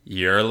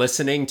You're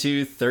listening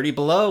to 30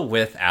 Below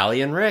with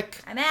Allie and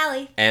Rick. I'm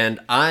Allie. And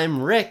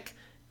I'm Rick.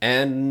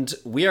 And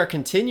we are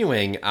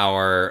continuing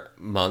our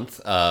month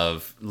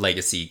of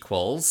legacy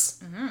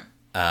quills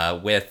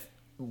with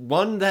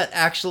one that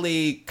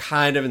actually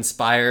kind of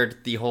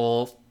inspired the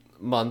whole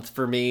month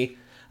for me.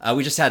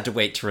 We just had to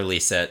wait to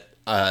release it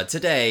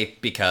today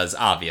because,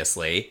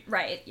 obviously.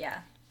 Right, yeah.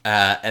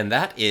 And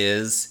that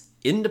is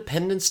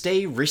Independence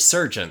Day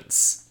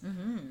Resurgence.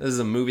 This is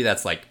a movie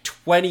that's like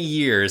 20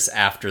 years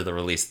after the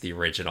release of the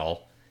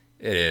original.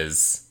 It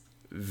is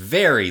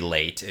very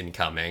late in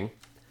coming.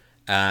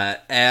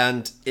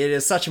 And it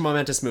is such a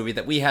momentous movie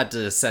that we had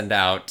to send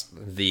out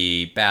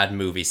the bad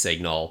movie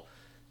signal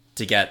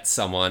to get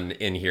someone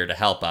in here to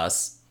help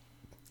us.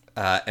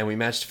 And we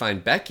managed to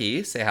find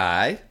Becky. Say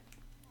hi.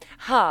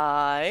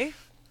 Hi.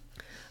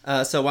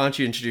 So why don't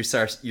you introduce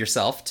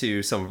yourself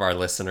to some of our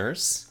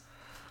listeners?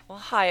 Well,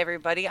 hi,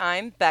 everybody.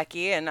 I'm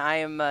Becky, and I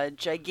am a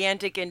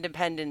gigantic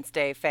Independence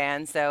Day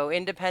fan, so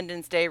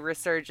Independence Day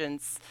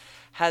Resurgence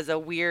has a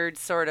weird,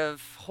 sort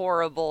of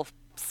horrible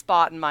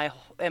spot in my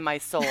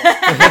soul.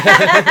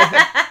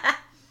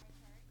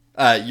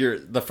 You're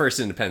the first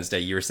Independence Day.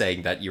 You were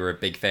saying that you were a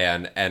big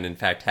fan, and in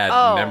fact had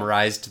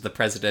memorized the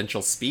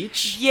presidential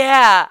speech.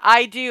 Yeah,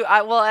 I do.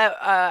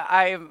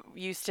 I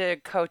used to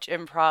coach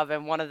improv,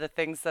 and one of the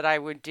things that I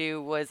would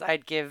do was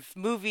I'd give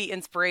movie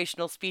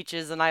inspirational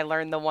speeches, and I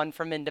learned the one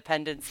from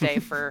Independence Day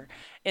for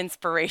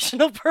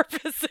inspirational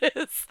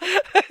purposes.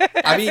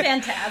 I mean,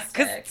 fantastic.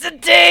 Because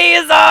today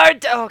is our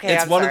day. Okay,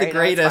 it's one of the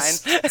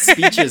greatest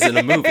speeches in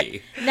a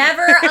movie.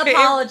 Never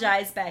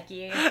apologize,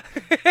 Becky.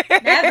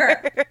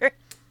 Never.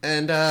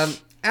 And,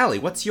 Allie,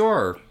 what's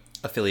your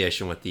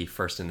affiliation with the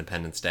first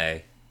Independence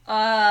Day?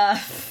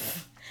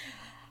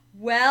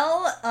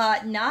 Well,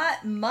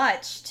 not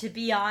much, to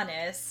be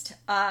honest.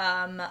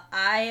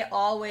 I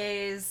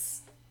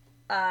always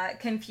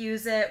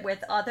confuse it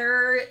with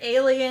other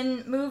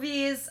Alien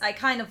movies. I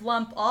kind of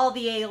lump all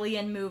the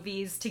Alien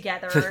movies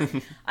together.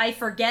 I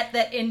forget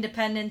that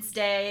Independence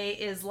Day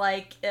is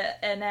like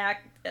an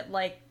act,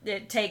 like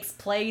it takes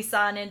place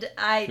on it.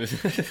 I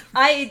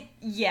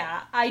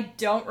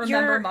don't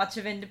remember much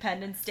of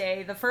Independence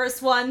Day, the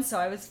first one, so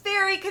I was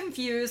very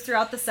confused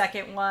throughout the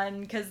second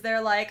one, because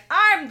they're like,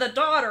 I'm the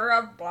daughter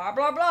of blah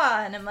blah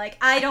blah, and I'm like,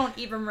 I don't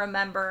even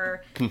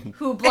remember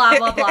who blah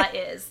blah blah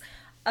is.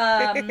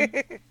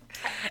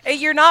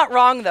 You're not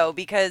wrong, though,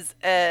 because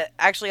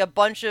actually a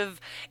bunch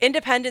of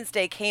Independence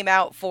Day came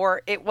out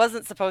it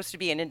wasn't supposed to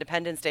be an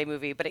Independence Day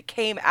movie, but it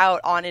came out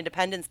on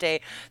Independence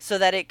Day so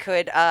that it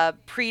could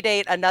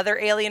predate another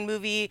Alien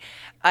movie.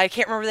 I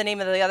can't remember the name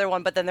of the other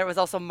one, but then there was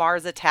also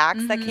Mars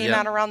Attacks that came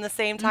out around the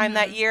same time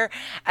that year.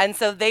 And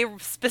so they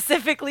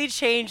specifically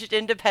changed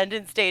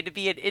Independence Day to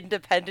be an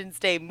Independence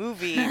Day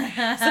movie so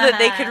that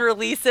they could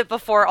release it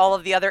before all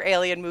of the other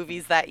Alien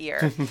movies that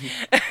year.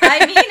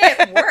 I mean,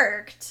 it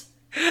worked.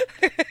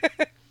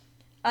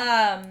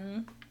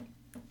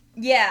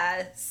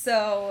 Yeah,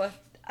 so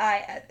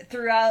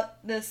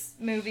throughout this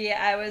movie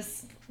I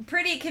was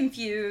pretty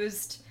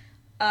confused.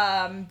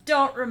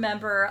 Don't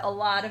remember a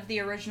lot of the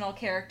original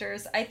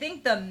characters. I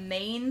think the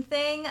main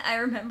thing I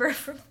remember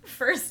from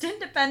first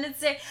Independence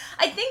Day,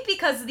 I think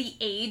because of the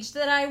age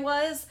that I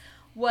was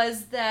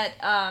that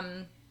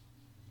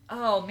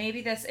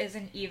maybe this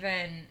isn't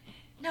even,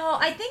 no,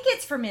 I think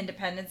it's from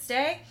Independence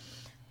Day,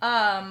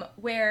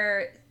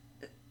 where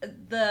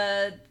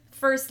the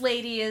first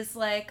lady is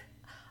like,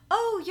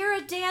 oh, you're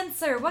a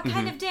dancer. What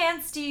kind of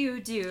dance do you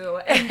do?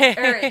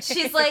 And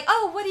she's like,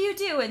 oh, what do you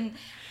do?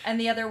 And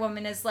the other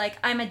woman is like,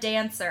 I'm a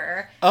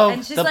dancer. Oh,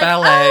 and she's the like,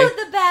 ballet. Oh,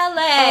 the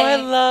ballet. Oh, I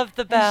love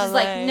the ballet. And she's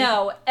like,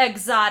 no,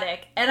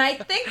 exotic. And I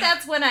think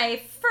that's when I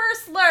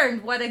first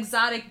learned what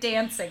exotic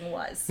dancing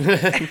was. So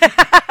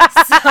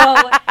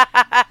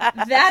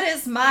that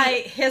is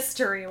my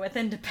history with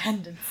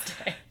Independence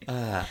Day.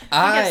 I think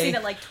I've seen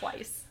it like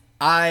twice.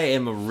 I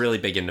am a really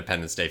big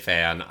Independence Day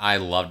fan. I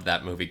loved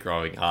that movie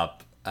growing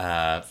up.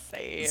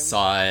 Same.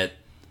 Saw it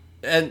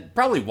and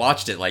probably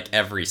watched it like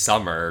every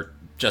summer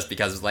just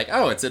because it's like,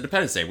 oh, it's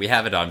Independence Day. We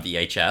have it on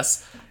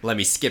VHS. Let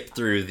me skip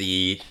through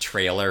the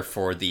trailer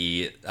for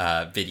the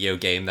video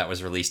game that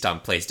was released on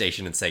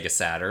PlayStation and Sega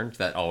Saturn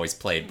that always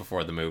played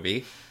before the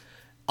movie.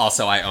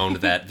 Also, I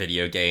owned that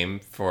video game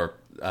for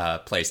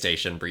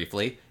PlayStation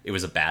briefly. It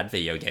was a bad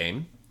video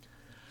game.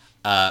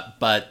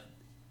 But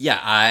yeah,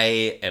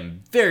 I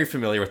am very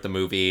familiar with the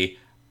movie.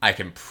 I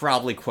can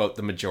probably quote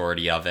the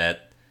majority of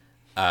it.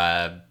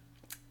 I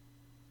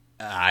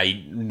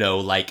know,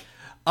 like,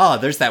 oh,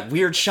 there's that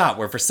weird shot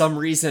where for some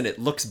reason it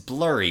looks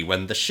blurry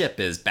when the ship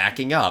is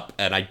backing up,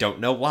 and I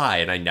don't know why,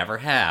 and I never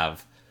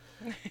have.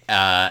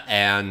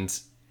 And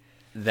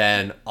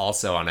then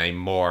also on a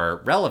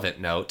more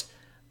relevant note,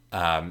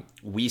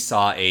 we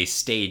saw a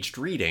staged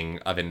reading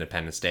of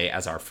Independence Day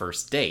as our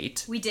first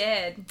date. We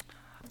did.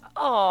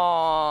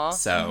 Aww.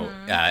 So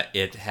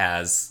it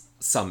has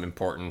some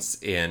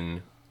importance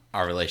in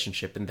our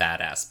relationship in that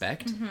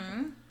aspect.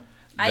 Mm-hmm.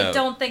 I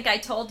don't think I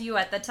told you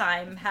at the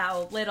time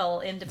how little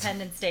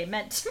Independence Day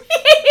meant to me.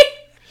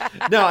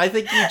 No, I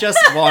think you just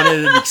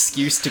wanted an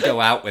excuse to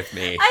go out with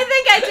me. I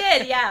think I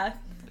did, yeah.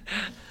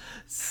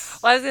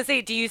 Well, I was gonna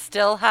say, do you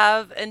still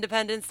have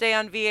Independence Day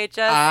on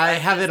VHS? I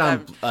have it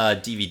on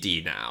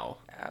DVD now.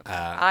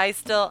 I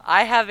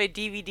have a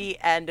DVD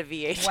and a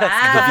VHS.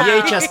 Wow.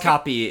 The VHS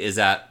copy is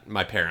at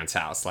my parents'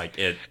 house. Like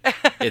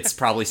it's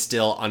probably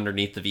still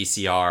underneath the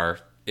VCR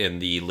in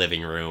the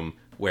living room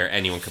where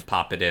anyone could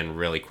pop it in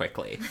really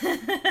quickly.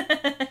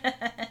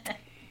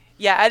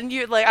 Yeah, and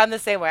I'm the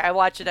same way. I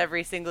watch it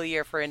every single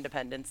year for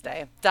Independence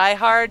Day. Die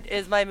Hard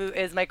is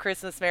my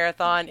Christmas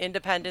marathon.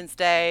 Independence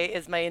Day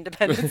is my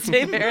Independence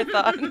Day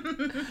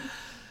marathon.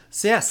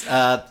 So yes,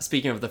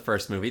 speaking of the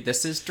first movie,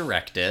 this is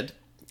directed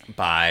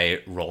by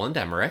Roland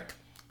Emmerich,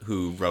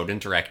 who wrote and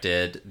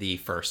directed the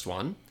first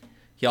one.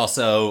 He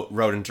also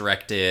wrote and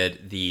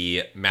directed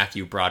the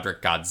Matthew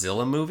Broderick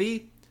Godzilla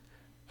movie,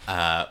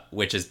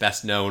 which is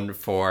best known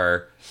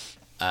for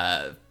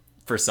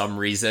some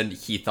reason,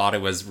 he thought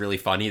it was really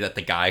funny that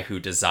the guy who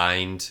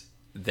designed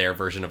their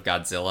version of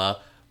Godzilla,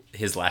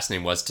 his last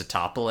name was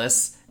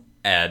Totopoulos,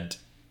 and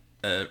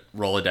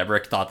Roland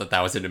Emmerich thought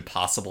that was an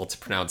impossible to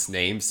pronounce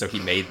name, so he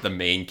made the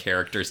main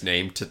character's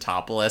name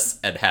Totopoulos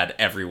and had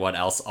everyone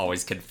else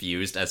always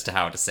confused as to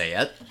how to say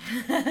it.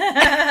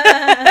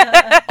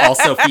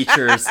 Also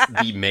features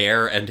the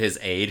mayor and his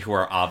aide, who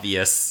are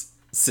obvious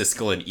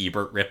Siskel and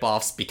Ebert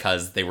ripoffs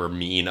because they were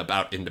mean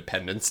about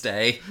Independence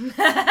Day.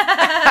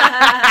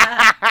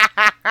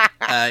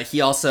 He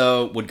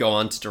also would go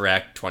on to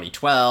direct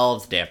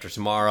 2012, Day After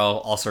Tomorrow,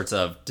 all sorts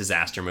of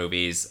disaster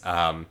movies.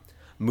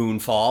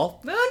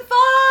 Moonfall,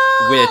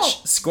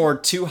 which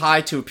scored too high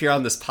to appear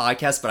on this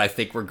podcast, but I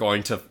think we're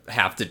going to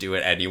have to do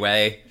it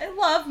anyway. I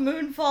love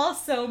Moonfall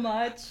so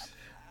much.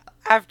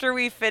 After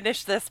we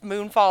finished this,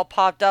 Moonfall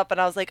popped up,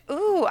 and I was like,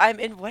 ooh, I'm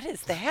in. What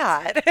is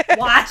that?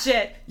 Watch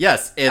it.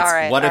 Yes,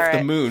 it's What If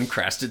the Moon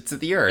Crashed Into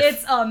the Earth.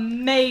 It's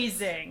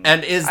amazing.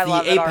 And is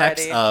the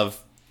apex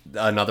of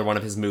another one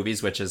of his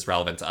movies, which is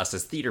relevant to us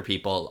as theater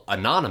people,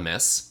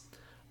 Anonymous,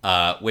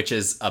 which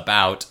is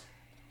about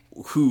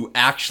who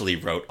actually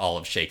wrote all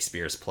of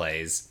Shakespeare's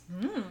plays.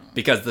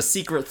 Because the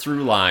secret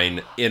through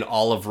line in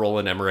all of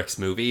Roland Emmerich's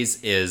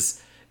movies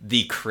is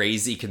the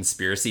crazy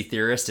conspiracy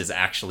theorist is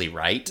actually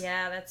right.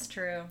 Yeah, that's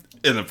true.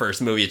 In the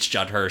first movie, it's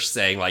Judd Hirsch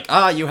saying, like,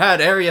 you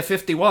had Area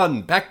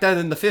 51. Back then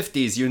in the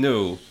 50s, you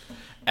knew.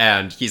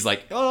 And he's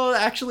like, oh,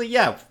 actually,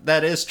 yeah,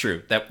 that is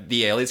true. That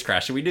the aliens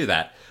crashed and we knew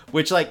that.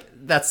 Which, like,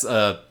 that's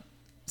a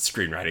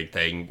screenwriting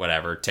thing,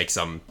 whatever. Take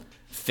some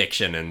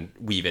fiction and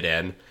weave it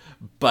in.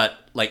 But,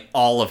 like,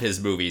 all of his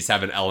movies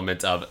have an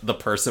element of the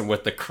person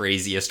with the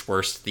craziest,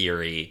 worst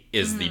theory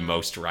is the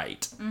most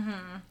right.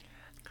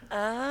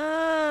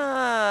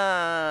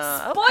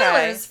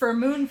 Spoilers for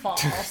Moonfall.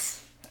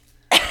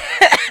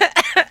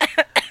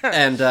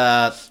 And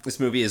this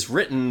movie is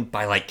written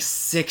by, like,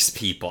 6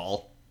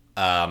 people.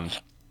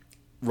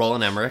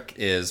 Roland Emmerich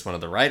is one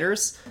of the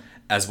writers,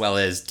 as well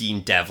as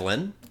Dean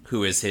Devlin,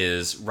 who is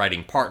his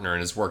writing partner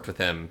and has worked with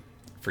him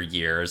for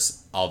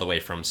years, all the way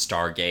from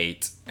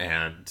Stargate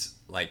and,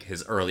 like,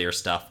 his earlier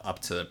stuff up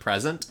to the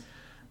present.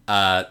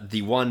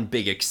 The one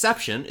big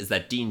exception is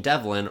that Dean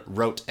Devlin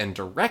wrote and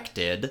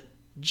directed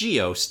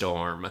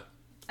Geostorm.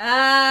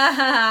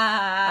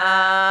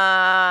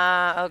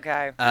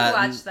 Okay. You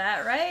watched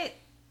that, right?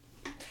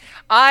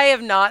 I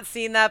have not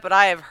seen that, but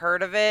I have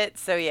heard of it,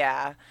 so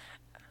yeah.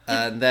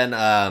 And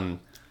then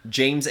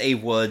James A.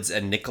 Woods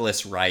and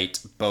Nicholas Wright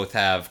both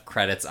have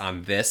credits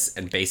on this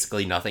and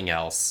basically nothing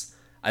else.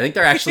 I think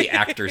they're actually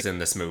actors in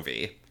this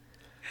movie.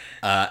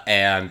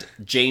 And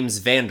James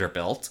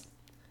Vanderbilt,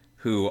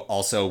 who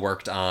also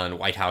worked on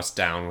White House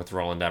Down with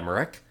Roland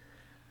Emmerich.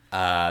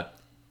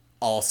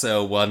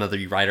 Also one of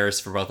the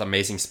writers for both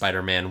Amazing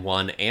Spider-Man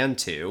 1 and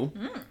 2.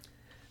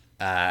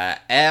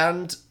 But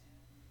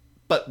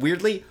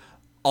weirdly,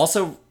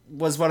 also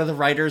was one of the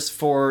writers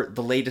for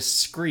the latest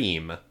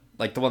Scream,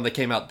 like the one that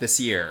came out this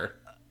year.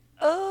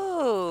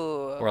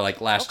 Oh. Or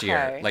like last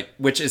year, like,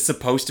 which is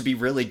supposed to be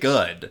really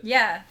good.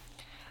 Yeah.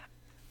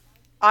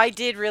 I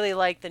did really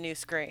like the new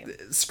Scream.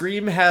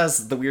 Scream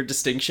has the weird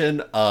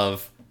distinction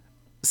of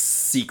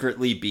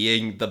secretly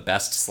being the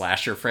best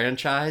slasher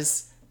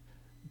franchise,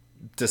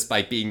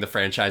 despite being the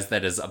franchise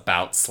that is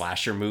about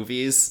slasher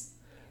movies.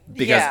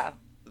 Because,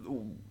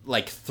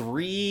 like,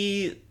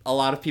 3, a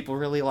lot of people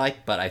really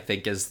like, but I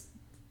think is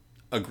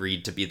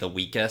agreed to be the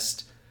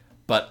weakest.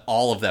 But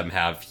all of them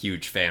have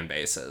huge fan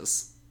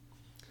bases.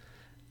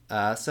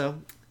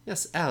 So,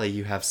 yes, Allie,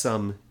 you have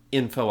some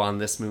info on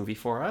this movie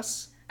for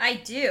us. I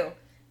do.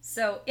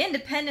 So,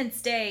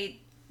 Independence Day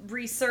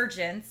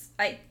Resurgence.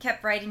 I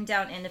kept writing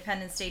down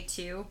Independence Day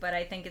 2, but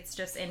I think it's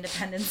just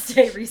Independence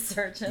Day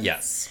Resurgence.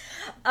 Yes.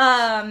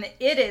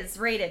 It is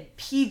rated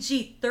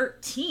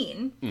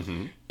PG-13.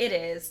 Mm-hmm. It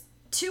is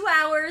 2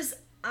 hours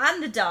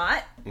on the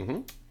dot.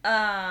 Mm-hmm.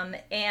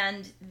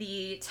 And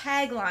the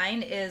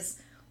tagline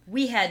is,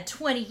 "We had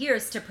 20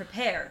 years to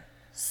prepare.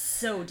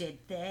 So did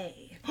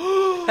they."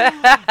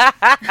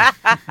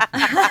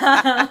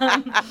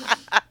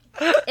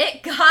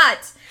 It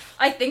got...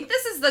 I think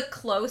this is the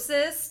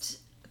closest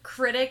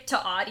critic to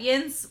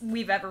audience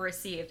we've ever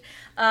received.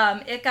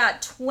 It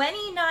got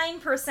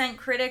 29%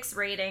 critics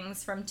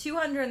ratings from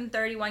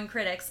 231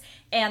 critics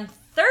and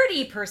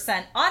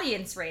 30%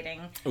 audience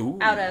rating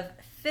out of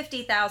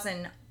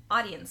 50,000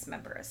 audience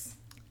members.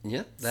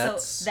 Yeah, So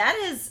that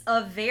is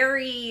a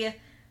very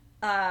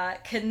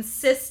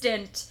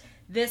consistent,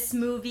 this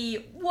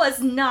movie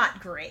was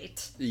not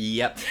great.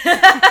 Yep.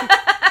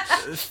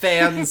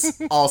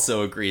 Fans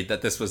also agreed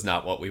that this was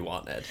not what we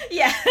wanted.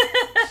 Yeah.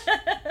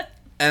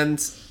 And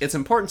it's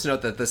important to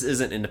note that this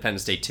isn't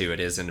Independence Day 2, it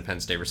is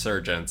Independence Day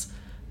Resurgence,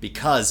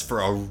 because for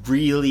a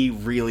really,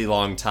 really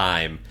long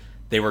time,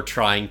 they were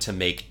trying to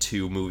make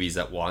 2 movies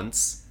at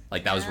once.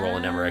 Like, that was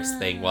Roland Emmerich's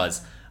thing,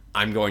 was,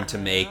 I'm going to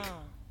make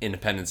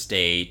Independence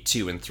Day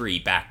 2 and 3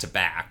 back to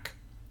back.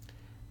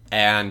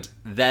 And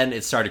then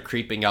it started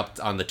creeping up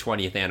on the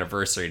 20th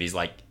anniversary, and he's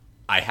like,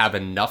 I have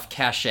enough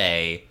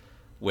cachet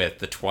with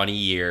the 20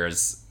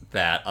 years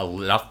that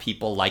enough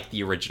people like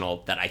the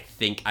original that I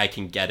think I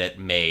can get it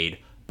made,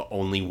 but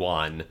only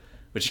one,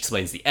 which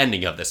explains the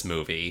ending of this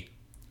movie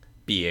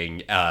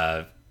being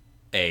a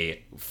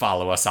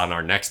follow us on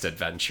our next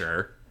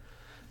adventure.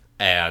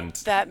 And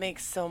that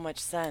makes so much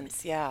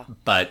sense, yeah.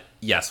 But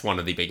yes, one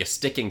of the biggest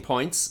sticking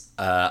points,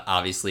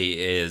 obviously,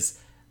 is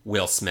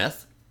Will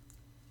Smith,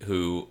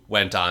 who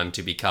went on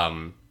to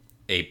become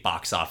a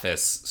box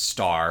office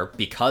star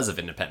because of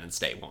Independence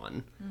Day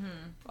 1. Mm-hmm.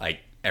 Like,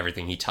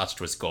 everything he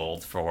touched was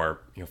gold for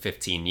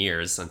 15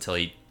 years until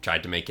he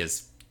tried to make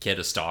his kid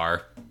a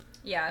star.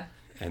 Yeah.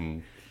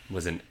 And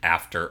was in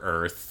After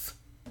Earth.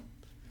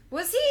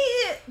 Was he...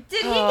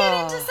 Did he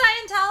get into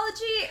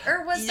Scientology?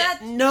 Or was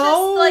that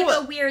no, just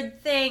like a weird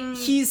thing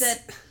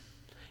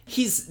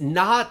He's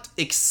not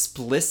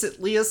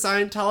explicitly a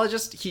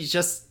Scientologist. He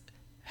just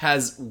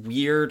has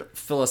weird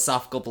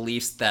philosophical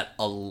beliefs that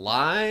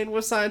align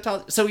with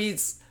Scientology. So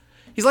he's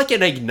like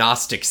an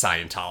agnostic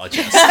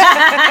Scientologist.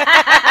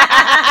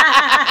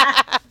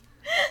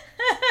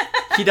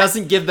 He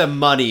doesn't give them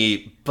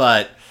money,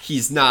 but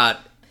he's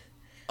not,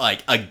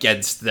 like,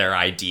 against their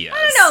ideas.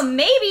 I don't know,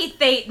 maybe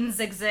Thetans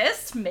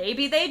exist,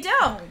 maybe they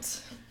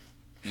don't.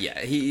 Yeah,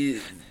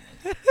 I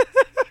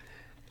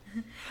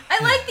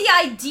like the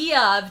idea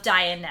of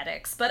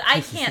Dianetics, but I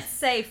can't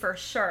say for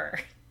sure.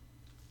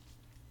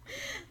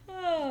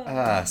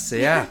 So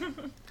yeah.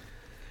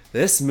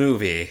 This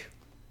movie,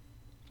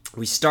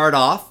 we start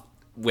off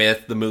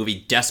with the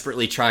movie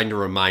desperately trying to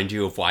remind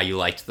you of why you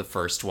liked the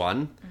first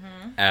one,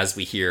 as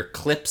we hear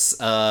clips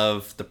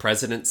of the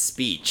president's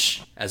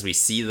speech, as we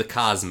see the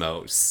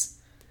cosmos,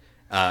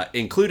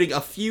 including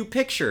a few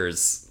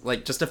pictures,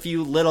 like just a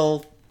few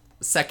little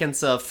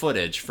seconds of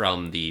footage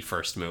from the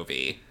first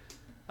movie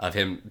of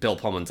Bill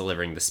Pullman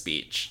delivering the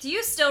speech. Do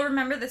you still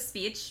remember the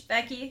speech,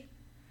 Becky?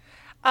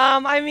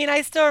 I mean,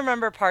 I still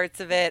remember parts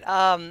of it.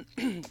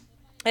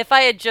 If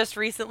I had just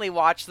recently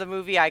watched the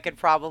movie, I could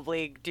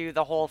probably do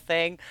the whole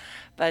thing.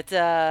 But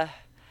I'm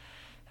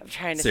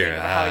trying to think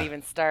of how it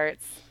even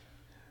starts.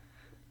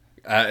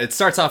 It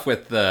starts off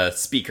with the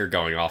speaker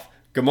going off.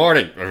 Good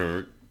morning.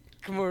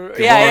 Good morning.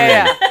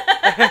 Yeah.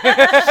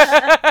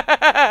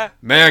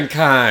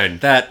 Mankind.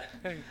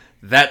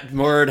 That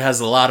word has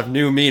a lot of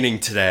new meaning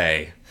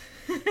today.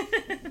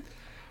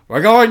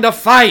 We're going to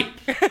fight.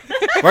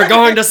 We're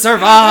going to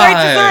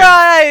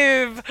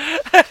survive.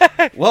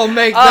 We'll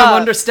make them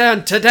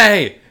understand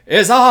today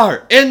is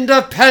our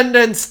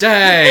Independence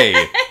Day.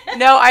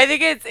 No, I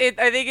think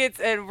it's,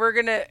 and we're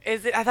gonna.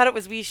 I thought it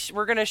was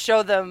we're gonna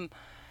show them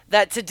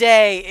that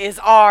today is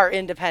our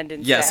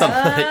Independence Day. Yeah, something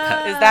like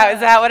that. Is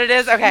that what it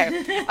is? Okay.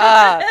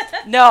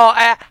 No,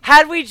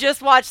 had we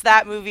just watched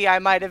that movie, I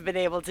might have been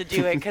able to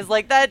do it. Because,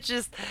 like, that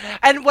just...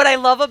 And what I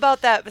love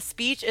about that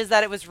speech is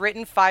that it was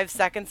written 5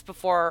 seconds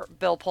before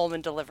Bill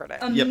Pullman delivered it.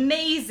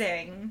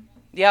 Amazing.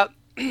 Yep.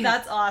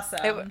 That's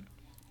awesome.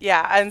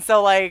 Yeah, and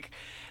so, like...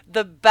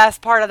 The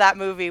best part of that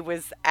movie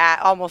was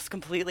almost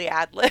completely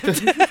ad-libbed.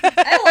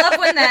 I love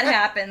when that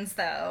happens,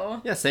 though.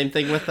 Yeah, same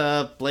thing with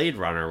Blade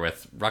Runner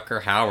with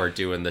Rutger Hauer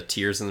doing the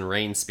Tears in the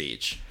Rain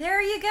speech.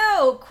 There you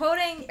go,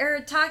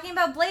 talking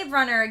about Blade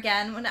Runner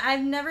again when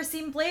I've never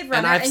seen Blade Runner.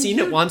 And I've seen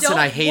it once and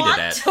I hated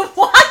it. To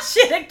watch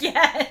it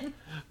again.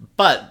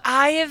 But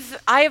I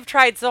have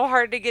tried so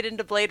hard to get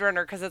into Blade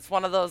Runner because it's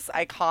one of those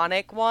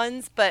iconic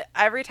ones. But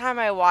every time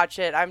I watch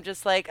it, I'm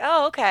just like,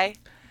 oh, okay.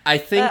 I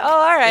think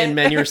all right. in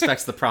many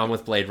respects the problem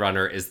with Blade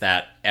Runner is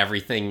that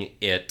everything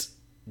it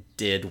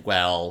did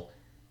well,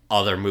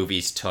 other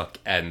movies took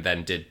and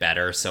then did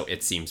better, so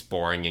it seems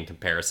boring in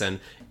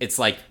comparison. It's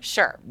like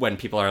when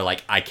people are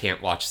like, I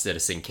can't watch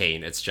Citizen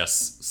Kane, it's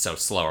just so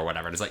slow or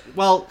whatever. And it's like,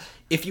 well,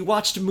 if you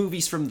watched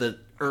movies from the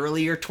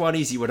earlier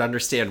 20s, you would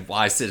understand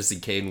why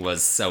Citizen Kane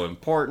was so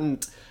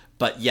important.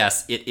 But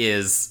yes, it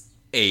is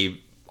a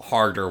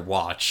harder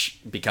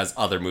watch because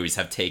other movies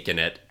have taken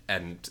it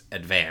and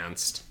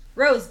advanced.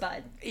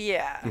 Rosebud.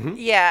 Yeah. Mm-hmm.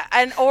 Yeah.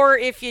 And or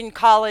if in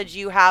college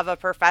you have a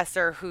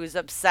professor who's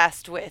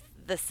obsessed with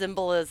the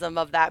symbolism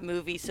of that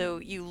movie. So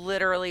you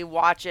literally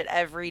watch it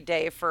every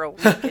day for a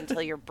week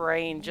until your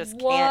brain just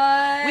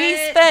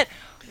can't.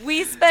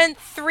 We spent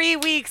 3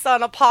 weeks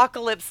on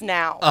Apocalypse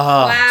Now.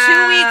 Wow.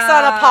 2 weeks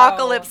on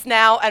Apocalypse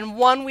Now, and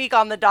 1 week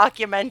on the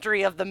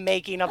documentary of the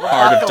making of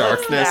Heart of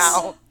Apocalypse Darkness.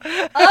 Now.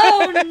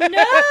 Oh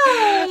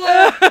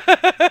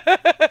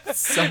no!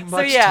 So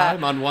much yeah.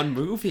 time on one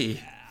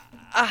movie.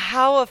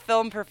 How a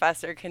film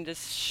professor can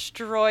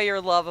destroy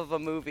your love of a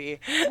movie.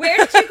 Where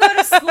did you go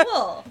to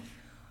school?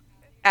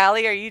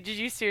 Allie, did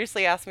you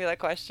seriously ask me that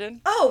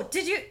question? Oh,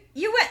 did you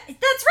went,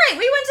 that's right,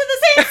 we went to the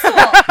same school.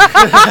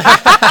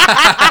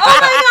 Oh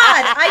my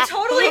god, I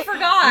totally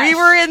forgot. We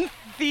were in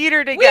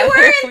theater together.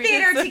 We were in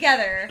theater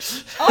together.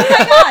 Oh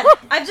my god,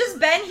 I've just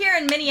been here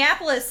in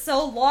Minneapolis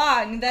so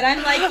long that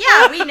I'm like,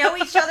 yeah, we know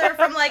each other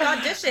from like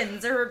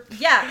auditions or,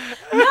 yeah.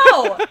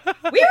 No,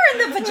 we were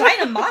in the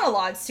Vagina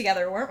Monologues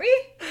together, weren't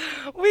we?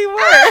 We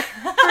were.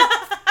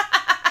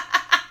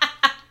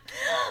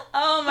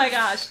 Oh my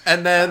gosh.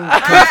 And then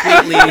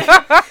completely... Clearly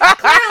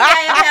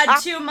I have had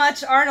too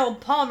much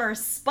Arnold Palmer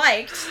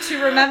spiked to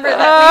remember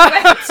that we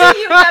went to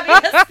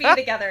UWSP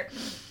together.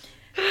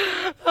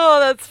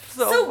 Oh, that's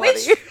so funny.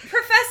 Which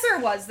professor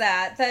was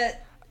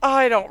that?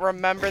 I don't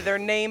remember their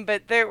name,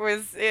 but it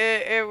was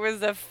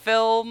a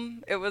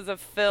film. It was a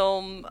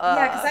film.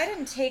 Yeah, because I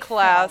didn't take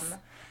class. film.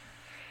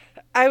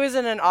 I was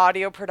in an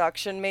audio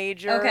production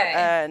major, Okay.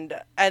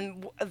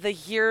 and the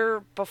year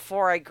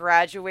before I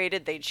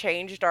graduated, they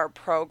changed our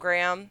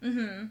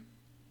program,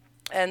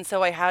 and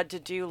so I had to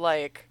do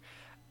like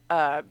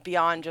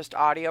beyond just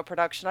audio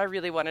production. I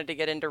really wanted to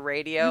get into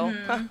radio.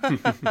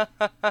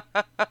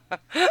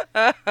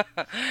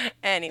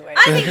 Anyway,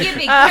 I think you'd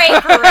be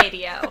great for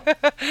radio.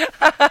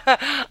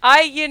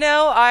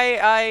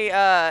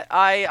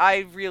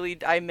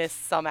 I miss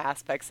some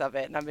aspects of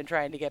it, and I've been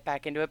trying to get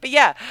back into it. But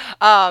yeah,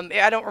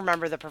 I don't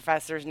remember the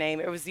professor's name.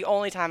 It was the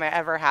only time I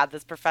ever had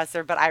this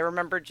professor, but I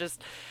remember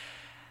just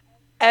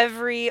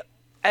every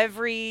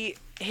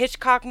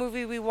Hitchcock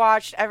movie we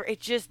watched, it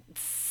just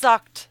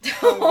sucked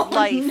the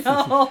life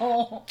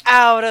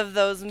out of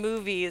those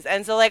movies.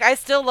 And so, like, I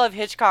still love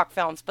Hitchcock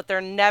films, but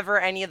they're never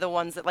any of the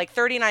ones that, like,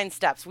 39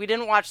 Steps. We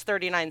didn't watch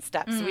 39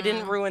 Steps. We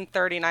didn't ruin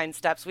 39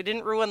 Steps. We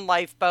didn't ruin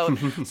Lifeboat.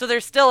 So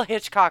there's still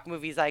Hitchcock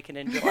movies I can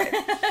enjoy.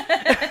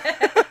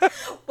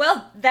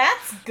 Well,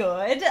 that's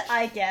good,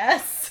 I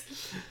guess.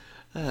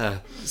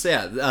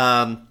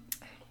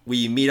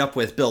 We meet up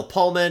with Bill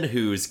Pullman,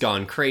 who's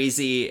gone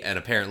crazy, and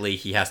apparently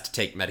he has to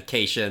take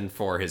medication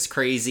for his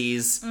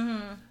crazies.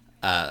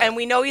 And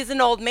we know he's an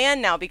old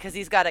man now because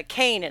he's got a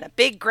cane and a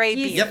big gray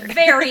beard. He's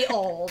very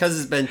old. Because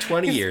it's been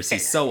 20 years,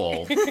 he's so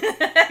old.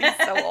 He's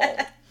so old.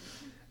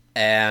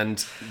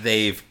 And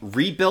they've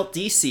rebuilt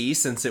DC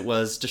since it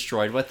was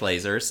destroyed with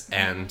lasers,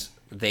 and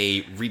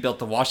they rebuilt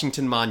the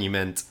Washington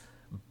Monument,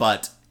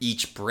 but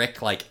each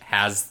brick, like,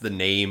 has the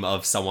name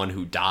of someone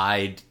who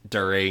died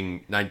during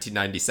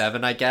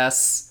 1997, I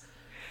guess.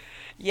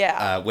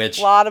 Yeah, which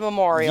a lot of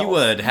memorials. You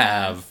would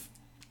have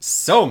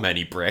so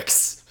many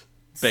bricks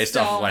based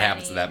So off of what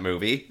happens in that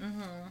movie.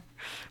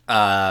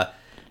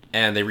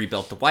 And they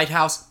rebuilt the White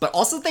House, but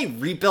also they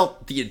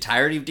rebuilt the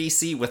entirety of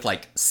DC with,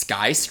 like,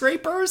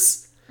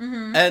 skyscrapers.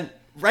 And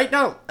right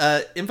now,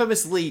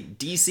 infamously,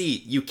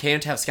 DC, you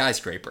can't have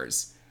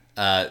skyscrapers.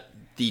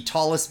 The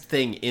tallest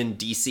thing in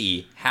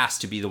DC has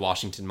to be the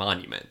Washington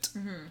Monument.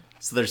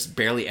 So there's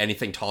barely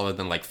anything taller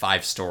than, like,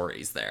 5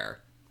 stories there.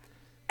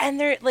 And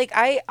they're like,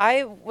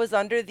 I was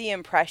under the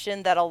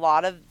impression that a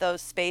lot of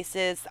those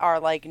spaces are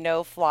like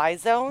no-fly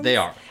zones. They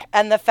are.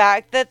 And the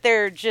fact that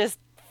they're just,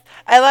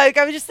 I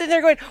was just sitting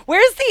there going,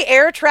 where's the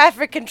air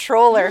traffic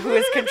controller who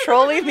is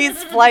controlling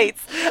these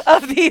flights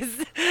of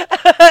these?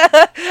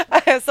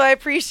 So I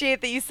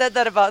appreciate that you said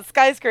that about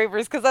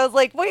skyscrapers, because I was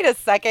like, wait a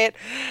second,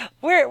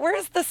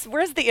 where's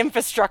the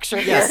infrastructure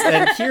here? Yes,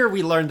 and here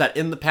we learned that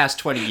in the past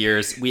 20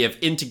 years, we have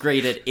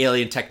integrated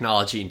alien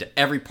technology into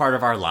every part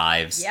of our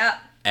lives. Yep.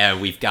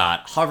 And we've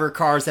got hover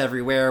cars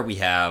everywhere. We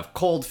have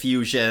cold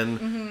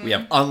fusion. We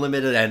have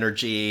unlimited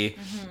energy.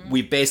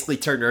 We basically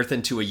turned Earth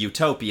into a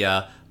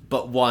utopia,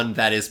 but one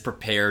that is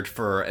prepared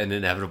for an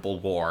inevitable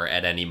war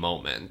at any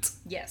moment.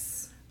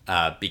 Yes.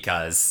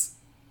 Because,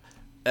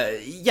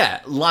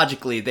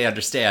 logically they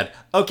understand,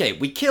 okay,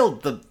 we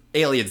killed the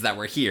aliens that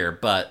were here,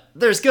 but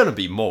there's gonna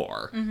be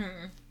more.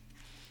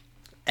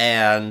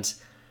 And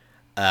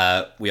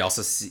we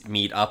also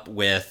meet up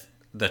with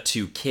the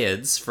 2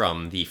 kids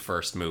from the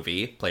first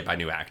movie, played by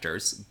new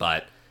actors,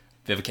 but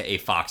Vivica A.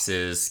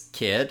 Fox's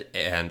kid,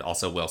 and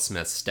also Will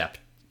Smith's step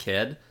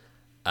kid,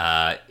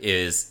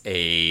 is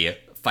a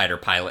fighter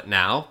pilot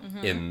now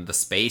in the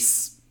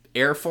Space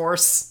Air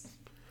Force.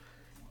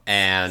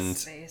 And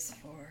Space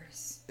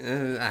Force. I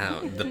don't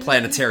know, the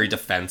Planetary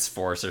Defense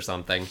Force or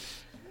something.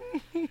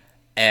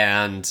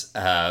 And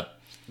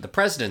the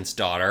president's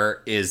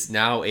daughter is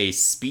now a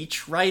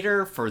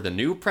speechwriter for the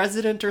new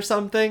president or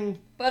something.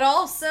 But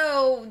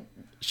also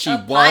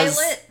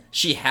Pilot.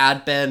 She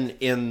had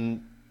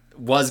been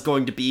was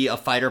going to be a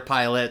fighter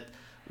pilot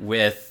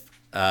with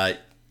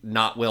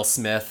not Will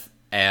Smith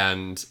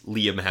and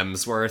Liam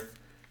Hemsworth,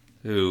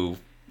 who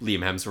Liam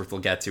Hemsworth will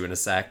get to in a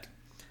sec.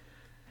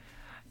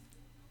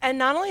 And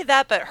not only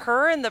that, but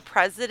her and the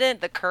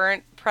president, the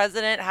current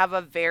president, have a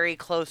very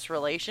close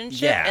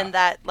relationship. Yeah. And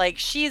that, like,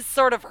 she's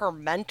sort of her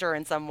mentor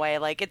in some way.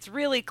 Like, it's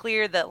really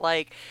clear that,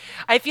 like,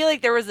 I feel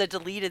like there was a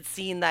deleted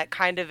scene that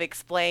kind of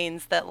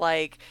explains that,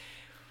 like,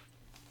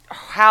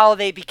 how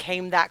they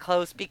became that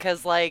close,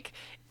 because, like,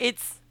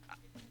 it's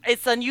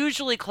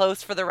unusually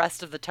close for the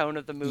rest of the tone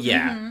of the movie.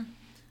 Yeah. Mm-hmm.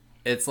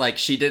 It's like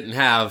she didn't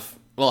have...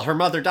 Well, her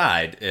mother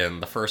died in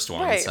the first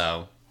one, Right.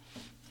 so...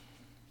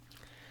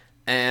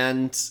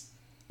 And...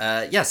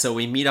 so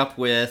we meet up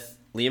with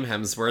Liam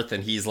Hemsworth,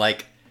 and he's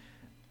like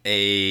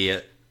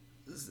a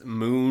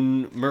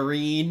moon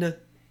marine,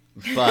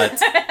 but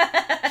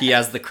he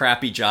has the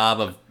crappy job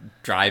of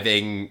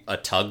driving a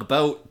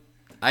tugboat,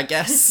 I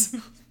guess.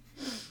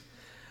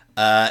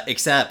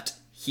 Except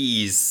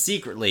he's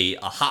secretly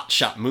a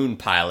hotshot moon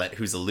pilot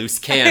who's a loose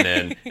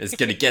cannon, is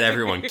gonna get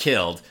everyone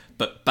killed,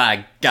 but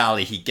by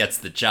golly, he gets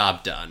the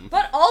job done.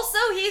 But also,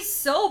 he's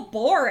so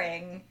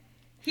boring.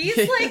 He's,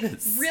 like,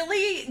 Yes.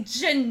 really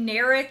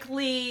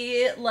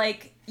generically,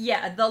 like,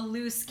 yeah, the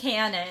loose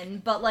cannon,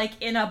 but, like,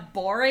 in a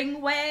boring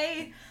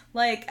way.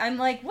 Like, I'm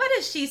like, what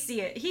does she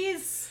see it?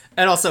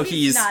 And also,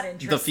 he's not the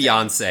interesting.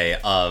 fiancé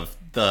of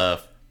the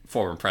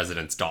former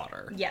president's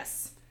daughter.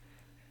 Yes.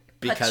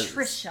 Because,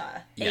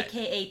 Patricia, yeah.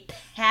 a.k.a.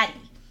 Patty.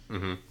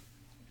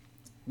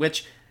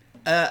 Which,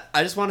 I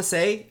just want to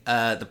say,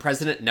 the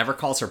president never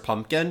calls her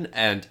Pumpkin,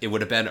 and it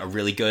would have been a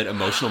really good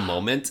emotional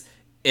moment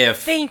if,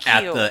 Thank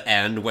at you. the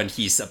end, when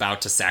he's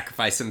about to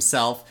sacrifice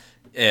himself,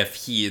 if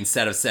he,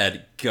 instead of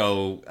said,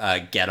 go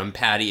get him,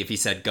 Patty, if he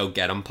said, go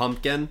get him,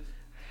 Pumpkin.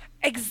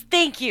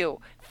 Thank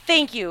you.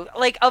 Thank you.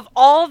 Like, of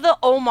all the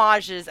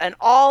homages and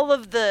all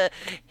of the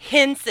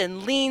hints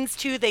and leans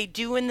to they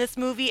do in this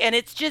movie, and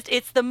it's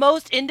the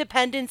most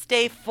Independence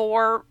Day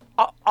 4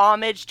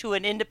 homage to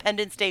an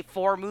Independence Day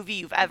 4 movie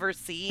you've ever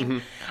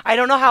seen. I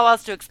don't know how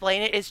else to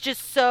explain it. It's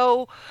just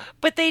so,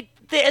 but they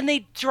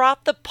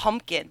dropped the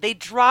pumpkin. They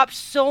dropped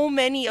so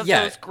many of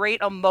those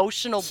great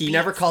emotional He beats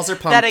never calls her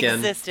that Pumpkin.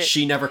 existed.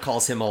 She never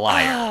calls him a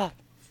liar.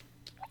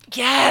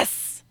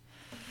 Yes.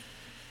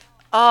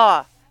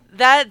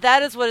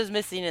 That is what is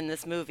missing in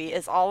this movie,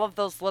 is all of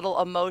those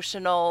little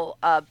emotional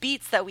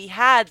beats that we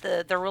had,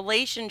 the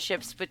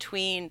relationships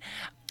between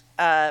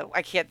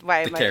I can't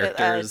why The am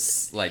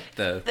characters, like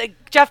the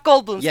Jeff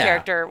Goldblum's Yeah.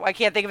 character. I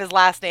can't think of his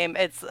last name.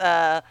 It's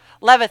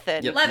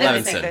Levithan. Yep,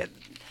 Levinson.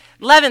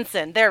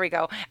 Levinson, there we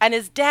go. And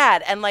his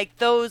dad, and like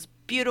those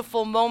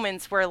beautiful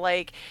moments where,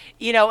 like,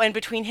 you know, and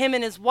between him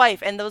and his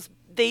wife, and those,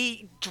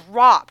 they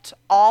dropped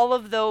all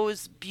of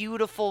those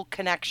beautiful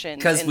connections.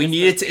 because in we this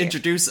needed to movie.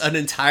 introduce an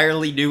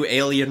entirely new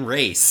alien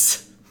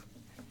race.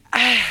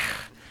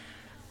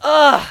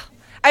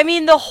 I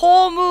mean, the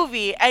whole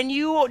movie, and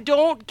you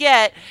don't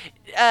get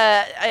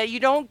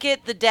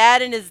the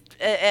dad and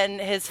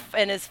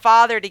his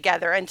father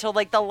together until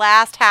like the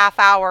last half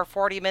hour,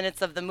 40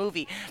 minutes of the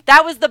movie.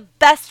 That was the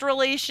best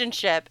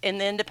relationship in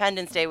the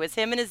Independence Day, was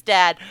him and his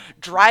dad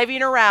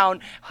driving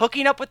around,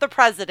 hooking up with the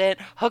president,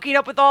 hooking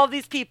up with all of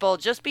these people,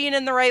 just being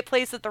in the right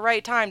place at the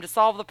right time to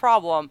solve the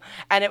problem.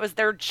 And it was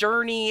their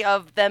journey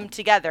of them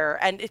together,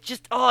 and it's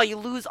just, you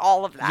lose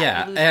all of that.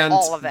 Yeah, you lose and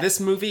all of it. this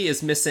movie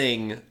is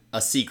missing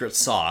a secret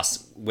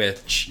sauce,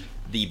 which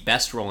the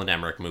best Roland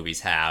Emmerich movies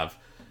have,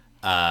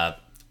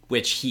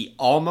 which he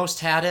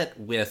almost had it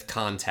with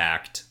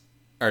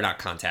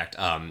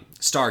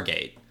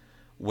Stargate,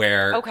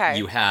 where Okay.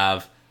 you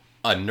have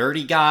a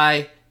nerdy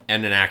guy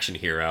and an action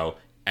hero,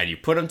 and you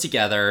put them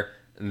together,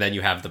 and then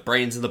you have the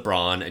brains and the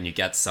brawn, and you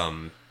get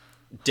some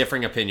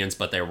differing opinions,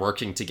 but they're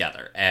working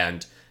together.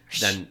 And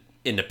then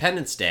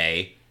Independence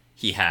Day,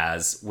 he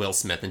has Will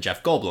Smith and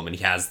Jeff Goldblum, and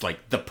he has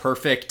like the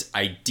perfect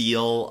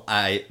ideal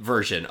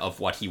version of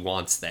what he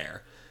wants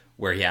there,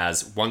 where he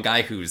has one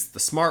guy who's the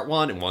smart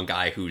one and one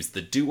guy who's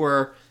the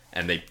doer,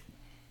 and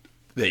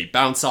they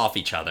bounce off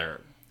each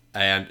other.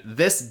 And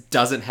this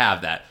doesn't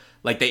have that.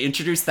 Like, they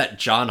introduced that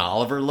John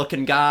Oliver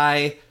looking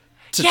guy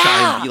to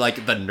try and be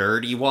like the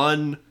nerdy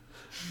one,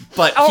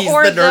 but he's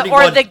the nerdy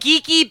one. Or the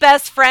geeky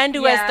best friend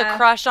who has the Yeah.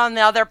 crush on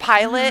the other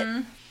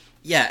pilot.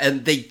 Yeah,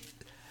 and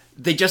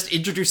they just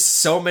introduce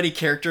so many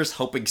characters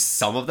hoping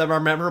some of them are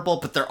memorable,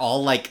 but they're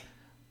all like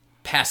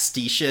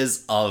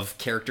pastiches of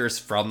characters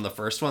from the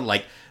first one.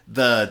 Like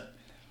the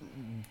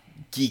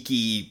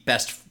geeky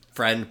best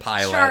friend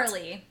pilot.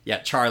 Charlie. Yeah,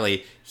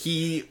 Charlie.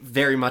 He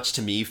very much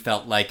to me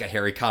felt like a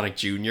Harry Connick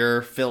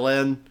Jr.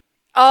 villain.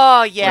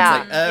 Oh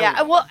yeah, It's like, oh.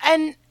 yeah. Well,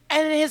 and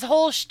his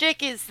whole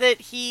shtick is that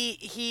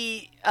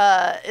he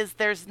is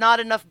there's not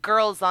enough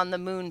girls on the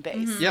moon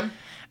base. Yep.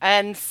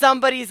 And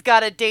somebody's got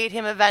to date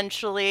him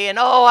eventually, and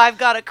I've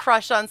got a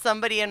crush on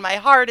somebody, and my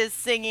heart is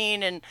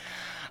singing, and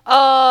He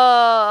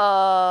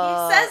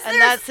says and there's-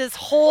 that's his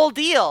whole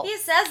deal. He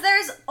says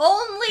there's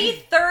only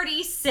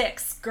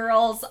 36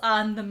 girls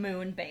on the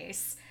moon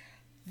base.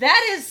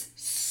 That is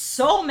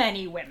so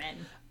many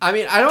women. I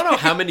mean, I don't know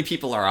how many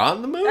people are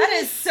on the moon. That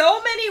is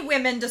so many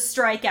women to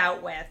strike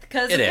out with.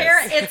 Because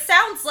it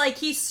sounds like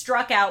he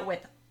struck out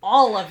with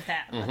all of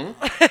them.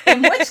 Mm-hmm.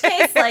 In which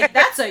case, like,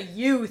 that's a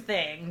you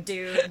thing,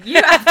 dude.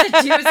 You have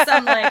to do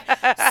some, like,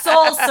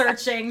 soul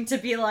searching to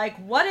be like,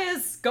 what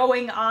is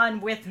going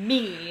on with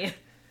me?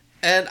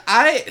 And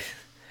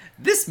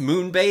this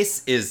moon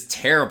base is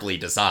terribly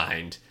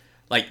designed.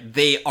 Like,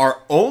 they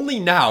are only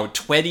now,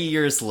 20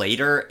 years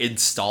later,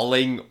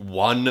 installing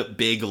one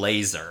big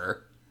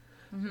laser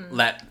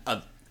that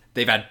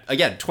they've had,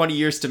 again, 20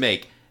 years to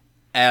make.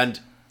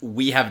 And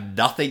we have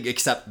nothing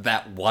except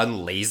that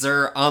one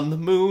laser on the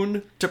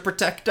moon to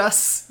protect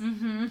us.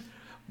 Mm-hmm.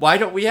 Why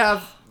don't we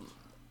have...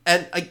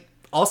 And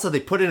also, they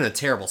put it in a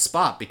terrible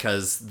spot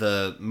because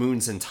the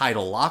moon's in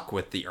tidal lock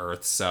with the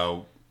Earth,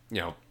 so,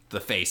 the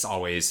face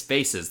always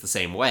faces the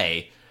same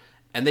way.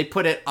 And they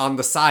put it on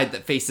the side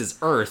that faces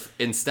Earth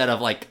instead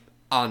of, like,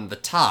 on the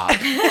top.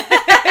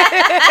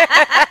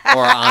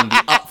 Or on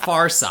the up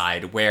far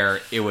side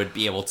where it would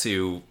be able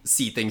to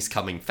see things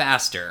coming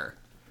faster.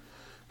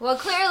 Well,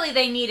 clearly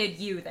they needed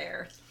you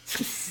there.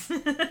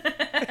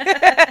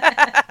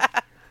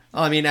 Well,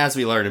 I mean, as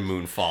we learn in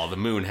Moonfall, the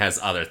moon has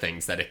other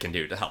things that it can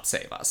do to help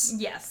save us.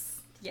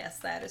 Yes,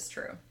 that is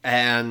true.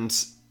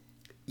 And,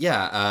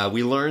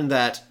 we learn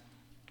that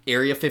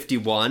Area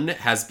 51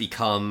 has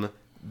become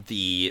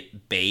the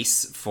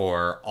base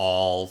for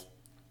all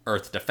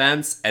Earth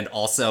defense, and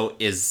also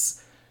is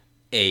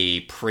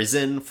a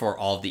prison for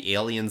all the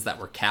aliens that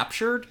were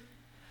captured.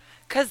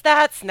 Because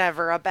that's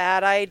never a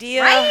bad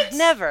idea. Right?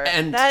 Never.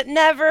 And that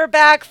never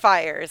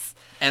backfires.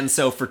 And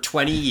so for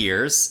 20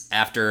 years,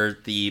 after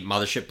the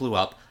mothership blew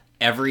up,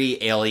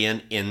 every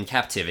alien in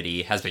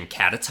captivity has been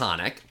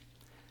catatonic.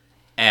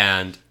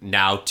 And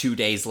now 2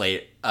 days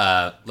later,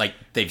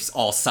 they've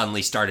all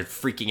suddenly started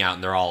freaking out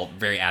and they're all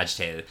very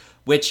agitated.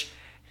 Which,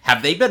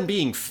 have they been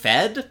being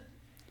fed,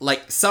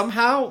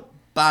 somehow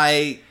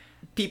by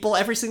people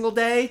every single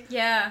day?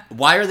 Yeah.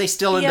 Why are they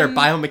still in their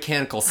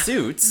biomechanical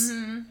suits?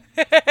 Mm-hmm.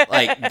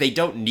 They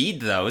don't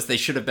need those. They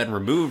should have been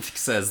removed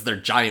because they're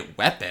giant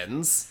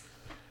weapons.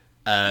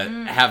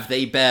 Have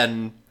they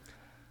been,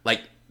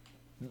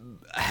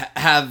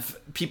 have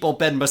people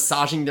been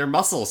massaging their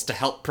muscles to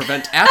help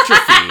prevent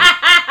atrophy?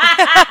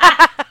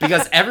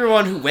 Because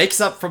everyone who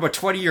wakes up from a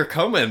 20-year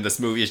coma in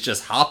this movie is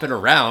just hopping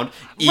around.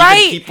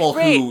 Even people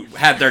who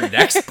had their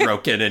necks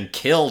broken and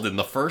killed in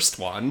the first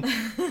one.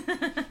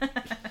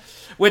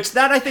 Which,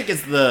 that I think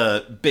is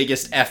the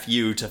biggest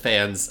FU to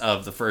fans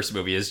of the first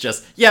movie, is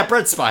just,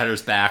 Brent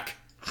Spiner's back.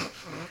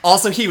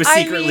 Also, he was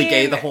secretly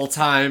gay the whole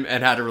time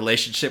and had a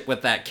relationship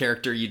with that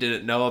character you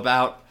didn't know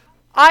about.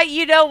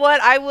 You know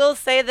what? I will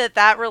say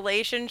that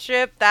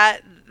relationship,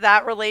 that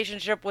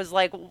relationship was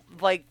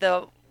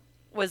the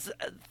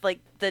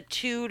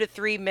 2 to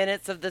 3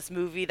 minutes of this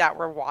movie that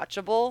were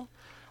watchable.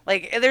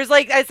 There's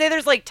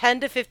 10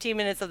 to 15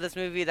 minutes of this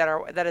movie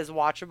that is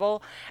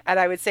watchable, and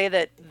I would say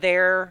that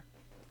their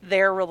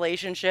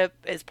relationship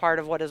is part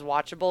of what is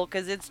watchable,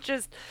 because it's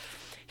just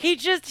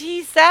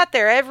he sat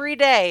there every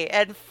day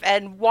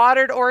and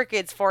watered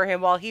orchids for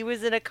him while he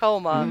was in a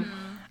coma.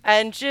 Mm-hmm.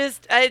 And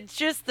just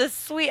the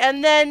sweet,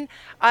 and then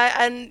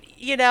and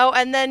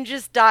then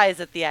just dies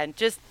at the end.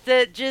 Just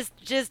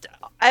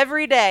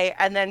every day,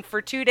 and then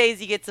for 2 days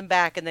he gets him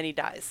back, and then he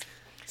dies.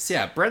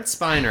 So Brent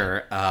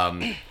Spiner,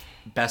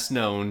 best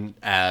known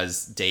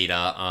as Data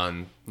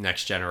on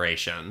Next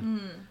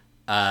Generation.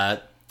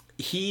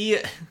 He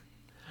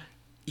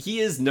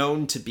is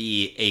known to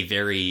be a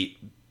very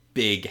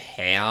big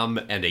ham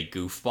and a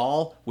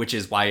goofball, which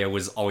is why it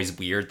was always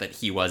weird that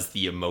he was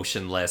the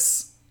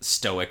emotionless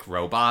stoic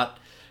robot,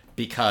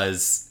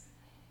 because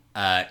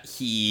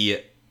he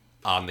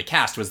on the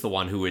cast was the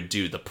one who would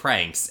do the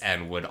pranks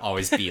and would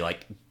always be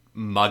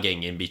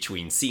mugging in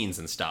between scenes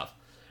and stuff.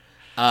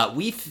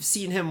 We've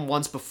seen him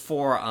once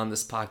before on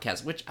this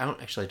podcast, which I don't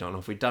know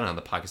if we've done it on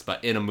the podcast,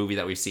 but in a movie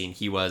that we've seen,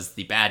 he was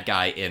the bad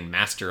guy in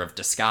Master of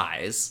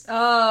Disguise.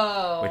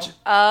 Oh. Which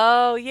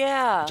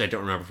I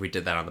don't remember if we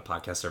did that on the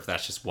podcast or if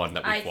that's just one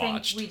that we've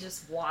watched. I think we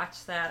just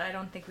watched that. I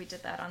don't think we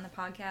did that on the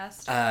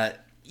podcast.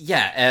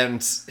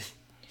 And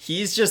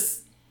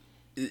he's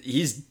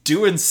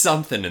doing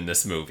something in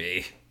this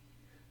movie.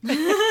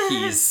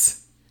 He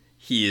is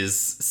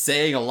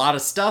saying a lot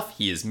of stuff.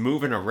 He is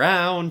moving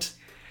around.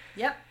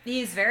 Yep,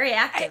 he's very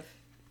active.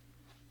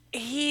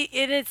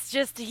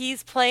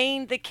 He's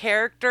playing the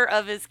character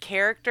of his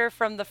character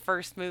from the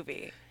first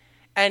movie.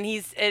 And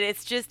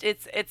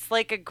it's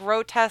like a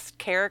grotesque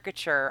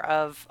caricature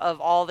of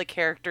all the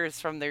characters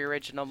from the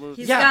original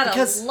movie. He's got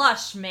a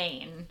lush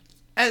mane.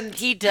 And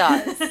he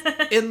does.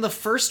 In the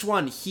first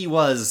one, he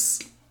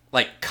was,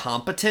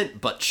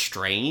 competent but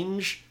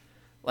strange.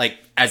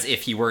 As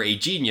if he were a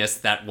genius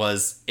that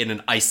was in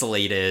an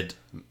isolated,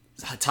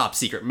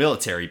 top-secret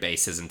military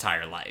base his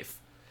entire life.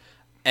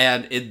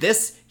 And in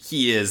this,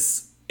 he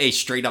is a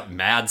straight-up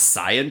mad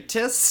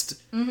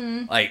scientist,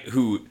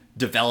 who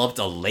developed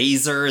a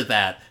laser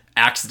that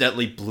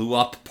accidentally blew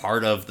up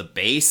part of the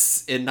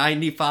base in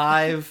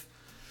 95.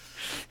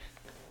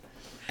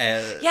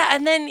 Yeah,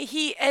 and then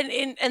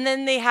and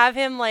then they have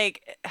him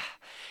like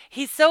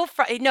he's so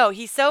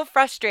he's so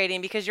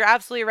frustrating because you're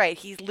absolutely right.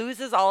 He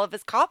loses all of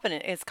his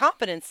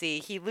competency.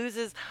 He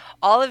loses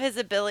all of his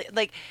ability.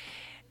 Like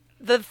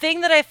the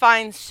thing that I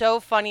find so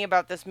funny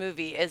about this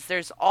movie is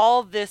there's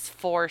all this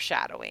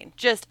foreshadowing,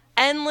 just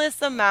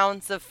endless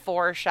amounts of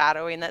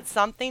foreshadowing that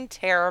something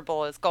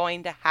terrible is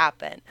going to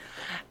happen.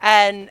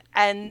 And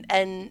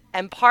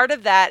part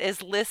of that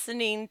is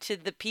listening to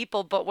the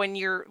people, but when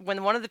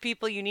one of the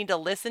people you need to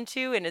listen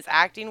to and is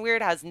acting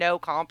weird has no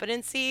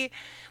competency,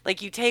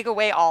 like you take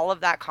away all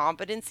of that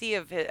competency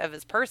of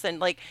his person,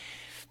 like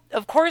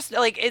of course,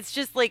 like, it's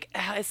just, like,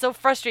 it's so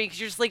frustrating because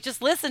you're just, like,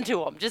 just listen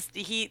to him.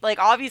 Like,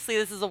 obviously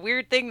this is a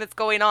weird thing that's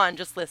going on.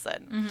 Just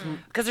listen.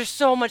 Because there's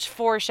so much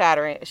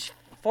foreshadowing.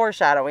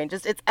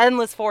 Just, it's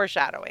endless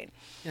foreshadowing.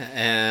 Yeah,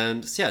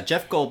 and, so yeah,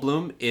 Jeff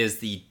Goldblum is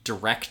the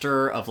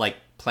director of, like,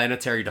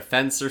 planetary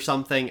defense or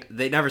something.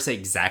 They never say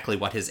exactly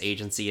what his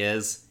agency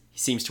is. He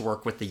seems to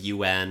work with the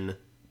UN.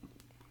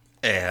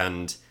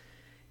 And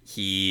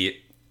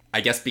I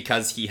guess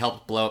because he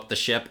helped blow up the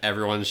ship,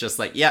 everyone's just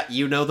like, yeah,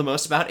 you know the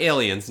most about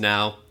aliens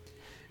now.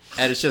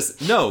 And it's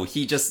just, no,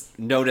 he just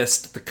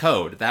noticed the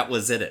code. That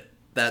was it.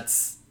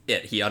 That's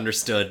it. He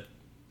understood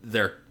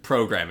their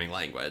programming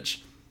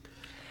language.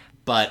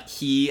 But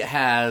he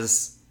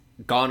has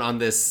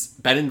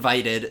been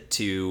invited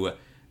to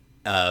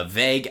a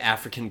vague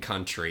African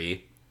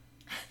country.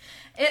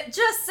 It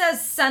just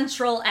says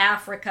Central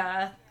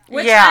Africa,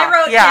 which Yeah, I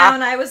wrote yeah.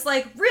 down. I was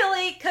like,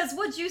 really? Because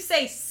would you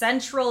say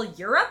Central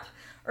Europe?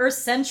 Or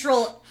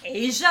Central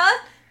Asia?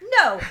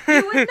 No,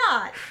 you would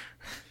not.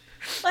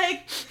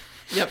 Like...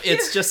 Yep,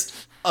 it's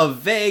just a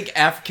vague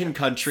African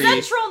country.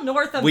 Central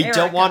North America. We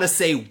don't want to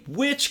say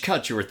which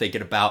country we're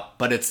thinking about,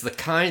 but it's the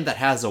kind that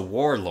has a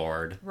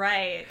warlord.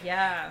 Right,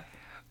 yeah.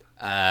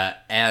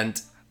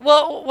 And...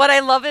 Well, what I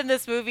love in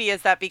this movie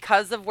is that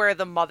because of where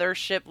the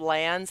mothership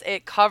lands,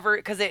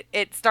 because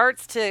it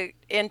starts to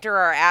enter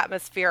our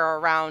atmosphere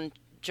around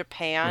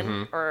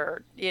Japan,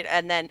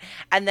 and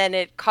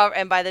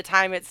by the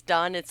time it's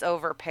done, it's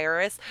over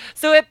Paris.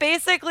 So it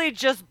basically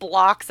just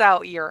blocks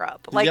out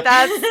Europe. Like, Yep.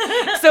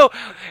 that's so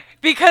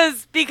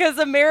because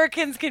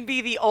Americans can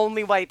be the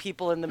only white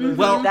people in the movie.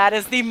 Well, that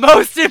is the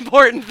most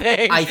important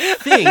thing. I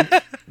think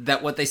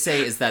that what they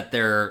say is that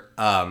they're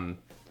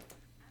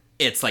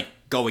it's like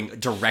going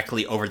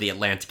directly over the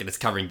Atlantic and it's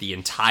covering the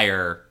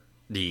entire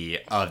the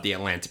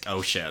Atlantic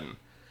Ocean.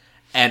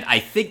 And I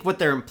think what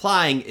they're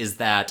implying is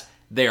that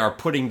they are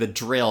putting the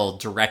drill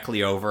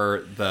directly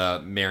over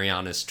the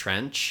Marianas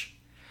Trench.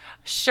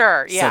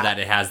 Sure, yeah. So that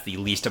it has the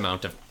least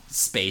amount of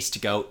space to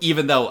go.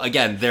 Even though,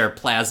 again, their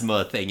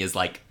plasma thing is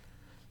like...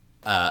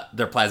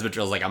 their plasma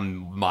drill is like a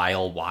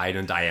mile wide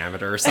in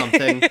diameter or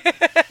something.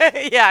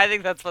 Yeah, I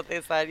think that's what they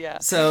said, yeah.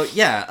 So,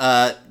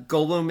 yeah,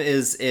 Goldblum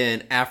is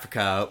in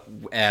Africa,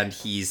 and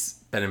he's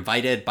been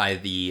invited by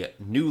the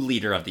new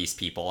leader of these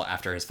people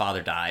after his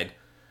father died.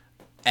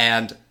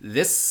 And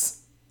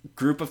this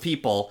group of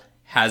people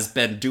has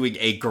been doing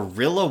a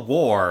guerrilla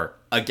war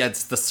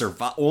against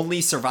the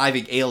only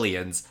surviving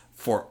aliens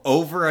for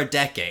over a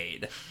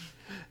decade.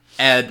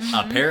 And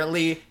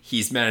apparently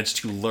he's managed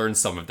to learn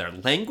some of their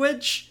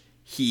language.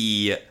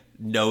 He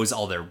knows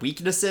all their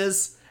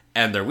weaknesses.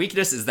 And their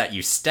weakness is that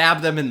you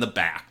stab them in the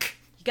back.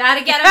 You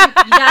gotta get them.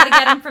 You gotta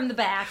get them from the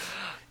back.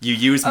 You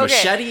use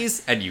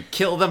machetes and you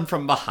kill them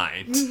from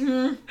behind.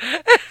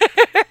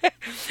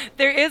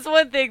 There is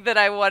one thing that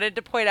I wanted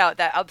to point out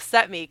that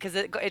upset me because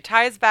it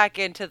ties back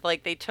into,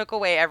 like, they took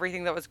away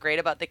everything that was great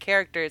about the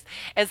characters,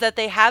 is that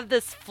they have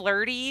this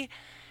flirty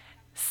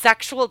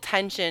sexual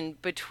tension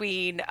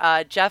between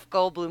Jeff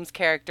Goldblum's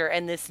character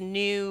and this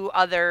new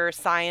other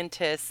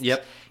scientist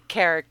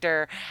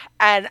character.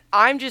 And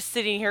I'm just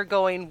sitting here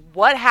going,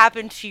 what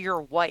happened to your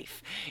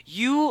wife?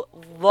 You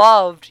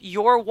loved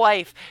your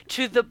wife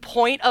to the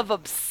point of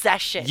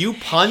obsession. You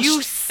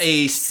punched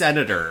a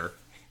senator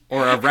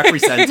or a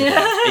representative,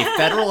 a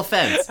federal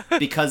offense,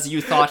 because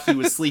you thought he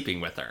was sleeping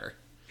with her.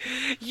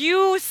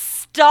 You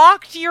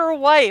stalked your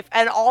wife,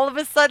 and all of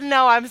a sudden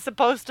now I'm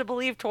supposed to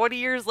believe 20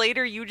 years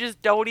later you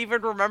just don't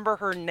even remember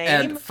her name?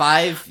 And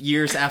 5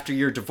 years after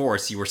your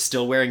divorce, you were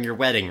still wearing your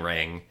wedding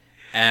ring,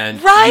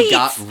 and you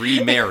got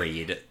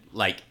remarried,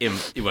 like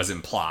it was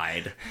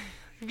implied.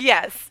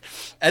 Yes.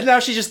 And now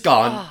she's just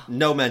gone.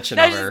 No mention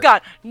of her. Now she's gone.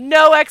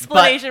 No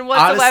explanation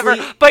whatsoever.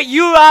 Honestly, but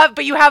you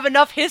have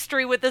enough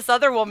history with this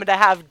other woman to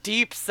have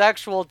deep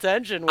sexual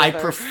tension with her.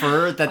 I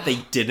prefer that they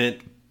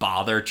didn't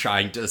bother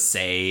trying to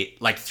say,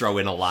 like, throw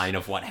in a line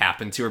of what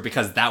happened to her,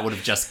 because that would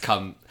have just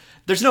come...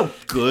 There's no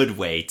good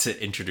way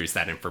to introduce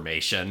that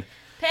information.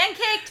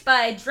 Pancaked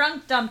by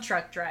drunk dump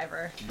truck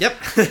driver. Yep.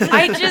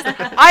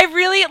 I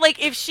really,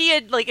 like, if she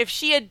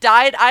had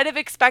died, I'd have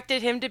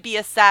expected him to be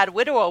a sad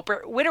widower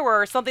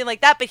or something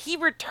like that, but he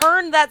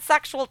returned that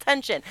sexual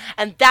tension,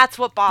 and that's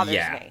what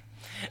bothers me.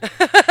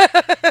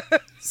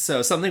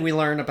 So something we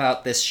learn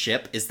about this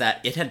ship is that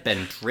it had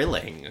been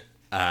drilling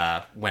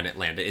when it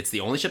landed. It's the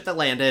only ship that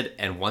landed,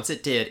 and once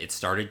it did, it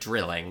started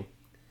drilling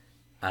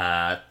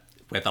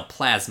with a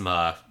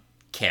plasma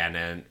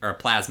cannon or a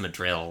plasma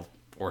drill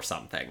or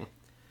something.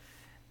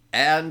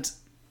 And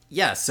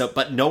yeah,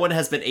 but no one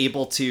has been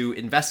able to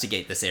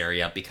investigate this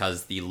area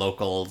because the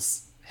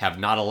locals have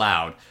not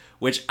allowed,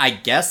 which I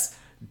guess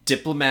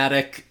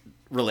diplomatic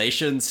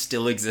relations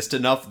still exist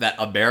enough that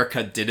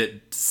America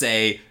didn't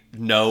say,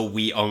 no,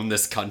 we own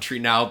this country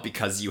now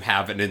because you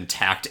have an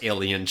intact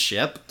alien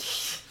ship.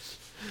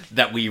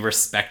 That we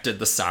respected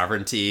the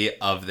sovereignty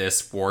of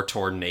this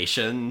war-torn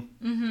nation.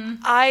 Mm-hmm.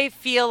 I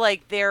feel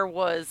like there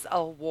was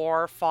a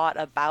war fought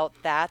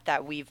about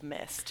that we've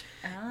missed.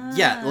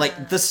 Yeah,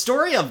 like, the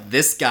story of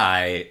this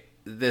guy,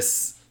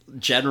 this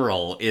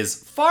general, is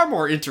far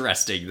more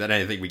interesting than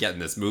anything we get in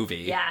this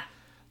movie. Yeah.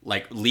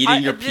 Like,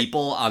 leading your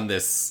people on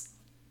this...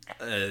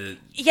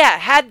 Yeah,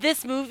 had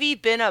this movie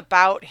been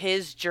about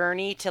his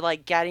journey to,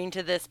 like, getting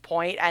to this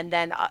point, and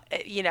then,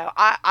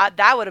 I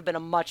that would have been a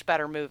much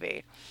better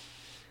movie.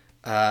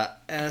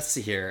 Let's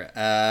see here.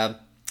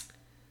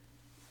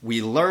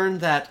 We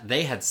learned that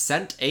they had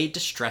sent a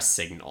distress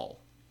signal.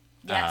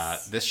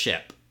 Yes. This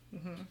ship,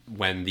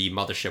 when the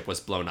mothership was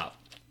blown up.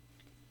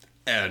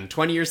 And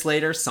 20 years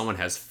later, someone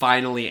has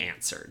finally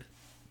answered.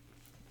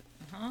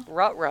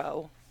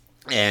 Ruh-roh.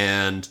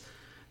 And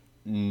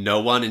no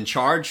one in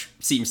charge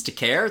seems to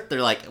care.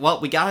 They're like,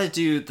 well, we gotta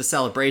do the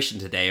celebration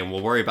today, and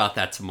we'll worry about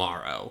that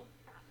tomorrow.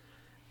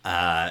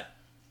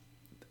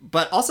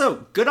 But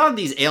also, good on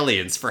these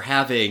aliens for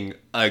having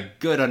a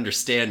good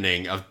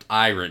understanding of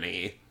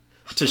irony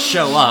to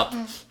show up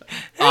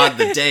on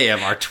the day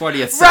of our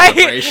 20th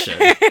celebration.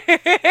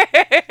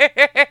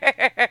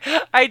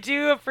 I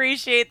do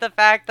appreciate the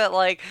fact that,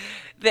 like,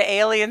 the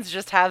aliens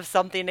just have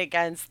something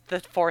against the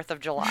 4th of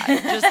July.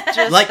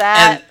 Just like,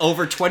 that. And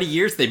over 20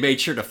 years, they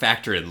made sure to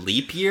factor in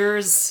leap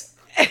years.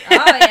 Oh,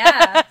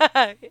 yeah.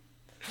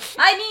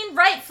 I mean,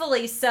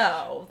 rightfully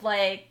so.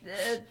 Like,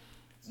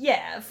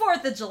 yeah,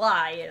 4th of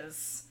July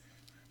is...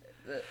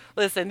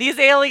 Listen, these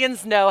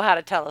aliens know how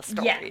to tell a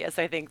story, Yeah, is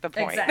I think the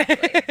point.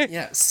 Exactly.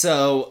 Yeah,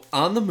 so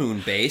on the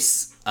moon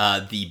base,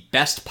 the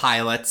best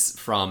pilots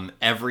from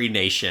every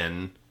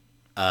nation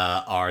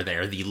are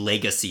there, the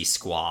Legacy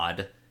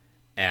Squad.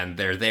 And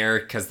they're there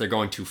because they're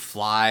going to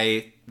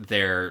fly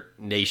their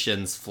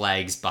nation's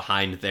flags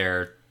behind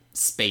their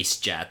space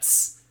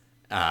jets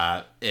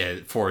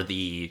for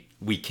the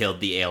We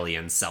Killed the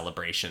Aliens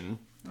celebration.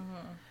 Mm-hmm.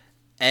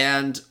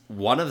 And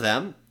one of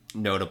them,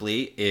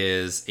 notably,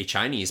 is a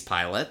Chinese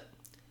pilot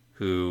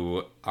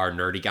who our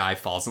nerdy guy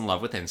falls in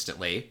love with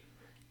instantly.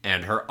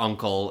 And her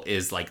uncle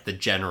is like the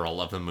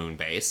general of the moon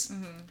base.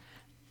 Mm-hmm.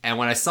 And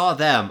when I saw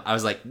them, I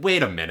was like,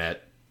 wait a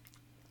minute.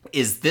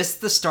 Is this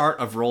the start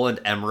of Roland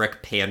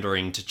Emmerich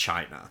pandering to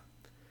China?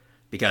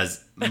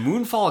 Because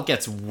Moonfall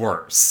gets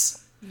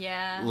worse.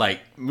 Yeah. Like,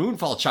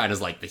 Moonfall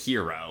China's like the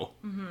hero.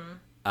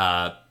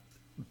 Mm-hmm.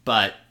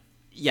 But,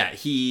 yeah,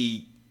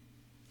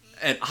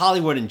 and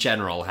Hollywood in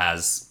general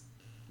has,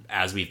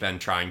 as we've been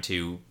trying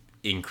to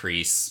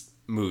increase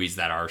movies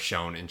that are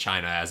shown in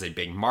China as a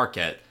big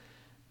market,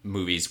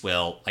 movies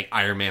will, like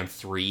Iron Man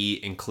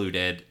 3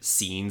 included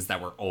scenes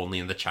that were only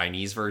in the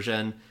Chinese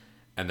version.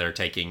 And they're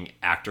taking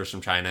actors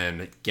from China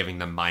and giving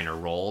them minor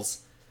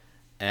roles.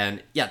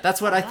 And yeah,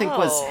 that's what I think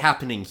was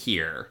happening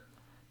here.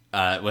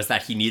 Was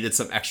that he needed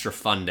some extra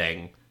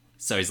funding.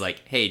 So he's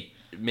like, hey,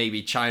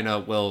 maybe China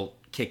will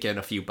kick in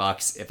a few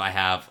bucks if I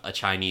have a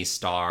Chinese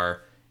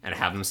star and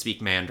have them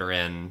speak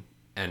Mandarin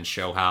and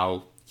show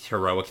how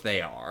heroic they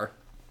are.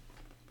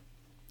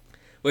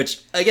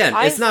 Which, again,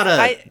 it's not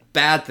a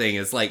bad thing.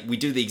 It's like we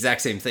do the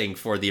exact same thing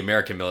for the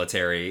American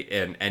military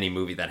in any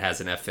movie that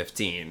has an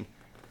F-15.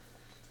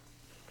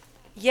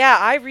 Yeah,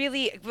 I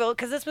really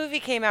because this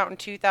movie came out in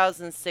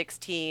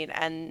 2016,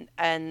 and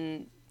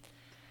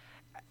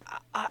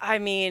I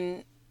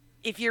mean,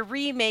 if you're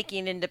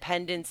remaking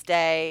Independence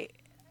Day,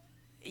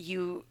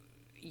 you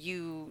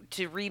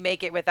to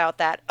remake it without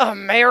that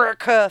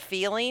America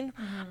feeling,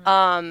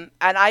 and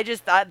I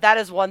just that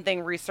is one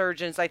thing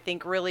Resurgence I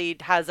think really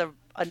has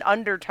an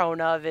undertone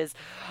of is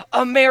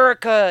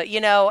America,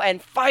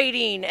 and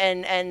fighting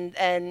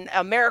and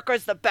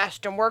America's the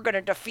best and we're going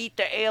to defeat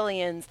the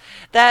aliens.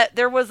 That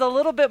there was a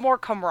little bit more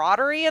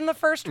camaraderie in the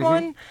first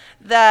one,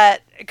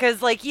 that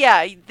because like,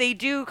 yeah, they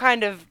do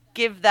kind of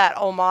give that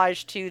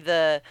homage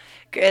to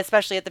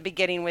especially at the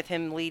beginning with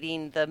him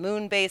leading the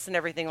moon base and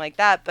everything like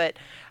that. But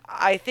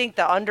I think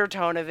the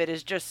undertone of it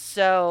is just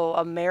so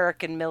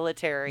American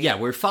military. Yeah,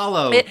 we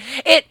follow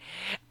it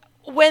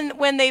when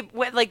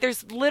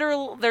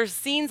there's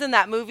scenes in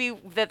that movie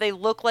that they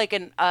look like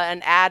an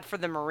ad for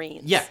the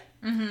Marines. Yeah.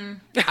 Mm-hmm.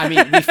 I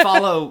mean, we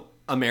follow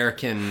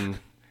American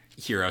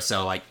heroes,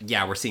 so like,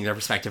 yeah, we're seeing their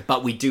perspective,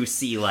 but we do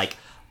see like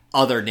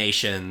other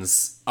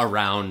nations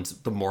around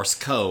the Morse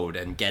code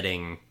and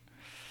getting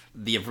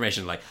the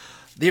information like,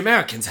 the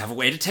Americans have a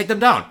way to take them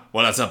down.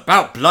 Well, it's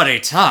about bloody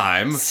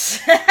time.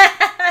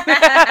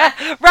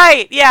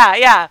 Right,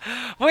 yeah.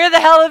 Where the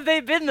hell have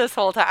they been this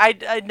whole time?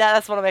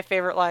 That's one of my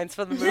favorite lines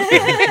from the movie.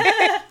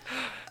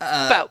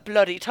 About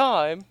bloody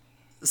time.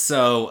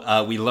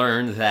 So we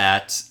learn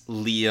that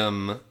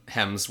Liam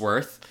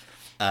Hemsworth,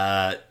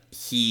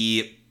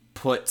 he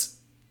put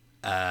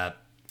I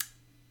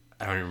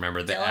don't even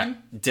remember the Dylan?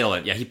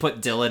 Dylan. Yeah, he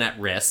put Dylan at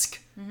risk.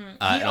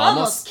 Mm-hmm. He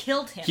almost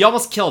killed him. He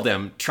almost killed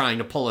him trying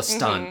to pull a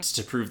stunt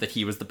to prove that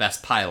he was the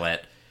best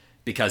pilot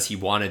because he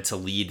wanted to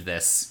lead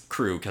this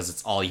crew because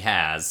it's all he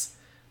has.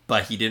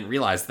 But he didn't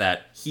realize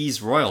that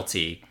he's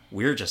royalty.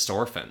 We're just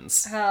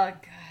orphans. Oh,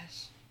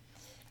 gosh.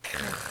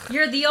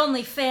 You're the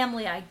only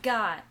family I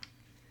got.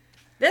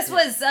 This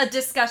was a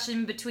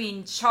discussion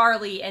between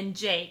Charlie and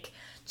Jake.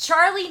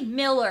 Charlie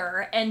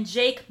Miller and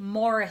Jake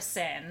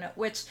Morrison,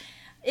 which,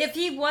 if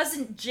he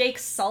wasn't Jake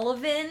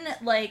Sullivan,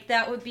 like,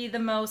 that would be the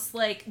most,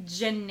 like,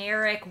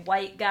 generic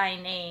white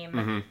guy name.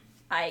 Mm-hmm.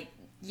 I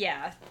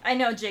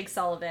know Jake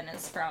Sullivan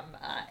is from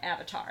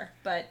Avatar,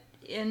 but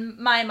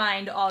in my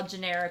mind, all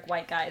generic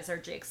white guys are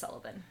Jake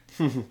Sullivan.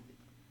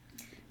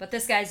 But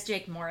this guy's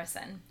Jake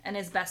Morrison, and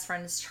his best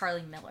friend is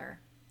Charlie Miller.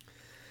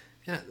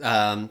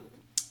 Yeah,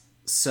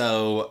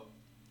 so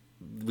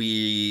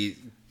we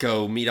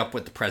go meet up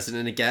with the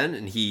president again,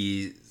 and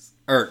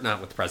not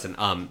with the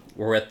president,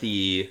 we're at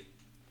the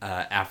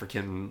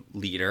African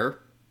leader,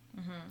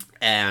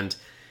 and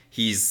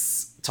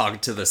he's talking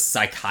to the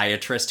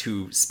psychiatrist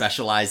who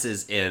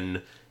specializes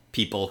in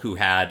people who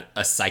had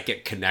a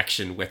psychic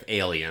connection with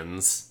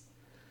aliens,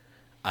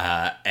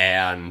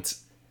 and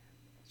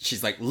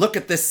she's like, look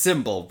at this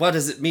symbol, what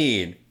does it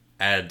mean?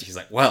 And he's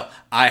like, well,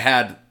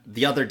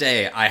 the other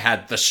day, I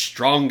had the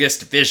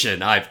strongest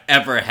vision I've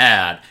ever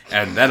had,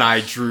 and then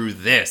I drew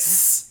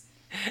this.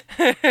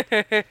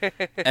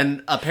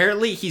 And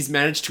apparently he's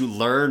managed to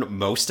learn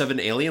most of an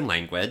alien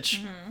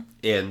language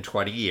in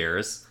 20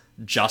 years,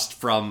 just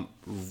from,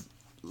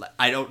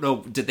 I don't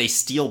know, did they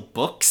steal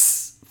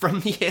books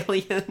from the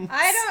aliens?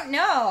 I don't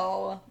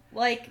know.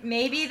 Like,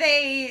 maybe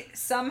they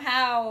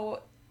somehow,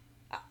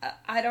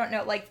 I don't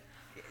know, like,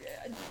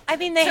 I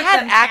mean, they took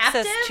had them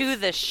access captive? to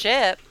the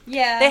ship.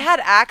 Yeah. They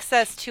had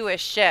access to a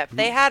ship.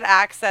 They had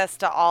access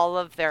to all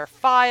of their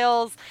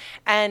files.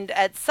 And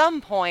at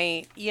some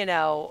point,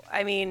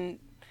 I mean,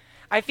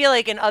 I feel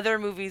like in other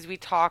movies we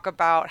talk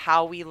about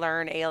how we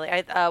learn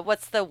alien.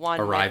 What's the one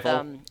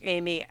Arrival? with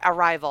Amy?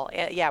 Arrival.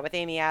 Yeah, with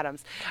Amy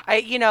Adams.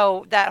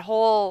 That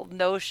whole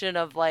notion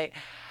of like,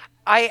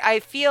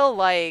 I feel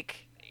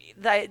like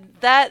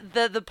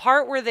the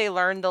part where they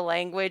learned the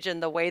language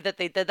and the way that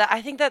they did that,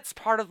 I think that's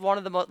part of one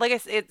of the most, like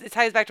it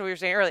ties back to what you were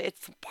saying earlier.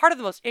 It's part of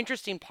the most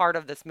interesting part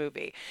of this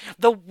movie.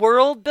 The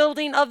world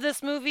building of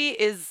this movie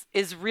is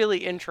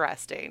really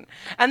interesting.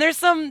 And I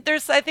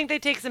think they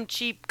take some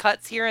cheap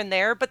cuts here and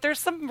there, but there's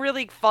some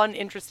really fun,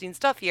 interesting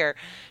stuff here,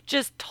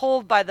 just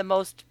told by the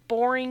most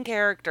boring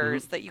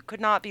characters that you could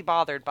not be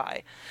bothered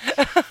by.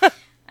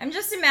 I'm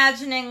just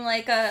imagining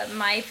like a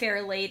My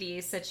Fair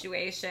Lady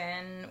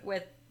situation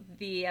with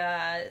the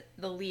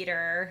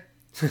leader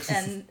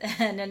and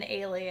an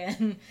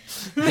alien.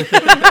 The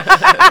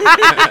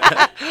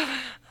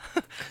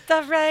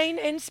rain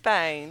in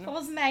Spain.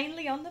 Was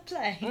mainly on the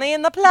plane.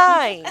 In the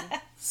plane.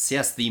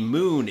 Yes, the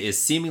moon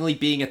is seemingly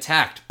being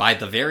attacked by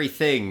the very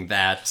thing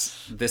that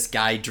this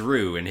guy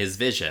drew in his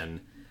vision.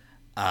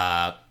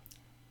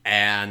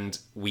 And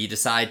we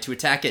decide to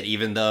attack it,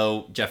 even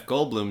though Jeff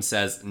Goldblum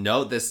says,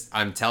 no,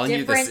 I'm telling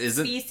you, this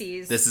isn't,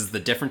 species. This is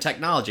the different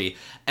technology.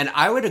 And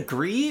I would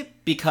agree,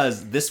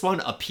 because this one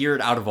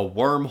appeared out of a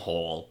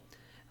wormhole.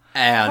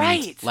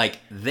 And,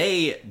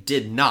 they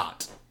did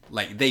not.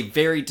 They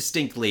very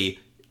distinctly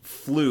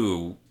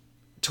flew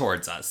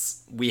towards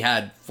us. We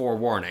had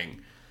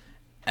forewarning.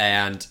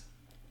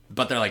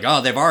 But they're like,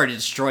 oh, they've already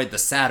destroyed the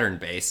Saturn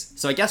base.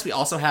 So I guess we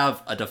also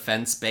have a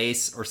defense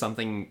base or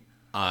something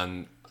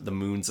on the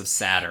moons of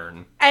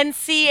Saturn. And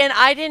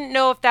I didn't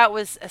know if that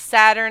was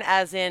Saturn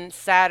as in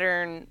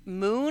Saturn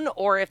moon,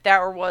 or if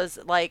that was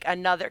like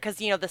another, because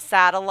the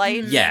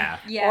satellite. Yeah.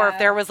 Or if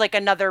there was like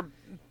another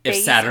base,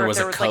 if Saturn was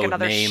there a code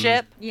another name.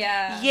 ship.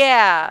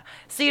 Yeah.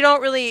 So you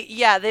don't really,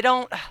 they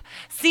don't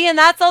see, and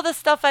that's all the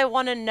stuff I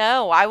want to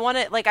know. I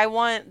want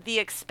the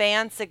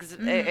Expanse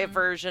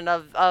version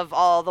of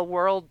all the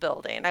world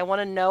building. I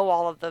want to know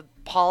all of the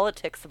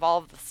politics of all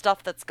of the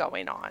stuff that's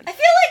going on. I feel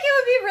like it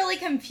would be really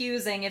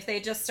confusing if they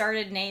just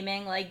started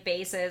naming like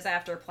bases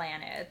after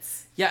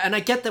planets. Yeah, and I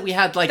get that we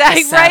had like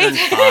the Saturn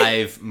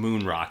V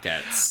moon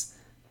rockets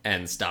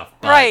and stuff.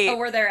 But, right. Oh,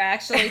 were there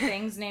actually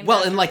things named well,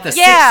 after in like the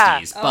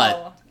planets? 60s,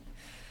 but...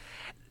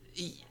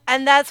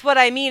 And that's what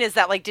I mean, is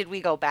that like, did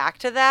we go back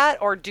to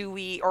that, or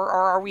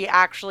are we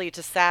actually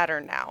to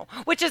Saturn now?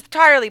 Which is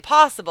entirely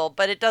possible,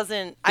 but it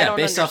doesn't. I don't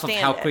based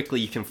understand off of how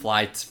quickly you can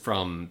fly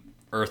from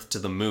Earth to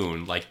the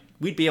moon, like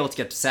we'd be able to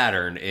get to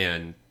Saturn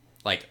in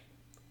like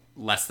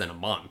less than a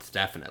month,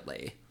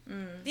 definitely.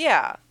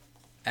 Yeah.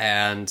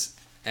 And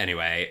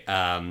anyway,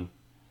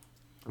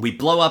 we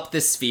blow up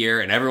this sphere,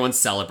 and everyone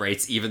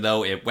celebrates, even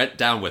though it went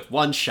down with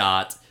one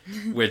shot,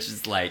 which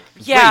is like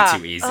way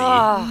too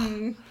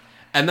easy.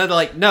 And then they're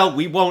like, no,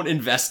 we won't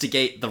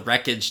investigate the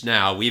wreckage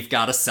now. We've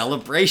got a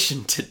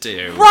celebration to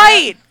do.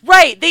 Right.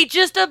 They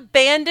just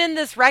abandoned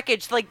this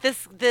wreckage. Like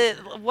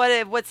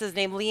what's his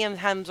name? Liam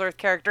Hemsworth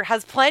character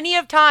has plenty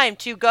of time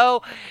to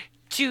go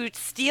to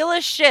steal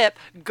a ship,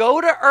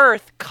 go to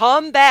Earth,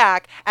 come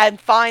back, and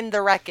find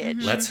the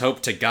wreckage. Let's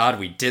hope to God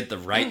we did the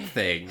right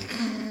thing.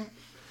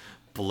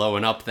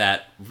 Blowing up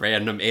that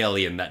random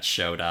alien that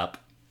showed up.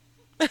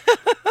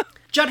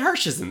 Judd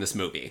Hirsch is in this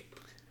movie.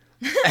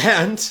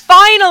 And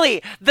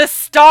finally, the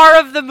star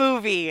of the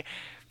movie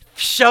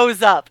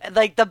shows up.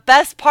 Like, the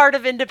best part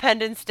of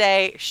Independence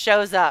Day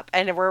shows up.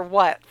 And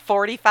we're,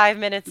 45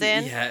 minutes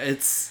in? Yeah,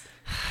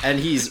 and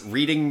he's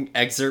reading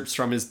excerpts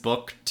from his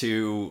book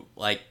to,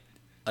 like,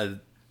 a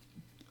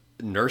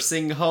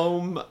nursing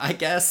home, I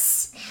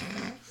guess.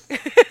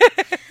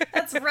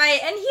 That's right.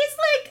 And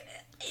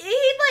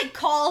he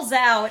calls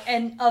out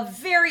a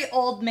very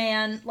old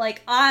man,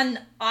 like, on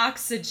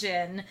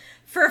oxygen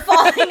for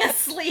falling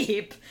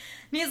asleep.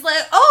 And he's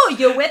like, "Oh,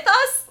 you with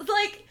us?"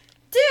 Like,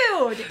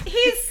 dude,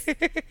 he's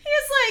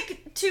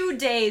like 2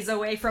 days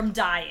away from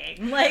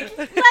dying. Like,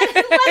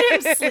 let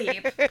him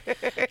sleep.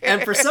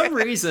 And for some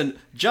reason,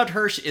 Judd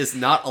Hirsch was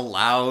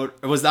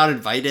not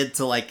invited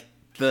to, like,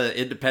 the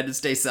Independence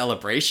Day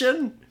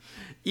celebration,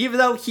 even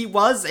though he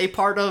was a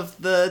part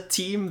of the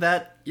team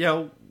that,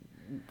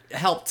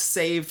 helped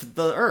save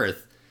the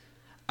Earth.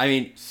 I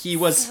mean, he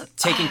was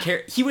taking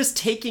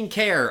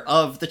care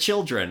of the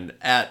children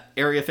at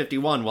Area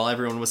 51 while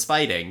everyone was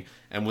fighting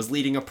and was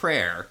leading a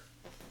prayer.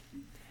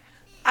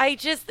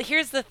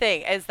 Here's the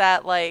thing, is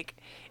that, like,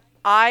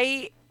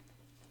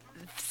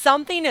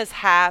 something has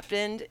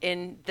happened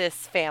in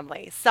this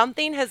family.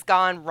 Something has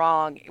gone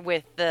wrong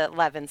with the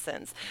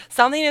Levinsons.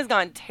 Something has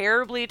gone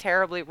terribly,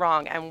 terribly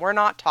wrong, and we're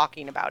not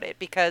talking about it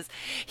because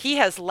he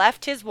has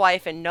left his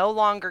wife and no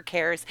longer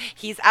cares.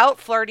 He's out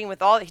flirting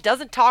with he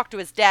doesn't talk to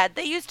his dad.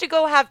 They used to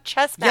go have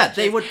chess matches.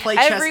 Yeah, they would play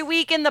chess every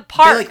week in the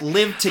park. They, like,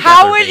 lived together,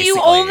 How have basically. you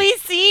only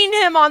seen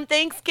him on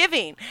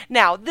Thanksgiving?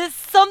 Now,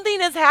 something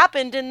has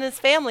happened in this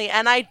family,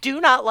 and I do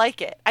not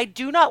like it. I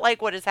do not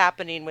like what is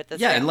happening with this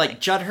family. And,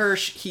 like, Judd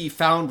Hirsch, he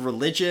found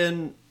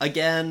religion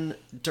again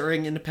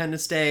during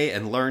Independence Day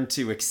and learned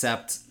to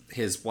accept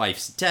his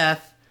wife's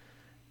death.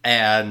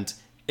 And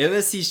in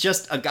this, he's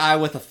just a guy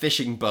with a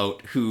fishing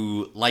boat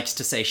who likes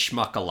to say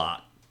schmuck a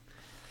lot.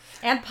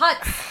 And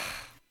putts.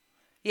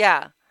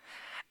 Yeah.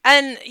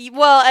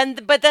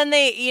 But then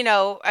they,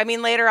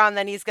 later on,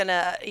 then he's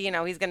gonna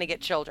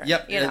get children.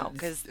 Yep.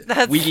 Because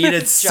that's we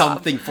needed his job.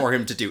 something for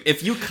him to do.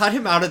 If you cut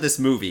him out of this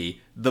movie,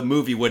 the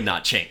movie would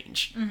not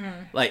change. Mm-hmm.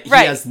 Like, he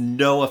Right. has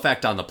no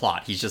effect on the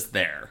plot. He's just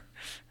there.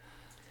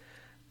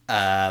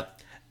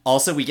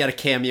 Also, we get a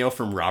cameo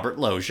from Robert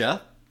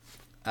Loggia.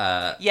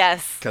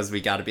 Yes. Because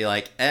we got to be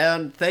like,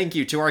 and thank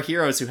you to our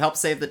heroes who helped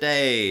save the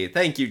day.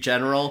 Thank you,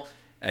 General.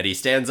 And he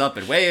stands up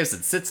and waves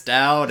and sits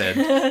down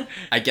and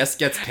I guess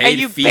gets paid And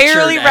you featured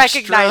barely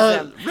extra recognize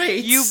him.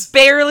 rates. You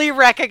barely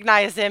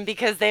recognize him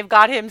because they've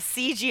got him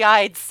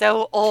CGI'd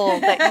so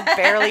old that you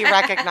barely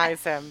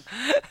recognize him.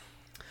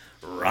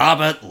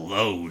 Robert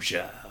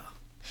Loggia.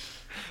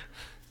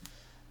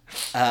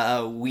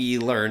 We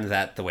learn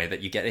that the way that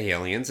you get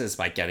aliens is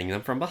by getting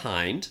them from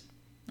behind.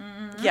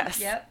 Mm-hmm. Yes.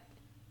 Yep.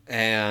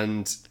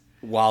 And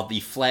while the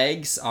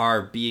flags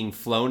are being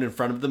flown in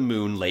front of the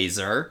moon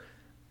laser,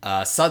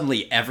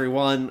 suddenly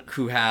everyone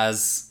who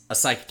has a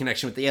psychic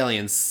connection with the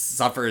aliens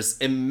suffers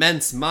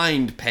immense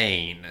mind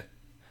pain.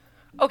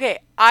 Okay,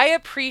 I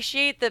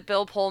appreciate that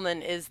Bill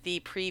Pullman is the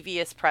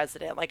previous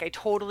president. Like, I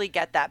totally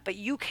get that. But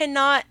you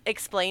cannot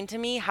explain to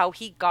me how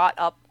he got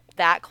up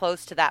that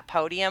close to that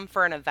podium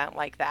for an event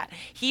like that.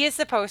 He is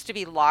supposed to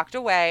be locked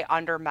away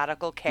under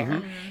medical care.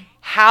 Mm-hmm.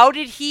 How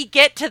did he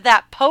get to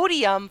that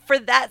podium for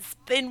that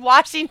in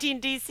Washington,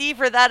 D.C.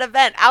 for that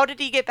event? How did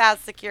he get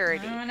past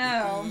security? I don't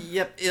know.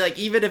 Yep, like,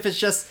 even if it's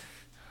just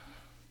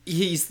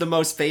he's the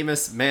most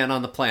famous man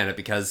on the planet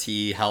because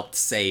he helped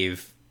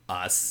save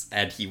us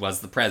and he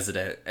was the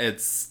president,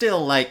 it's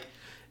still, like,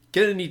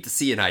 gonna need to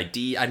see an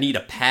ID. I need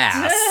a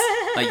pass.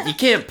 Like, you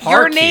can't park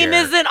Your name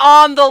here. isn't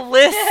on the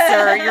list,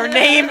 sir. Your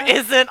name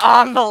isn't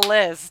on the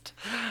list.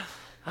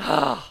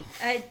 Oh,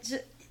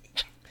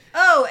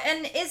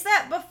 and is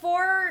that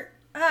before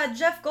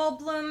Jeff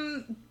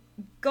Goldblum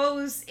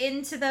goes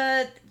into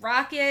the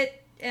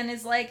rocket and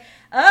is like,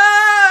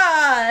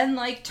 and,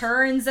 like,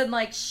 turns and,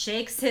 like,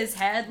 shakes his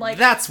head like,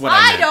 That's what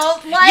I meant.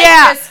 don't like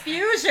this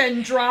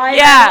fusion drive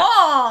Yeah. at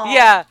all.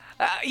 Yeah.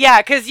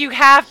 Because you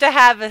have to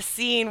have a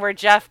scene where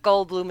Jeff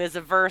Goldblum is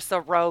a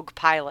rogue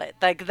pilot.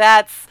 Like,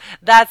 that's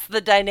the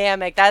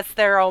dynamic. That's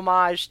their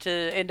homage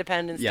to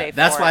Independence Day.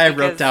 That's why I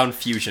wrote down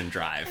fusion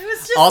drive. It was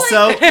just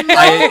also, like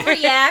no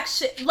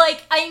reaction.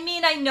 Like, I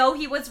mean, I know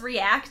he was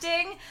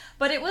reacting,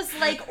 but it was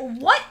like,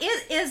 what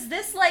is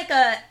this like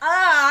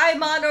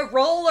I'm on a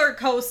roller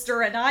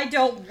coaster and I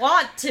don't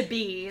want to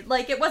be.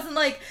 Like, it wasn't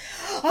like,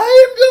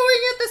 I am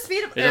going at the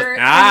speed of... Just, I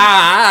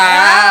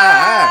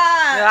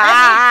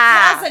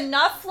mean, has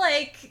enough,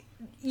 like,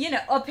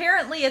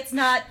 apparently it's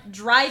not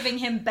driving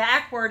him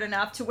backward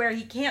enough to where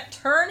he can't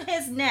turn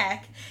his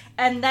neck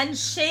and then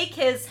shake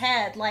his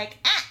head like,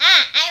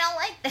 I don't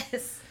like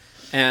this.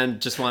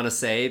 And just want to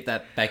say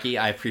that, Becky,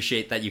 I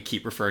appreciate that you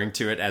keep referring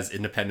to it as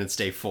Independence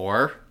Day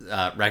 4,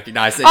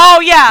 recognizing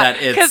that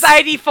it's... because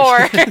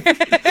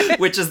ID4.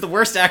 which is the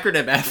worst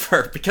acronym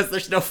ever, because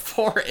there's no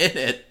 4 in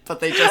it, but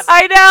they just...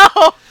 I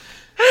know!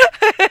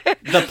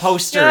 The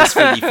posters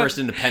for the first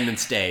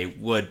Independence Day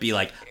would be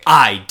like,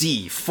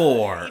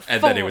 ID4,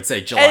 and then it would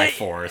say July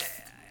 4th.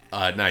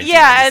 1997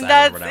 yeah,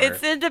 and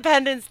it's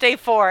Independence Day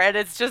 4, and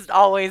it's just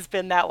always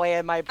been that way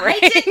in my brain.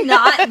 I did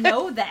not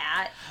know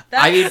that.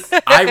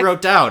 I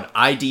wrote down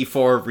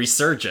ID4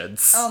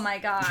 Resurgence. Oh my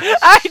gosh.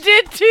 I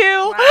did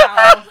too.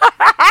 Wow.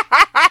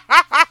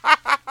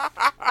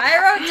 I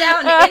wrote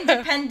down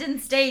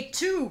Independence Day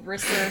 2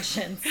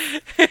 Resurgence,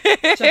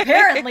 which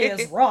apparently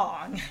is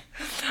wrong.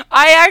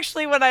 I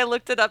actually, when I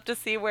looked it up to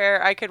see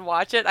where I could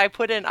watch it, I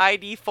put in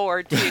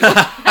ID4 too.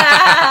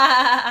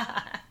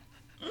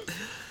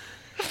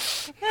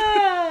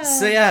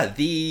 So yeah,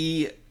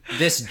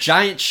 this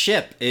giant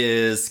ship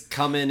is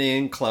coming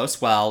in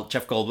close while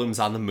Jeff Goldblum's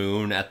on the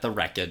moon at the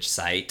wreckage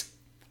site.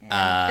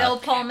 Bill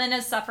Pullman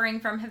is suffering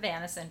from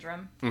Havana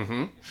syndrome.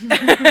 Mm-hmm.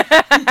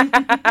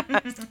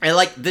 And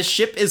like the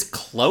ship is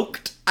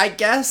cloaked, I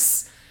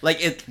guess.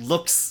 Like it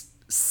looks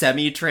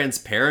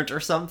semi-transparent or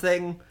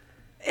something.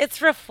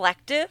 It's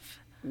reflective.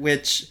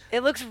 Which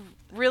it looks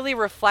really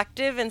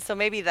reflective, and so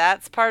maybe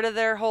that's part of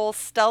their whole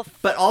stealth.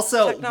 But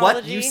also, technology.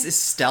 What use is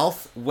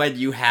stealth when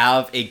you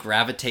have a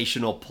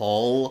gravitational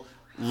pull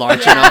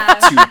large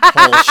enough to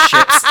pull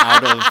ships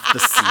out of the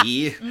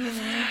sea?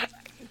 Mm-hmm.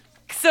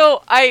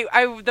 So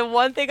I the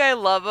one thing I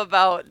love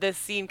about this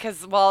scene,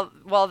 because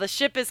while the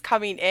ship is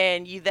coming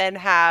in, you then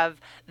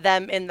have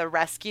them in the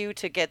rescue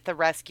to get the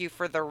rescue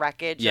for the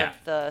wreckage of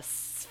the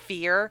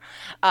sphere.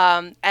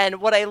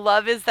 And what I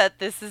love is that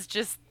this is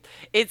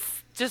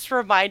it's just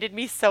reminded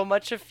me so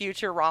much of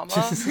Futurama.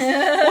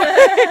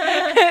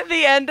 At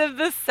the end of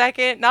the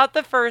second, not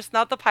the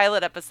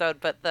pilot episode,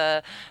 but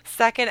the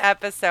second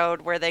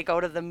episode where they go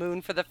to the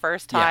moon for the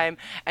first time,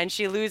 and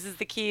she loses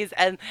the keys,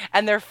 and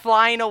they're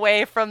flying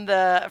away from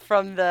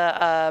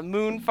the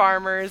moon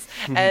farmers,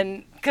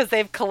 and because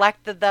they've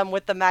collected them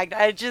with the magnet.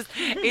 I just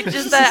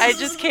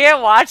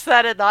can't watch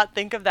that and not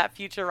think of that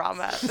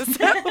Futurama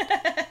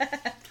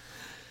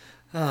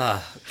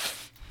episode.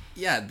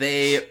 Yeah,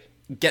 they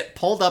get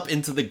pulled up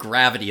into the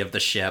gravity of the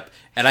ship,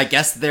 and I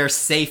guess they're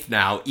safe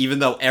now, even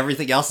though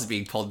everything else is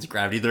being pulled into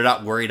gravity. They're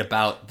not worried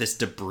about this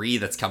debris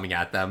that's coming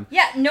at them.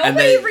 Yeah,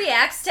 nobody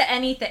reacts to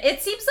anything.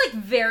 It seems like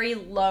very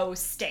low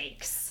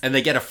stakes. And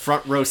they get a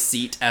front row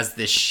seat as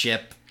this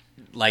ship,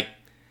 like,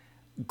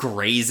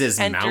 grazes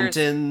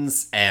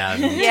mountains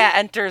and...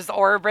 enters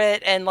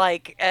orbit, and,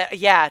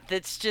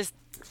 that's just...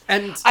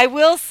 And I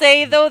will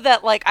say though that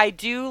I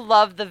do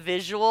love the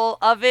visual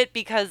of it,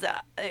 because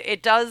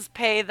it does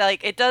pay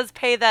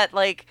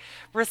that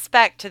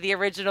respect to the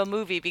original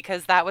movie,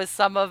 because that was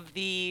some of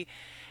the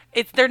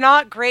they're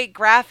not great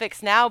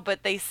graphics now,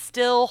 but they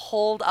still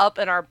hold up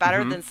and are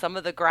better than some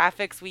of the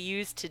graphics we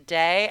use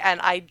today. And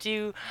I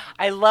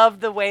love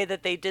the way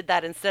that they did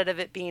that. Instead of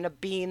it being a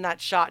beam that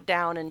shot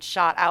down and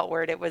shot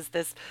outward, it was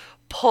this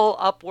pull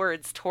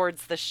upwards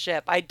towards the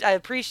ship. I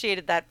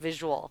appreciated that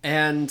visual.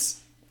 And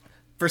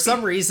for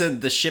some reason,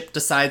 the ship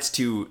decides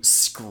to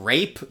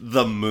scrape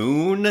the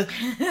moon.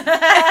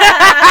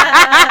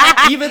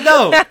 Even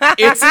though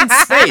it's in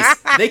space,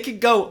 they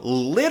could go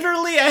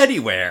literally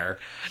anywhere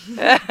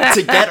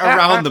to get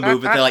around the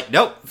moon. But they're like,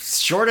 nope,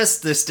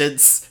 shortest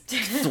distance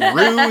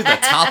through the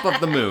top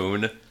of the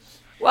moon.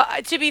 Well,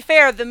 to be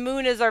fair, the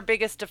moon is our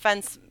biggest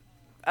defense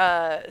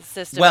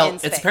system in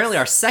space. It's apparently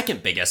our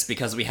second biggest,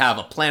 because we have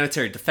a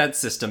planetary defense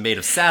system made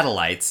of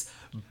satellites.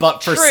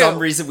 But for some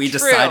reason, we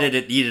decided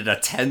it needed a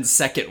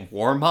 10-second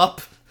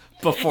warm-up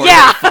before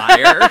they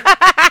fire.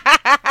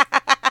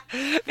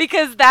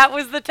 Because that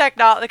was the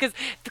technology.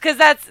 Because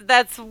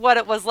that's what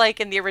it was like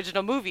in the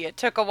original movie. It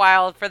took a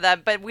while for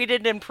them, but we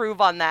didn't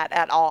improve on that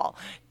at all.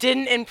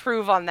 Didn't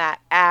improve on that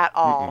at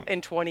all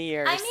in 20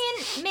 years. I mean,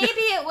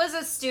 maybe it was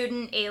a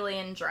student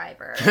alien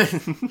driver. Maybe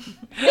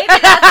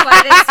that's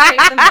why they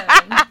scraped the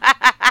moon.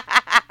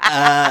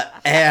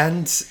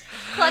 And...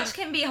 Clutch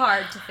can be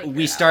hard to figure out.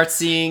 We start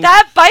seeing...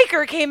 That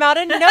biker came out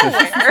of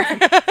nowhere.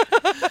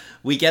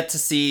 We get to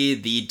see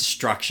the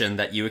destruction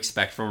that you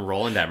expect from a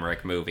Roland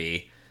Emmerich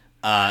movie.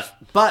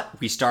 But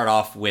we start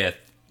off with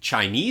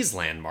Chinese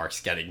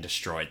landmarks getting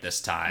destroyed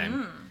this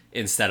time,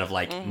 instead of,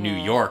 New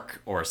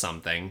York or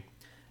something.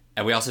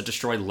 And we also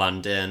destroy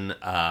London.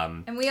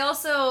 And we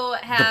also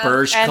have... The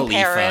Burj Khalifa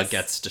Paris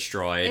gets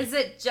destroyed. Is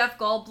it Jeff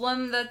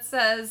Goldblum that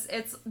says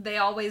they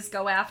always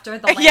go after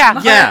the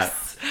landmarks? Yeah.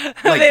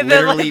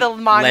 Literally the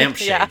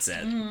lampshades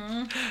it.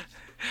 Mm-hmm.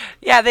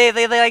 Yeah,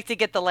 they like to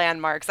get the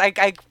landmarks.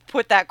 I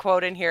put that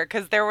quote in here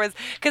because this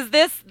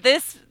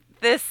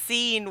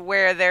scene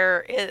where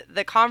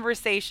the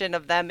conversation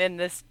of them in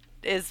this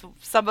is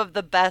some of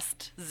the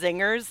best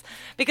zingers,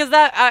 because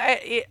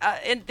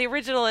in the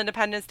original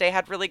Independence Day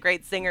had really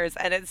great zingers,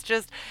 and it's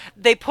just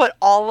they put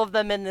all of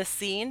them in this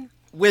scene,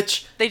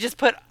 which they just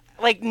put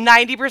like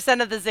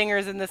 90% of the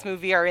zingers in this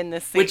movie are in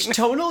this scene. Which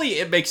tonally,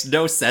 it makes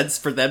no sense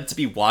for them to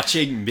be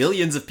watching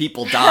millions of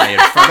people die in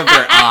front of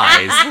their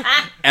eyes,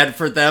 and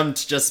for them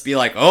to just be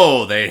like,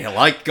 oh, they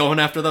like going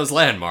after those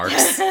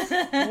landmarks.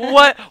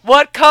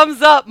 What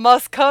comes up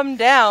must come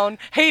down.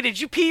 Hey, did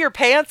you pee your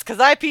pants? Because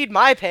I peed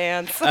my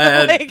pants.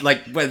 And,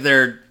 like,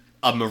 when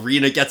a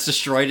marina gets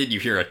destroyed and you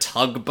hear a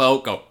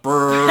tugboat go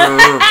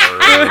brrr,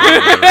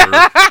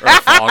 brrr, or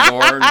a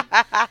foghorn.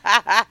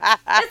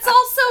 It's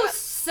also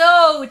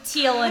so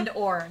teal and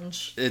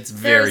orange. It's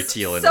very There's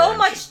teal and so orange.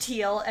 much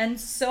teal and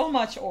so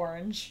much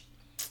orange.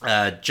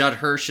 Judd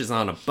Hirsch is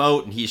on a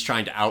boat and he's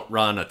trying to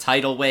outrun a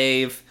tidal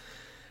wave.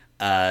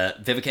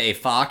 Vivica A.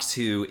 Fox,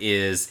 who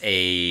is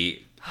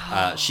she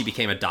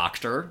became a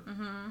doctor,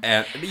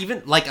 and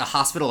even like a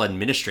hospital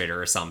administrator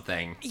or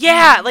something.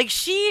 Yeah, like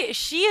she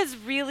is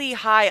really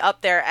high up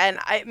there, and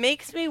it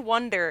makes me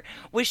wonder,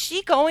 was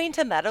she going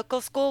to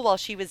medical school while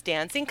she was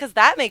dancing? Because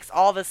that makes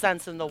all the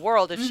sense in the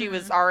world if she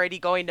was already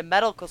going to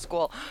medical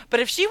school. But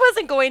if she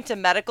wasn't going to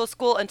medical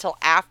school until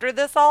after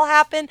this all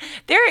happened,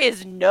 there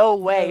is no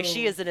way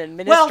she is an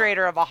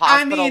administrator of a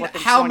hospital.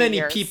 Within how 20 many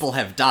years. people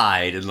have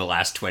died in the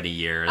last 20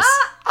 years?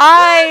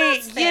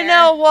 You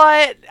know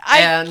what?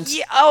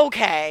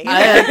 Okay.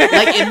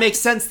 Like, it makes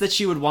sense that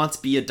she would want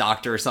to be a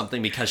doctor or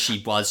something because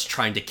she was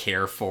trying to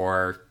care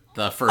for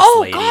the first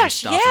lady and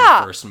stuff in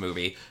the first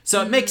movie.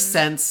 So it makes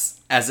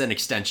sense as an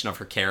extension of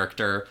her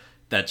character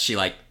that she,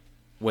 like,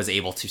 was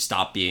able to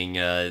stop being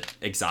a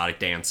exotic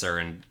dancer,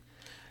 and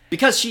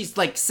because she's,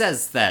 like,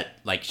 says that,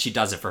 like, she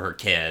does it for her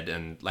kid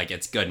and, like,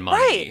 it's good money.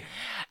 Right.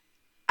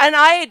 And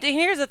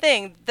here's the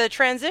thing, the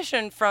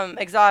transition from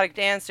exotic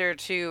dancer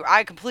to,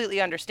 I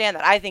completely understand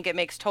that. I think it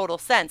makes total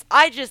sense.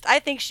 I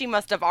think she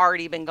must have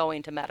already been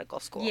going to medical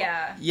school.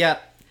 Yeah.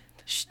 Yep.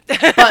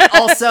 But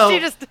also,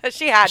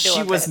 she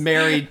was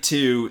married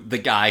to the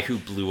guy who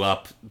blew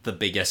up the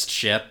biggest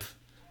ship.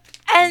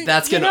 And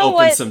that's going to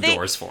open some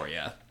doors for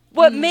you.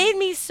 What made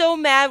me so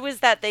mad was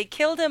that they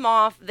killed him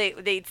off.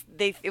 It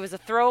was a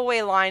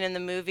throwaway line in the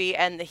movie,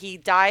 and he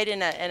died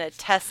in a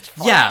test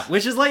flight. Yeah,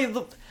 which is like,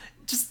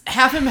 just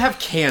have him have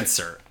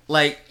cancer.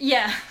 Like,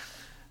 yeah.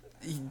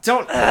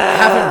 Don't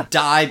have him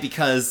die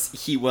because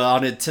he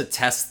wanted to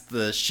test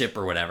the ship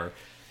or whatever.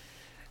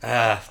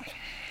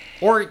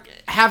 Or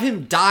have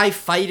him die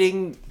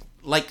fighting,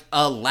 like,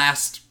 a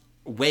last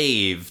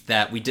wave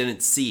that we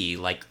didn't see,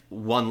 like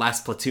one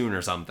last platoon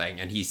or something,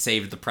 and he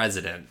saved the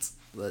president.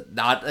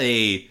 Not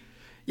a...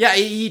 Yeah,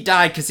 he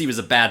died because he was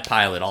a bad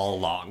pilot all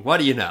along. What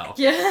do you know?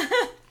 Yeah.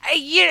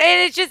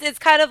 And it's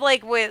kind of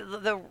like with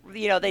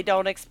they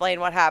don't explain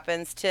what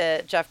happens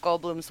to Jeff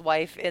Goldblum's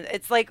wife. And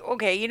it's like,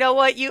 okay, you know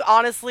what? You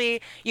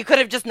could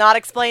have just not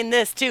explained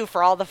this too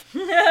for all the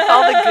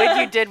good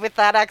you did with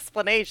that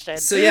explanation.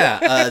 So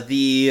yeah,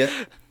 the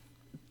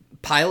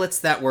pilots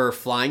that were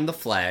flying the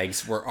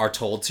flags are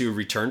told to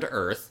return to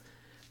Earth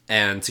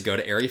and to go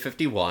to Area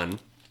 51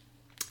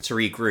 to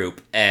regroup.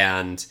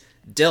 And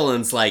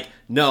Dylan's like,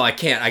 no, I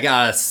can't. I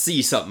gotta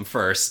see something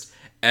first.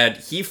 And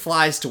he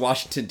flies to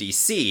Washington,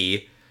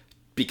 D.C.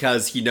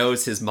 because he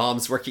knows his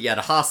mom's working at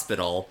a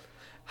hospital.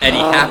 And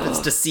he happens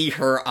to see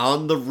her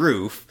on the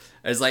roof.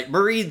 And is like,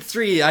 Marine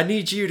 3, I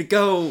need you to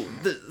go.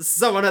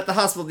 Someone at the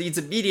hospital needs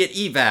immediate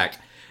evac.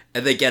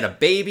 And they get a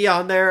baby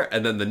on there,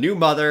 and then the new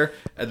mother,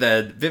 and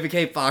then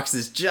Vivica Fox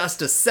is just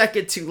a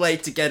second too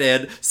late to get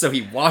in, so he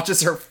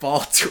watches her fall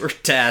to her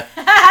death.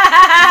 What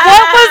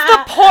was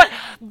the point?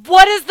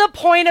 What is the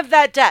point of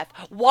that death?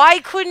 Why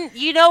couldn't,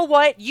 you know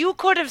what? You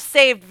could have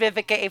saved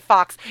Vivica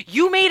Fox.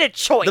 You made a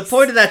choice. The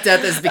point of that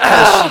death is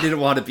because she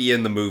didn't want to be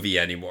in the movie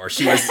anymore.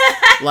 She was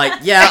like,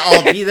 yeah,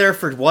 I'll be there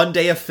for one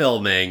day of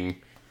filming.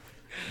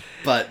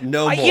 But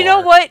no more. You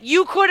know what?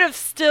 You could have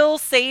still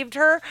saved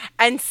her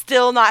and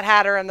still not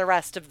had her in the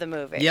rest of the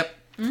movie. Yep.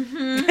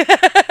 Mm-hmm.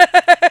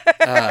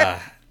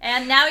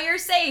 And now you're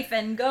safe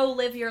and go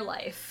live your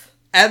life.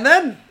 And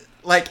then,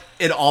 like,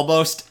 it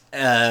almost,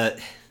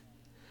 it's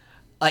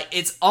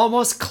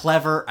almost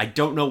clever. I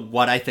don't know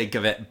what I think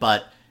of it,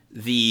 but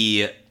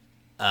the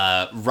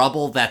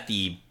rubble that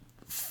the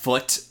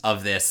foot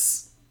of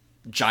this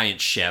giant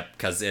ship,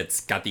 because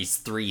it's got these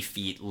 3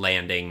 feet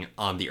landing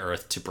on the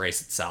Earth to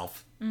brace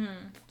itself.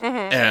 Mm-hmm.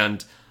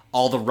 And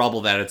all the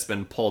rubble that it's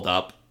been pulled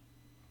up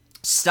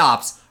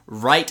stops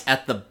right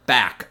at the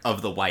back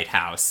of the White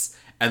House.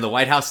 And the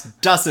White House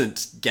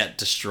doesn't get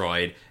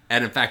destroyed.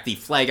 And in fact, the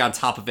flag on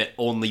top of it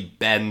only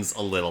bends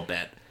a little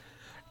bit.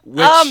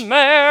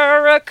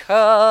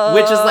 America!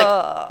 Which is,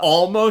 like,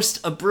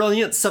 almost a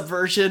brilliant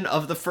subversion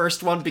of the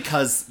first one,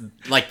 because,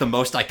 like, the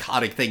most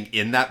iconic thing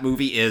in that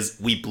movie is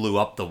we blew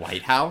up the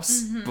White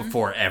House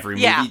before every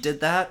movie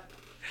did that.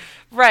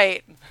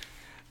 Right.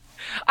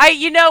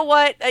 You know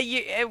what?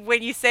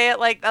 When you say it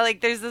like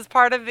there's this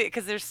part of it,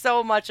 because there's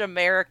so much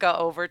America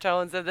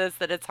overtones in this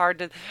that it's hard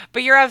to.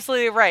 But you're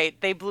absolutely right.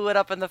 They blew it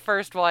up in the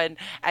first one,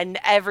 and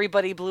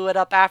everybody blew it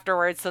up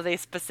afterwards. So they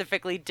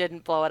specifically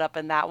didn't blow it up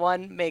in that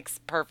one. Makes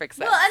perfect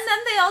sense. Well, and then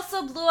they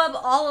also blew up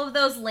all of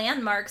those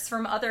landmarks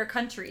from other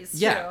countries too.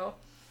 Yeah.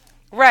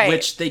 Right.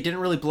 Which they didn't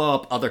really blow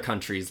up other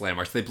countries'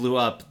 landmarks. They blew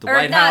up the or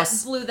White not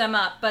House. blew them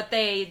up, but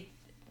they...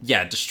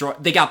 Yeah,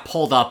 they got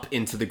pulled up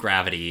into the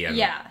gravity and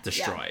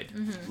destroyed.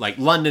 Yeah. Mm-hmm. Like,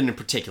 London in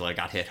particular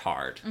got hit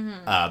hard.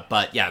 Mm-hmm.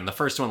 But yeah, in the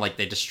first one, like,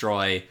 they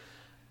destroy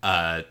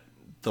the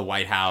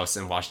White House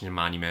and Washington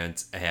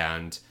Monument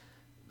and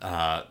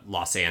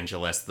Los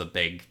Angeles, the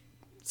big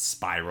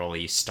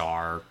spirally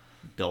star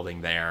building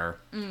there.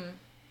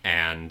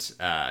 And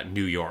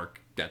New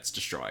York gets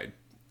destroyed.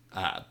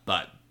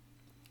 But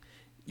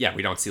yeah,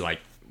 we don't see,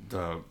 like,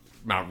 the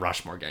Mount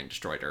Rushmore getting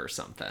destroyed or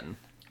something.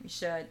 We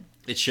should.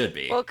 It should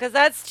be. Well, because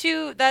that's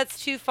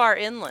too far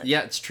inland.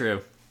 Yeah, it's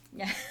true.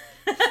 Yeah.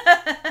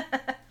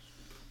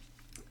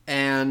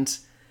 And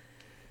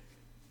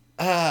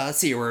let's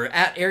see, we're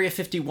at Area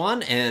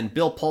 51, and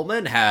Bill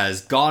Pullman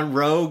has gone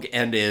rogue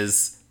and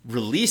is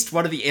released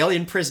one of the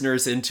alien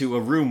prisoners into a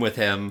room with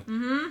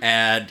him,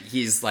 and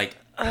he's like,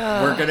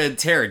 we're gonna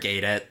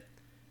interrogate it.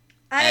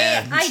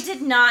 I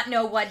did not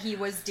know what he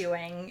was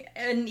doing,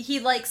 and he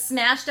like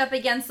smashed up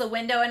against the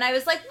window, and I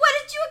was like, what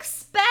did you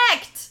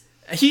expect?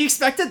 He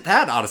expected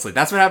that, honestly.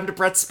 That's what happened to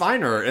Brent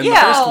Spiner in the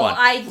first one.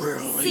 I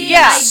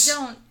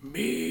don't.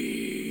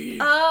 Me.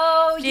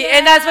 Oh, yeah.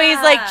 And that's why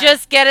he's like,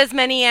 just get as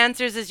many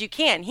answers as you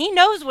can. He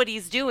knows what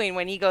he's doing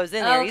when he goes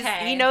in there.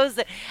 Okay. He knows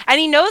that, and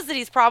he knows that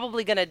he's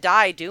probably going to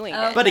die doing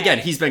it. But again,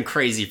 he's been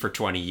crazy for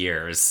 20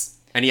 years,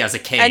 and he has a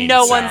cane. And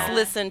no so. one's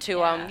listened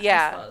to him.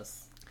 Yeah.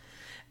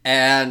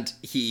 And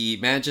he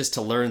manages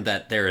to learn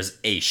that there is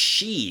a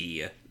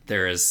she.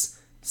 There is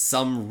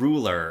some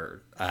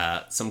ruler,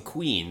 some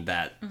queen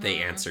that they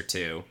answer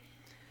to.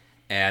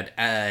 And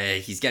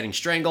he's getting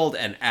strangled,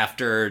 and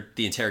after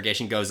the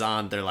interrogation goes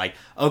on, they're like,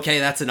 okay,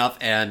 that's enough.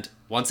 And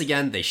once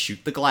again, they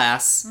shoot the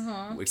glass,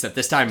 except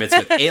this time it's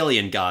with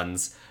alien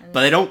guns,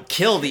 but they don't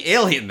kill the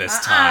alien this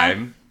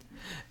time.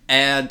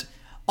 And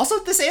also,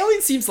 this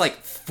alien seems like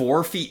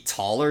 4 feet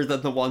taller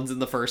than the ones in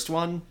the first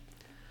one.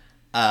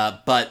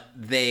 But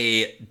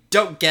they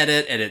don't get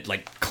it, and it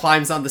like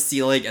climbs on the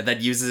ceiling and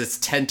then uses its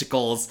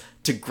tentacles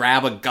to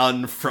grab a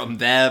gun from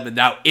them, and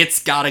now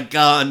it's got a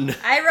gun.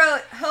 I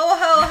wrote, ho,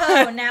 ho,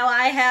 ho, now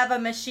I have a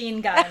machine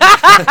gun.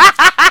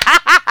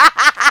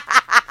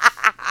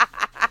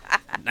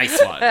 Nice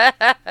one.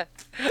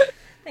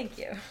 Thank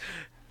you.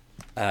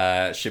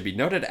 Should be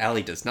noted,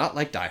 Allie does not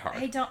like Die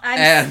Hard.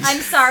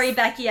 I'm sorry,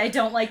 Becky, I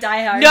don't like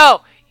Die Hard.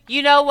 No!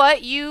 You know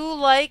what? You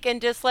like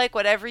and dislike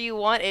whatever you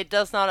want. It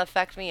does not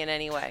affect me in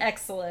any way.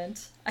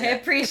 Excellent. I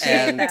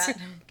appreciate that.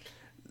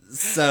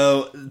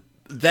 So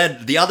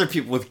then the other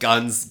people with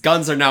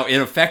guns are now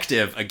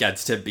ineffective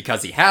against him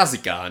because he has a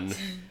gun.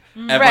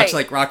 And much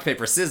like rock,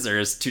 paper,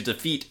 scissors, to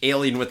defeat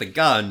alien with a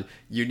gun,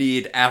 you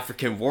need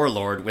African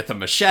warlord with a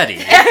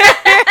machete.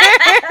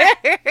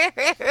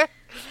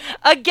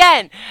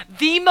 Again,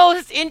 the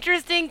most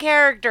interesting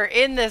character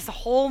in this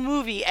whole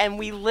movie, and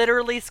we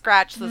literally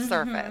scratched the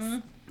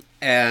surface.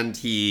 And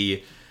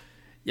he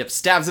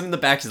stabs him in the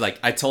back. He's like,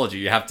 I told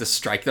you have to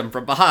strike them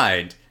from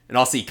behind. And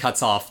also he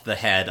cuts off the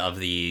head of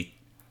the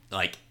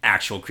like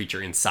actual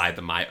creature inside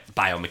the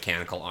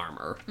biomechanical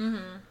armor.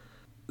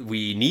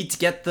 We need to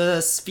get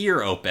the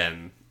sphere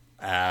open.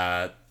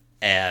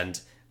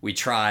 And we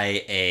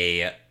try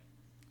a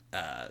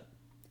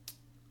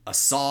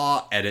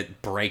saw, and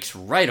it breaks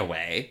right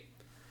away.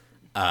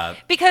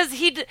 Because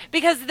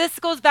this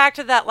goes back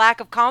to that lack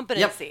of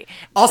competency. Yep.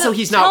 Also,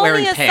 he's not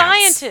wearing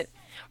pants. Scientist,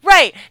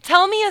 right.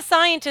 Tell me a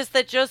scientist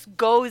that just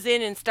goes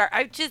in and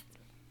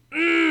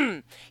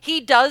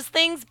he does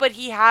things, but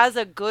he has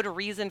a good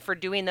reason for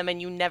doing them,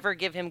 and you never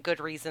give him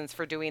good reasons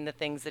for doing the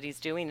things that he's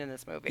doing in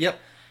this movie. Yep.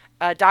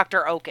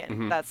 Dr.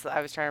 Oaken.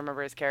 I was trying to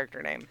remember his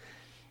character name.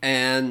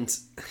 And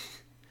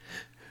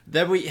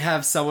then we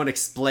have someone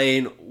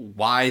explain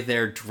why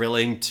they're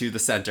drilling to the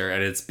center,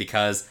 and it's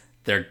because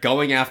they're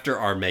going after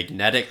our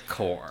magnetic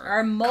core.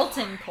 Our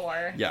molten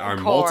core. Yeah, our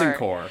molten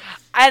core.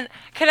 And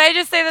can I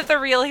just say that the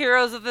real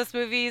heroes of this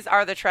movie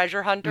are the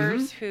treasure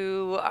hunters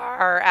who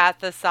are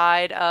at the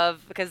side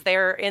of, because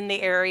they're in the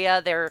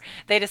area,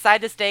 they decide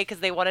to stay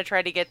because they want to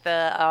try to get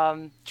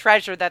the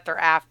treasure that they're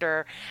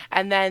after,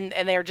 and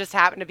they just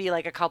happen to be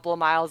like a couple of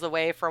miles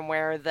away from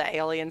where the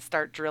aliens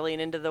start drilling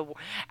into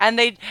and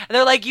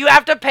they're like, you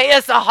have to pay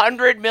us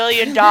 $100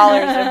 million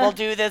and we'll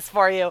do this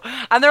for you.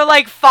 And they're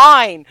like,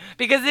 fine,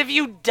 because if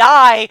you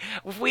die,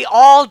 if we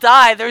all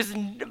die,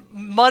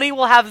 money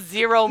will have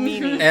zero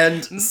meaning.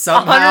 And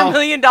somehow $100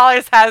 million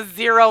has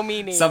zero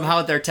meaning.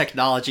 Somehow their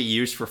technology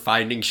used for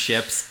finding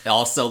ships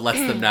also lets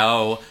them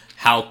know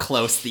how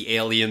close the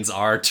aliens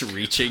are to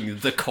reaching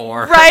the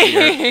core.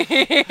 Right.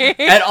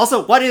 And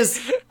also, what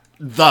is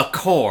the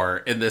core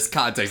in this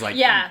context? Like,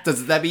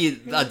 does that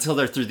mean until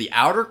they're through the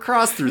outer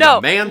crust, through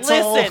the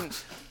mantle?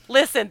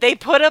 Listen, they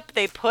put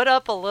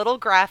up a little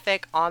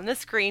graphic on the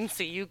screen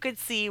so you could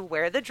see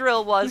where the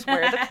drill was,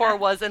 where the core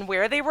was, and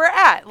where they were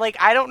at. Like,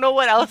 I don't know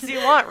what else you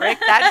want, Rick.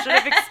 That should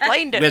have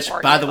explained it for you.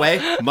 Which, by the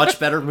way, much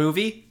better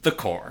movie, The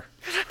Core.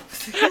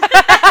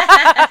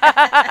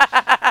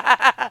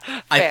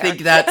 I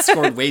think that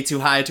scored way too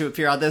high to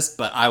appear on this,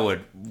 but I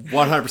would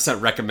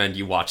 100% recommend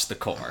you watch The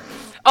Core.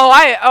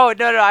 Oh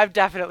no, I've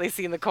definitely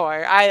seen The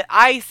Core.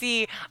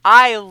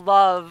 I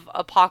love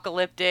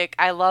apocalyptic,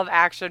 I love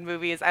action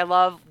movies, I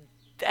love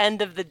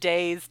end of the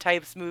days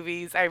types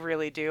movies. I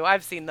really do.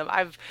 I've seen them.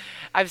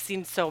 I've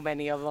seen so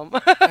many of them.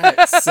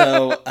 Right,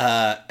 so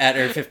at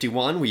Area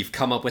 51, we've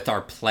come up with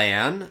our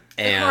plan.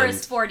 And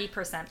The Core is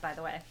 40%, by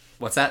the way.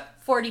 What's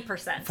that?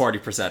 40%.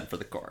 40% for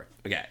The Core.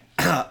 Okay.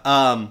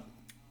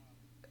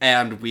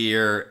 And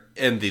we're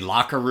in the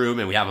locker room,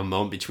 and we have a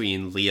moment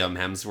between Liam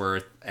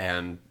Hemsworth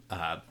and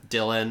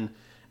Dylan.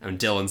 And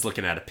Dylan's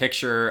looking at a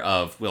picture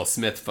of Will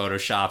Smith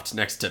photoshopped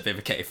next to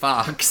Vivica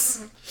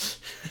Fox.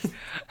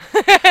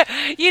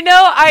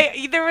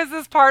 There was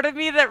this part of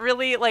me that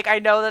really, like, I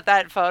know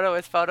that photo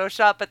is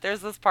Photoshop, but there's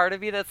this part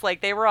of me that's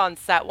like, they were on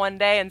set one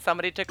day and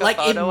somebody took a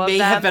photo of them. Like, it may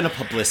have been a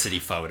publicity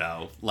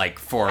photo, like,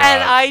 for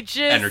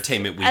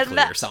Entertainment Weekly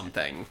or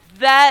something.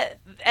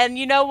 And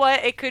you know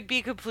what? It could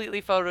be completely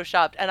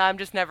photoshopped, and I'm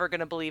just never going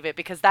to believe it,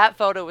 because that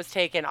photo was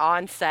taken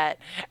on set,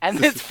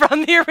 and it's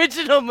from the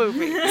original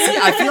movie. See,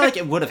 I feel like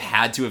it would have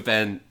had to have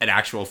been an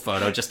actual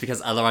photo, just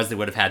because otherwise they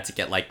would have had to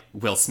get, like,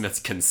 Will Smith's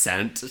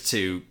consent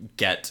to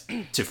get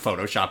to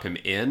Photoshop him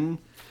in.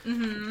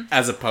 Mm-hmm.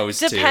 As opposed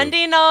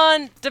depending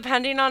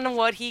on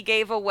what he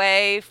gave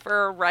away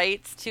for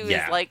rights to his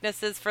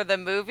likenesses for the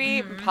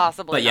movie,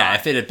 possibly. But yeah,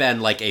 if it had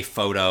been like a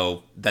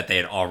photo that they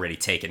had already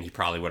taken, he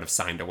probably would have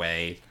signed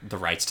away the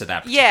rights to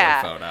that particular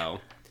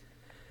photo.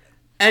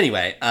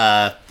 Anyway,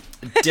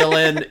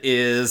 Dylan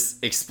is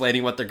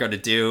explaining what they're going to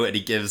do, and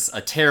he gives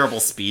a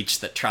terrible speech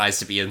that tries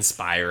to be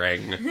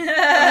inspiring.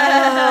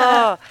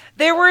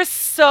 There were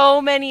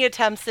so many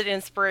attempts at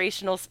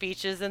inspirational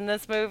speeches in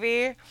this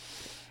movie.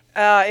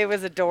 It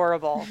was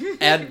adorable.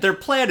 And their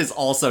plan is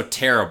also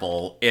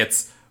terrible.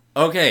 It's,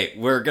 okay,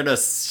 we're gonna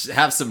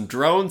have some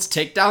drones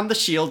take down the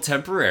shield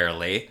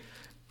temporarily,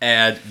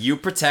 and you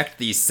protect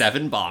these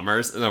 7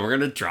 bombers, and then we're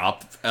gonna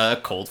drop a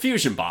cold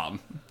fusion bomb.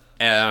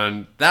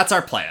 And that's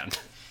our plan.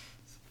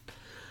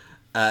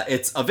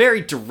 It's a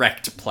very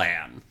direct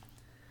plan.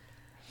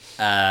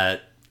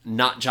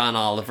 Not John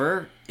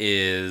Oliver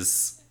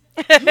is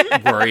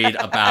worried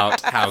about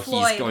how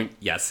he's going...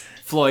 Yes.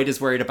 Floyd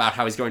is worried about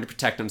how he's going to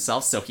protect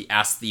himself, so he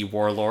asks the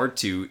warlord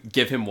to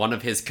give him one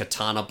of his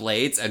katana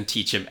blades and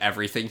teach him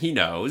everything he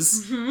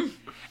knows. Mm-hmm.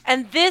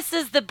 And this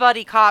is the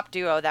buddy cop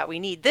duo that we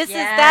need. That's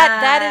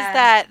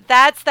that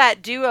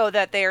duo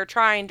that they are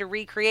trying to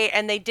recreate,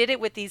 and they did it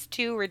with these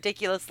 2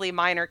 ridiculously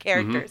minor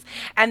characters.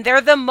 And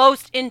they're the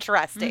most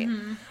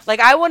interesting. Like,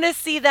 I want to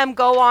see them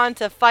go on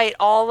to fight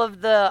all of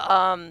the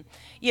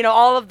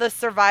all of the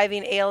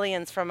surviving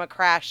aliens from a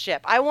crashed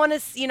ship. I want to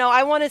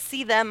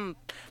see them.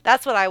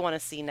 That's what I want to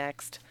see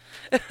next.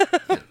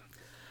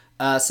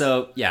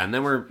 And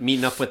then we're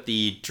meeting up with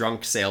the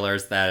drunk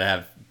sailors that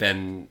have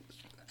been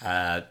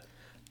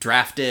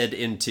drafted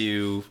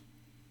into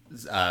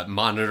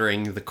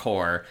monitoring the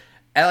core.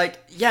 And,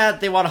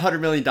 they want $100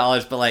 million,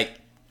 but,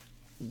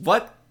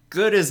 what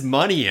good is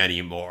money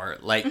anymore?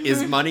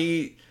 Is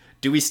money...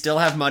 Do we still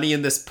have money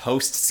in this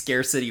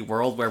post-scarcity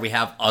world where we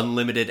have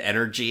unlimited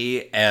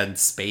energy and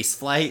space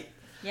flight?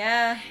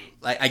 Yeah.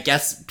 I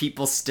guess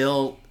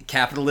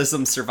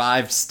capitalism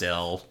survived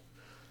still.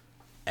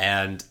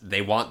 And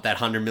they want that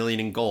 $100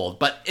 million in gold.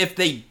 But if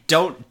they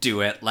don't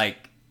do it,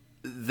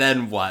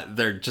 then what?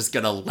 They're just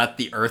gonna let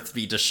the Earth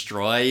be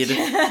destroyed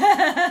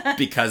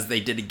because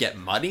they didn't get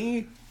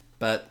money?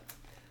 But,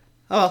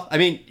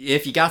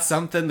 if you got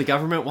something the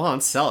government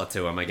wants, sell it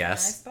to them, I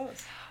guess. I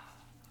suppose.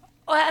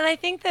 Well, and I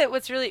think that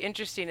what's really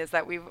interesting is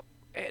that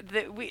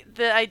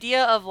the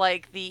idea of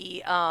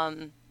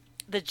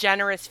the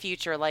generous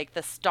future, like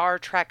the Star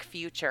Trek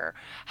future,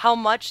 how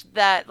much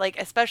that,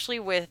 especially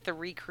with the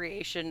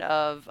recreation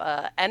of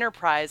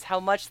Enterprise,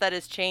 how much that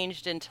has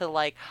changed into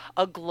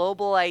a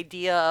global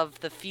idea of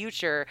the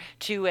future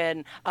to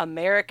an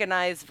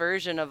Americanized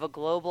version of a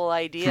global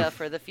idea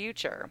for the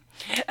future.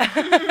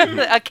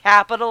 A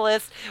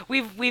capitalist.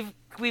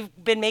 We've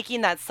been making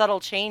that subtle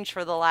change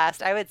for the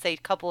last, I would say,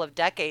 couple of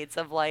decades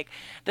of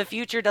the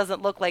future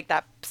doesn't look like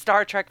that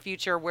Star Trek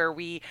future where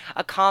we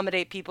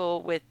accommodate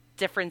people with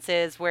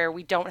differences, where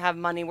we don't have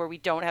money, where we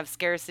don't have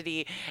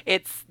scarcity.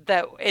 It's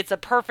a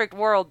perfect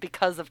world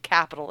because of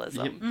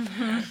capitalism.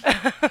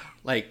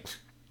 I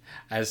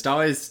just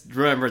always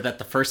remember that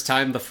the first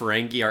time the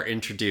Ferengi are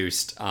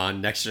introduced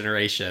on Next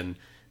Generation,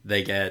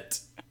 they're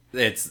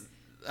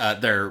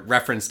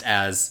referenced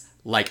as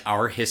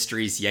our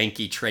history's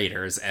Yankee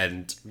traitors,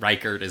 and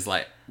Riker is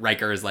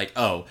like,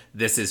 oh,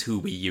 this is who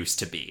we used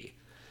to be.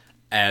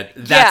 And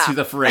that's who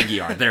the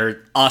Ferengi are.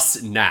 They're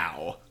us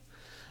now.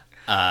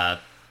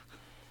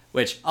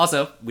 Which,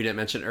 also, we didn't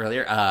mention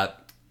earlier,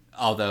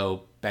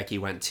 although Becky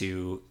went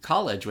to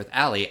college with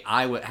Allie,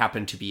 I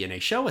happened to be in a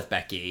show with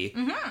Becky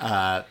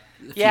a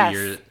few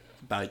years,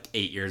 about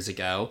 8 years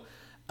ago,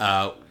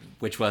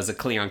 which was a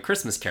Klingon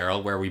Christmas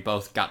Carol, where we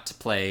both got to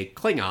play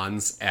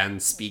Klingons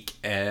and speak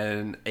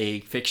in a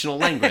fictional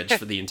language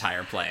for the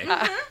entire play.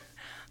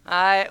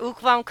 I'm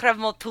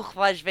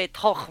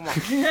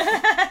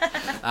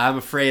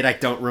afraid I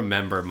don't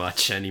remember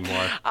much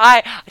anymore.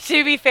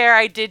 To be fair,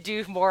 I did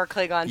do more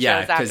Klingon shows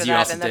after that. Yeah, because you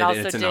also and did then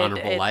also It's an did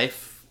Honorable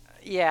Life.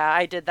 Yeah,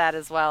 I did that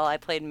as well. I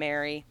played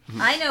Mary.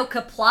 I know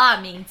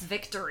Kapla means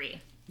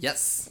victory.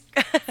 Yes.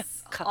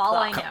 All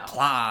I know.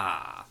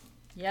 Kapla.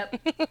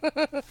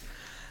 Yep.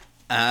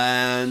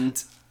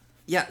 And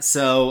yeah,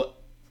 so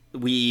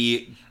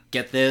we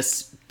get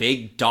this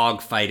big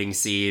dog fighting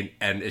scene,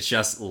 and it's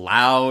just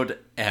loud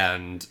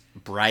and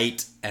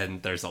bright,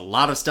 and there's a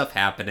lot of stuff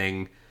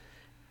happening,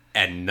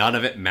 and none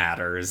of it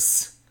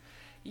matters.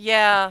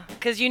 Yeah,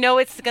 because you know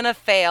it's gonna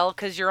fail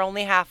because you're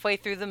only halfway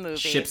through the movie.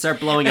 Ships are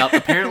blowing up.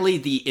 Apparently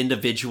the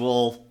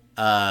individual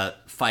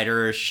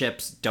fighter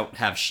ships don't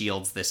have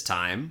shields this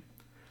time.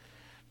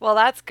 Well,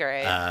 that's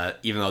great.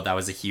 Even though that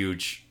was a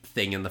huge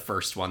thing in the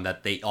first one,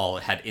 that they all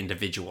had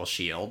individual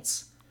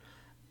shields.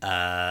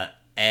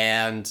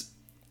 And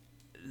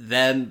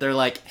then they're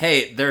like,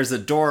 hey, there's a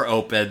door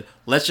open.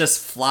 Let's just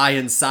fly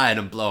inside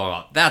and blow them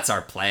up. That's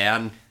our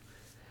plan.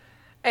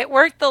 It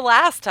worked the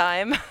last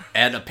time.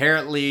 And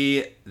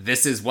apparently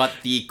this is what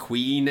the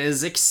queen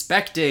is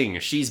expecting.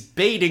 She's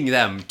baiting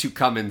them to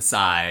come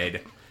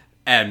inside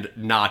and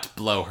not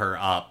blow her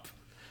up.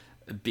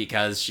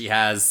 Because she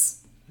has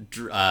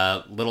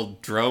little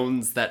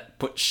drones that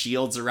put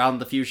shields around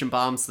the fusion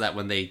bombs so that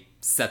when they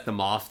set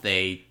them off,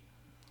 they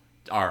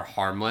are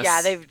harmless.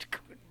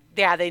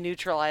 Yeah, they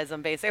neutralize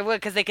them basically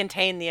because they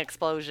contain the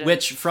explosion.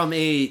 Which, from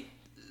a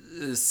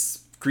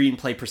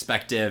screenplay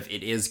perspective,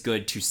 it is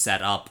good to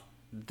set up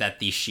that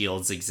these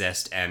shields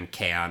exist and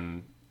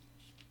can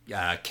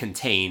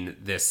contain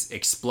this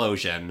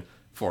explosion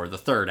for the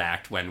third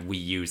act when we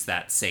use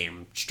that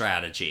same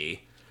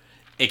strategy.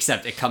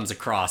 Except it comes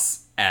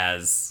across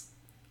as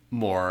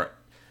more,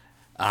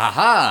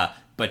 aha,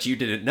 but you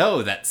didn't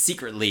know that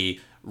secretly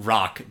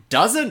rock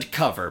doesn't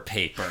cover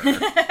paper.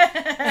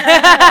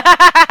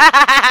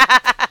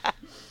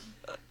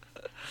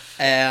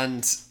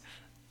 And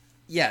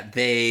yeah,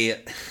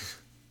 they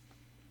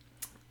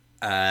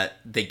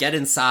get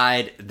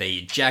inside, they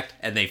eject,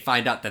 and they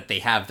find out that they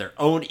have their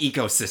own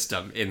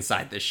ecosystem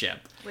inside the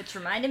ship. Which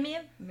reminded me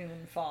of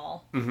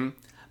Moonfall. Mm-hmm.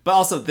 But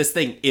also, this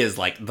thing is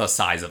like the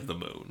size of the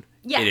moon.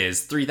 Yeah. It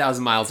is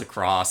 3,000 miles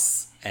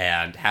across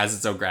and has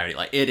its own gravity.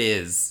 Like,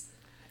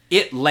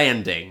 it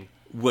landing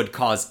would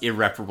cause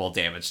irreparable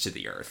damage to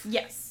the Earth.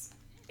 Yes.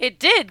 It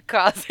did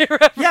cause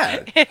irreparable.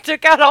 Yeah. It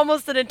took out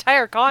almost an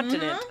entire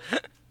continent. Mm-hmm.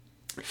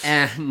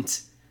 And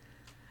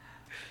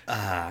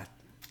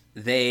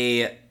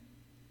they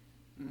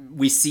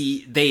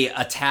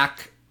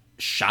attack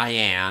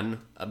Cheyenne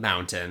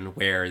Mountain,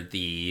 where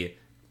the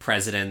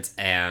president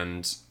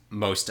and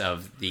most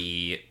of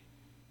the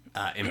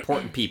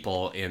important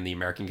people in the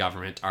American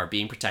government are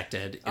being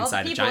protected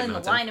inside a giant mountain. All the people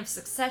in the line of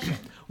succession.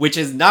 Which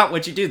is not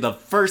what you do. The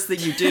first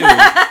thing you do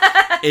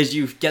is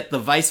you get the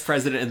vice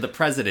president and the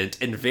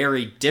president in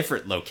very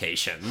different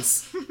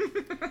locations.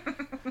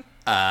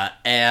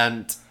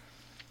 And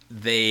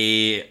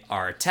they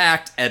are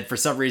attacked, and for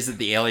some reason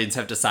the aliens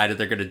have decided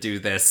they're going to do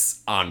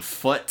this on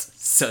foot,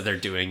 so they're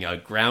doing a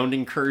ground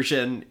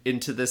incursion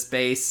into this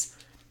base,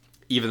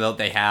 even though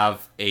they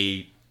have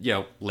a,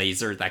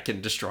 laser that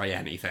can destroy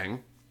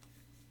anything.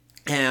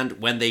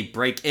 And when they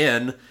break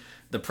in,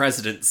 the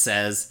president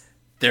says,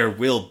 "There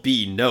will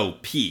be no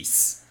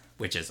peace,"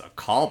 which is a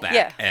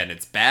callback, and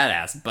it's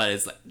badass, but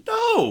it's like,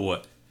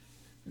 no!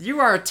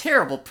 You are a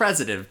terrible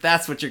president if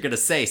that's what you're going to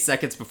say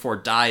seconds before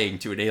dying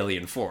to an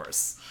alien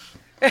force.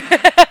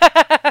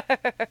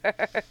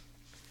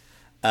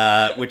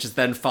 Which is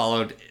then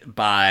followed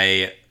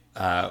by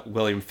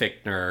William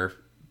Fichtner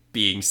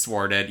being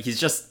sworn in. He's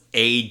just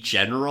a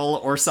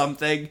general or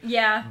something.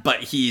 Yeah.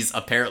 But he's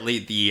apparently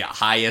the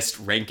highest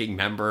ranking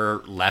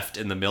member left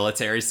in the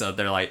military, so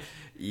they're like,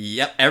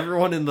 yep,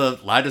 everyone in the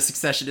line of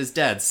succession is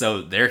dead,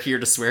 so they're here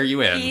to swear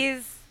you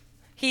in.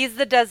 He's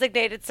the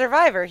designated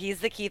survivor.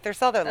 He's the Keith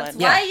Sutherland.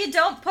 That's why you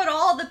don't put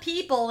all the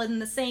people in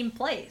the same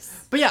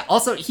place. But yeah,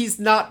 also, he's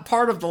not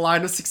part of the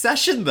line of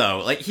succession,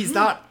 though. Like, he's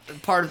not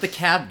part of the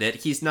cabinet.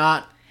 He's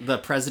not the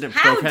president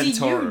pro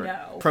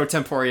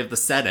tempore of the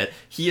Senate.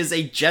 He is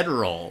a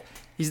general.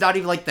 He's not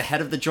even, like, the head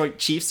of the Joint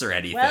Chiefs or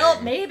anything.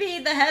 Well, maybe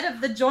the head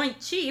of the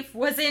Joint Chief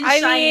was in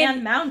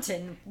Cheyenne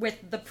Mountain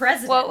with the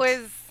president.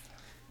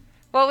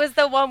 What was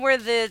the one where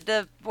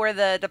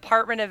the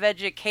Department of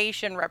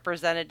Education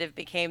representative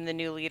became the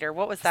new leader?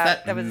 What was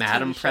that? That was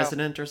Madam a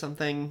President or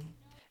something?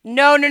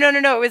 No.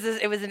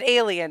 It was an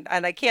alien,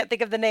 and I can't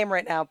think of the name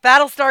right now.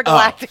 Battlestar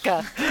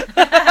Galactica.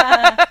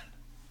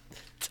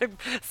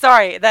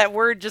 Sorry, that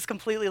word just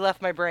completely left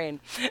my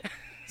brain.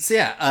 So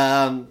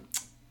yeah,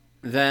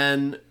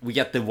 then we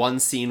get the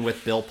one scene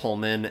with Bill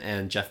Pullman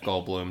and Jeff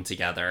Goldblum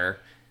together,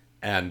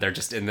 and they're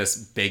just in this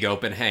big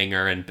open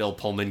hangar, and Bill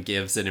Pullman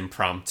gives an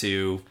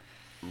impromptu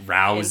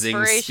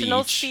rousing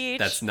speech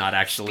that's not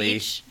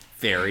actually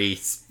very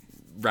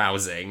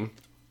rousing.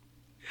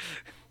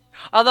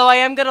 Although I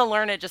am going to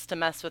learn it just to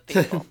mess with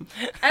people.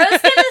 I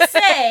was going to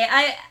say,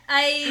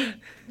 I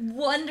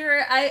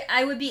wonder,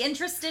 I would be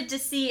interested to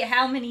see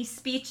how many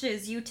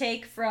speeches you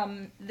take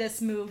from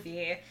this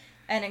movie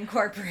and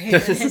incorporate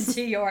it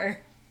into your...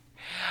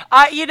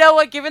 You know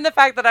what? Given the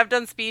fact that I've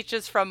done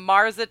speeches from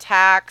Mars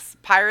Attacks,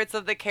 Pirates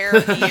of the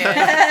Caribbean,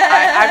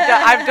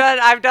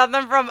 I've done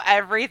them from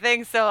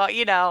everything. So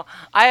I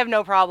have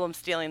no problem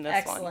stealing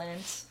this one.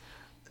 Excellent.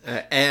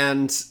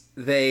 And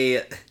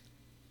they,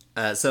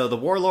 so the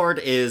warlord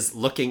is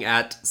looking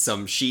at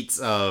some sheets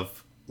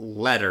of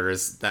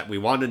letters that we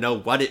want to know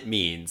what it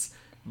means.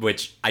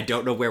 Which I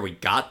don't know where we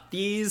got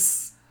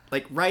these.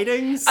 Like,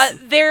 writings?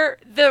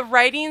 The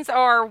writings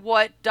are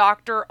what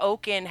Dr.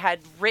 Oaken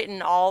had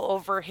written all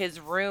over his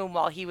room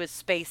while he was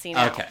spacing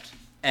out. Okay.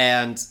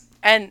 And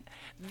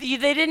they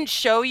didn't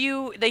show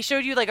you... They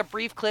showed you, like, a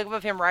brief clip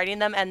of him writing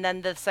them, and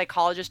then the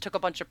psychologist took a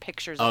bunch of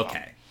pictures of them.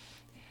 Okay.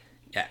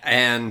 Yeah,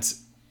 and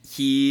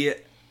he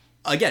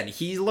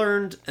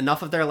learned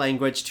enough of their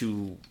language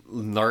to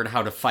learn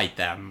how to fight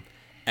them,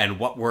 and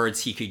what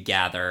words he could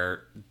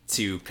gather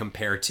to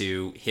compare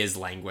to his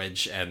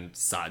language and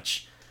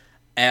such.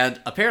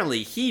 And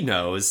apparently he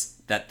knows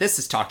that this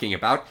is talking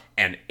about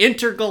an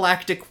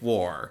intergalactic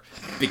war,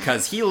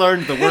 because he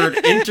learned the word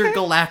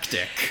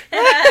intergalactic.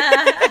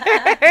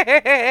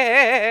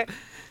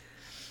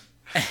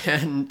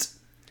 And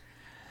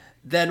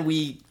then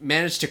we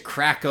managed to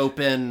crack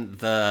open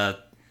the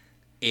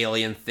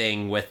alien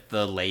thing with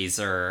the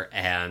laser,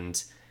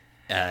 and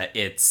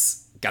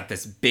it's got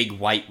this big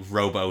white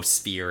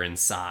robo-sphere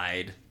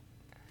inside.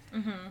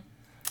 Mm-hmm.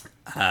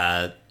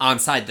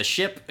 Onside the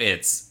ship,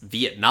 it's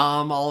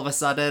Vietnam all of a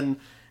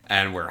sudden,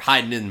 and we're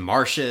hiding in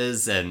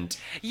marshes, and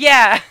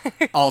yeah.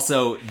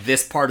 Also,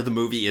 this part of the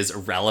movie is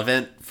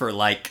irrelevant for,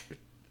 like,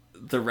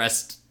 the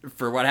rest,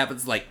 for what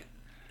happens, like,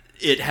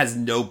 it has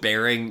no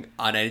bearing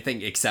on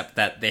anything except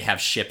that they have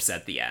ships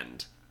at the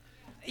end.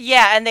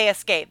 Yeah, and they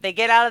escape. They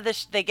get out of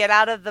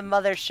the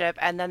mothership,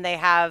 and then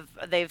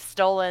they've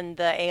stolen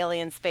the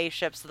alien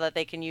spaceship so that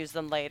they can use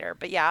them later.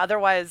 But yeah,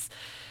 otherwise...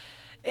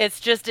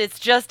 This was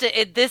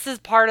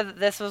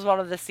one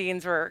of the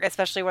scenes where,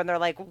 especially when they're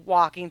like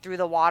walking through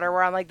the water,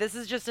 where I'm like, this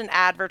is just an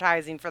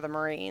advertising for the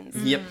Marines.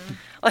 Yep.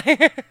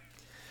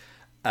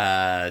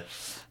 Yeah,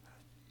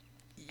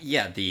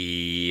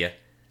 the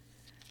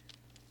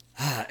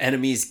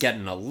enemies get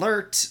an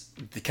alert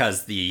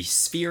because the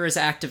sphere is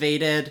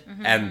activated,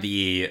 and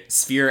the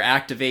sphere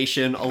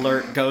activation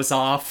alert goes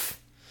off,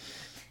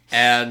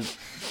 and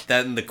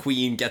then the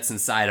Queen gets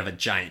inside of a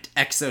giant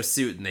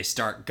exosuit, and they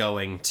start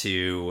going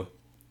to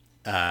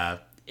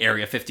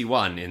Area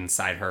 51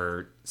 inside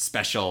her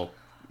special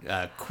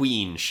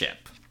Queen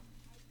ship.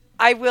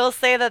 I will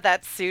say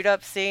that suit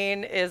up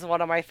scene is one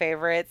of my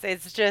favorites.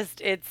 It's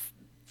just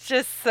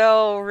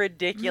so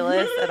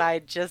ridiculous, and I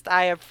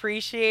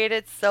appreciate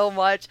it so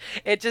much.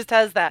 It just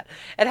has that.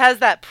 It has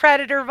that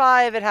Predator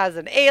vibe. It has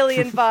an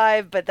alien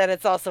vibe, but then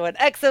it's also an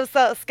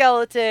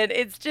exoskeleton.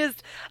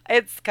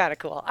 It's kind of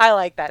cool. I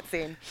like that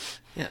scene.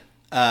 Yeah.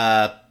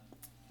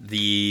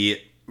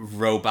 The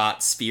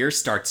robot sphere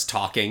starts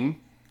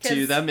talking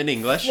to them in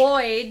English.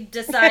 Floyd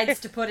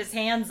decides to put his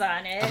hands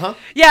on it. Uh-huh.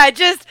 Yeah,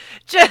 just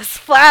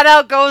flat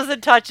out goes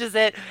and touches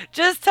it.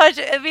 Just touch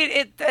it. I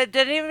mean, did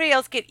anybody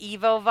else get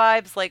Evo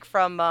vibes, like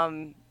from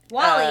Wally?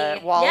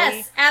 Wally?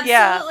 Yes,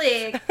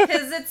 absolutely.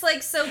 Because it's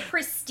like so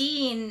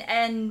pristine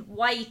and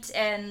white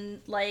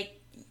and like,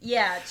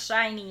 yeah,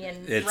 shiny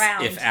and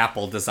round. If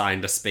Apple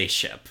designed a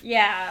spaceship.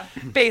 Yeah.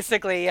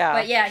 Basically, yeah.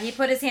 But yeah, he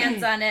put his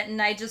hands on it,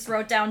 and I just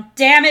wrote down,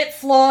 "Damn it,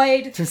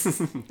 Floyd!"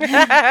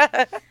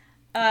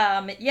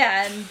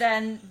 Yeah, and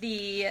then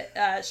the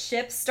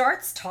ship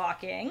starts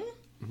talking.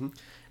 Mm-hmm.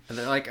 And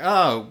they're like,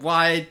 "Oh,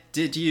 why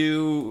didn't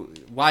you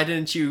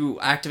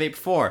activate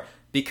before?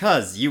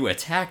 Because you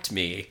attacked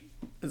me."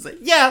 It's like,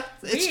 yeah,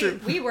 it's true.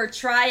 We were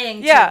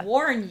trying to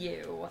warn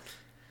you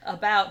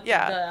about the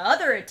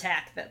other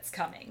attack that's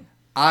coming.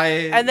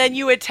 And then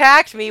you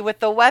attacked me with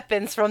the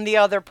weapons from the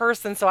other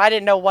person, so I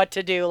didn't know what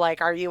to do. Like,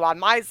 are you on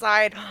my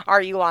side?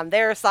 Are you on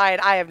their side?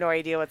 I have no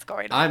idea what's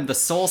going on. I'm the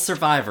sole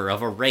survivor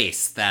of a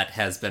race that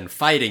has been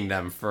fighting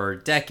them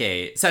for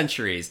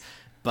centuries,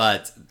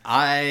 but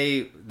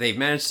they've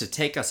managed to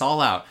take us all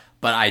out.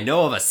 But I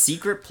know of a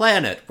secret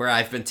planet where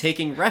I've been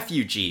taking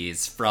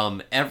refugees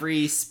from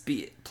every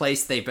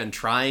place they've been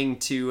trying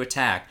to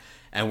attack,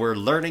 and we're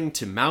learning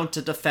to mount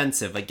a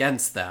defensive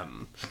against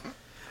them.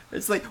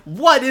 It's like,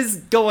 what is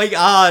going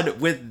on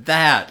with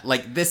that?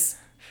 Like, this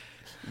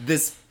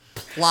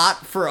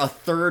plot for a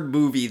third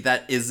movie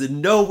that is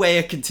in no way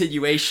a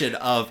continuation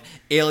of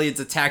aliens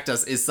attacked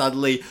us is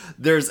suddenly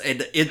there's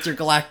an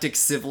intergalactic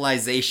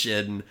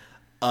civilization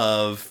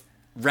of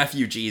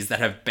refugees that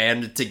have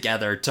banded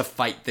together to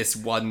fight this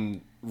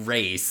one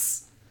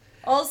race.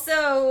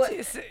 Also,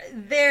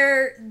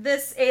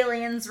 this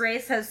alien's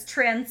race has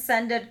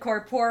transcended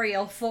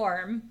corporeal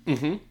form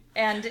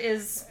and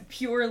is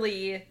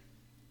purely...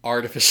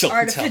 Artificial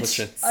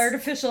intelligence.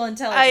 Artificial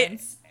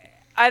intelligence.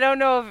 I don't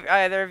know if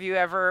either of you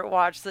ever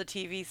watched the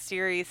TV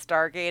series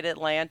Stargate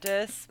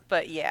Atlantis,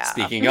 but yeah.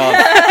 Speaking of.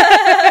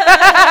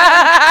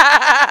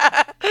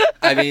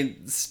 I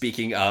mean,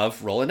 speaking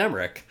of Roland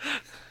Emmerich.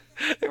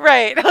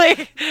 Right,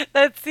 like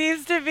that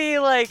seems to be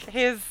like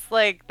his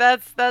like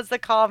that's a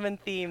common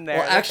theme there.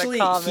 Well, That's a actually,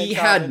 common he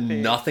had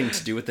theme. nothing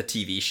to do with the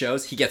TV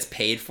shows. He gets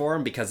paid for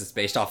them because it's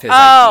based off his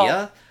Oh,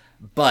 idea.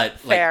 But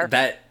fair. like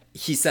that,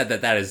 he said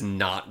that is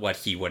not what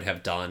he would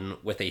have done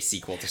with a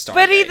sequel to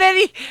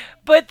Stargate.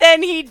 But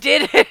then he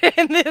did it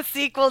in the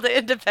sequel to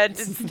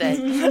Independence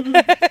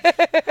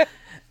Day.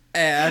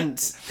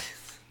 And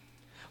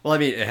well, I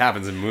mean, it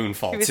happens in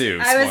Moonfall too.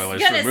 I Spoilers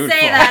was gonna for Moonfall.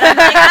 say that. I'm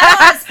like, I don't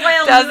want to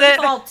spoil Does it?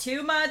 Moonfall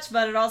too much,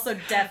 but it also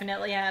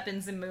definitely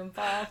happens in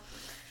Moonfall.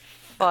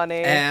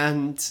 Funny.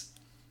 And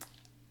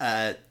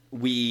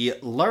we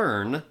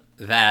learn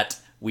that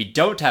we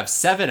don't have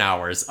 7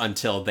 hours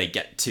until they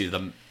get to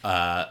the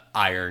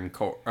iron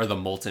core or the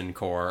molten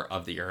core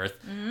of the Earth.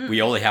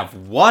 We only have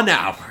 1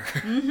 hour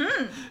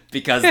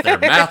because their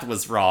math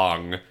was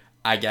wrong,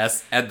 I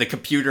guess. And the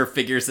computer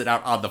figures it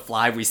out on the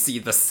fly. We see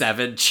the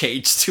 7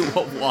 change to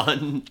a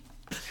 1.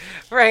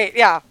 Right,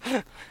 yeah.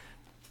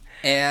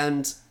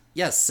 And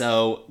yes,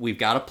 so we've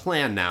got a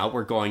plan now.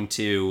 We're going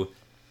to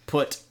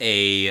put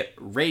a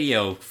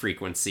radio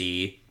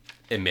frequency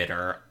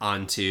emitter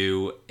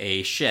onto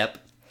a ship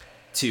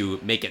to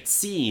make it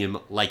seem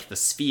like the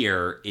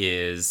sphere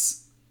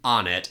is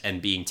on it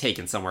and being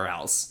taken somewhere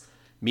else.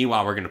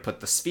 Meanwhile, we're going to put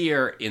the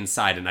sphere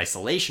inside an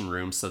isolation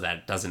room so that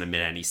it doesn't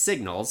emit any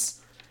signals.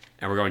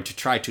 And we're going to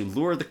try to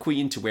lure the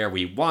queen to where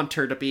we want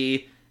her to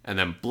be and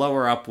then blow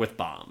her up with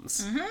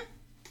bombs.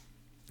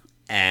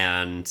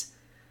 And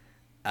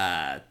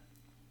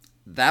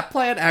that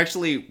plan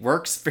actually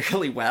works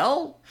fairly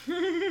well.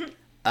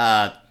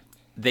 But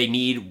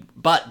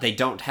they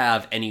don't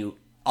have any,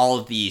 all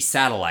of the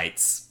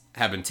satellites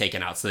have been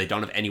taken out, so they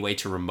don't have any way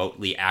to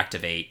remotely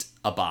activate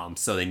a bomb.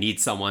 So they need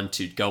someone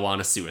to go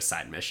on a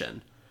suicide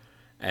mission.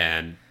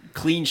 And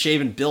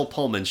clean-shaven Bill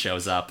Pullman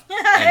shows up,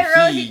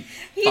 and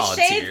he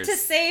shaved to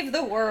save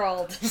the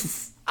world.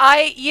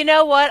 You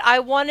know what? I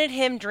wanted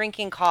him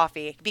drinking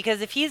coffee,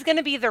 because if he's going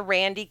to be the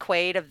Randy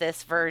Quaid of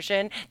this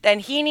version, then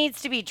he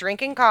needs to be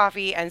drinking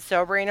coffee and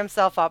sobering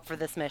himself up for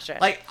this mission.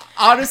 Like,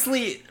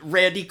 honestly,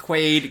 Randy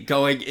Quaid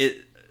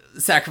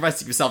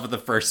sacrificing himself in the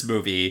first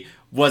movie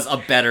was a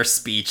better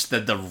speech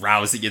than the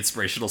rousing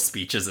inspirational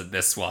speeches in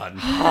this one.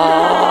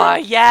 Oh,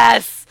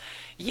 yes!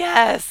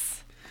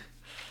 Yes!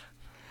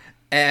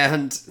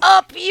 And...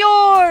 Up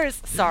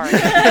yours! Sorry.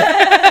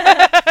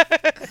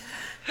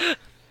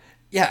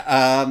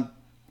 Yeah,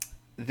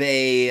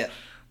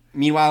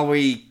 meanwhile,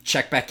 we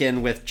check back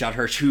in with Judd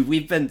Hirsch, who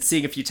we've been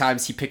seeing a few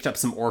times. He picked up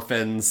some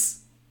orphans,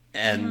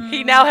 and...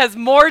 He now has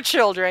more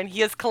children. He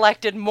has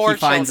collected more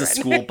children. He finds a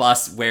school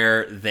bus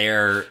where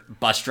their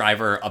bus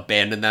driver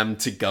abandoned them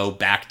to go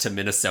back to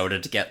Minnesota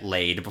to get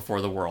laid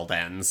before the world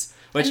ends.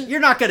 Which you're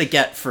not going to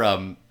get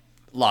from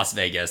Las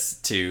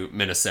Vegas to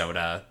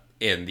Minnesota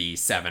in the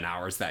 7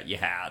 hours that you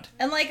had.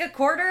 And like a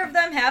quarter of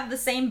them have the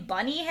same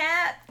bunny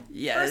hat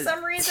for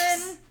some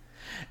reason.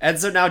 And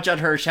so now Judd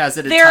Hirsch has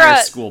an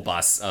entire school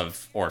bus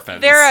of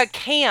orphans. They're a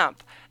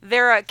camp.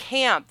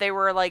 They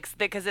were like,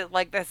 because it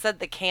like they said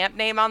the camp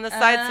name on the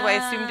side, so I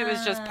assumed it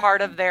was just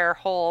part of their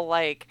whole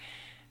like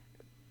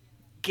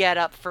get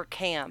up for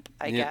camp,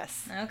 I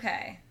guess.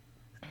 Okay.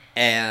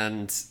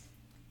 And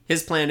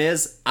his plan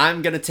is,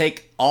 I'm going to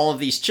take all of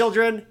these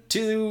children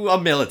to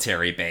a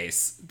military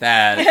base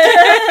that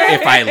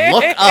if I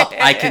look up,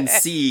 I can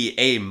see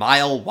a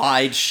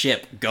mile-wide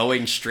ship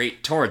going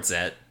straight towards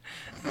it.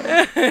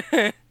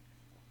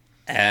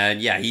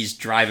 And yeah, he's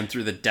driving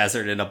through the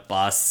desert in a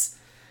bus.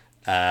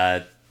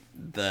 They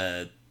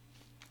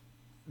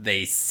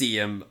see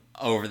him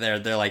over there.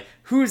 They're like,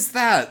 "Who's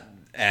that?"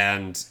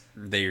 And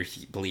they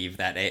believe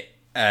that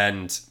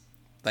and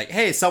like,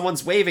 "Hey,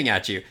 someone's waving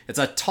at you. It's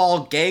a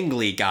tall,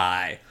 gangly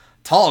guy."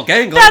 Tall,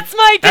 gangly. That's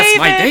my David. That's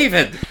my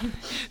David.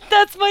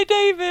 That's my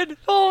David.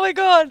 Oh my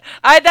god.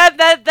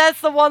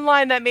 That's the one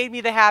line that made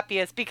me the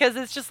happiest, because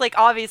it's just like,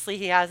 obviously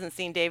he hasn't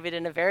seen David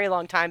in a very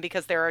long time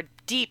because there are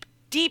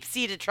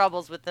deep-seated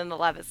troubles within the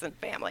Levison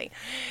family.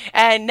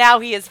 And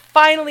now he is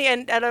finally I'm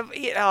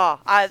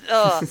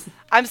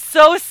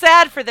so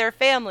sad for their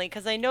family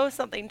because I know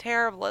something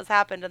terrible has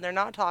happened and they're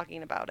not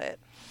talking about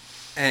it.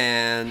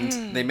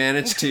 And they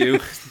manage to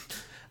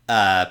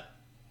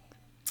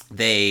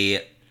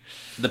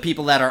the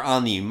people that are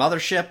on the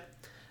mothership,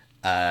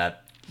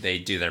 they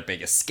do their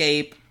big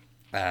escape.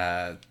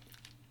 Liam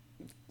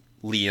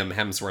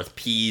Hemsworth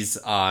pees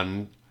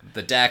on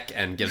the deck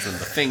and gives them the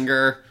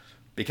finger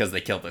because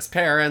they killed his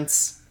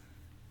parents.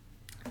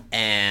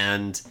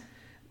 And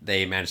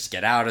they manage to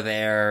get out of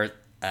there.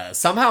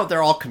 Somehow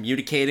they're all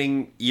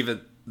communicating,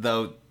 even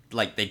though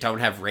like they don't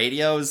have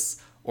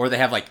radios, or they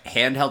have like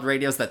handheld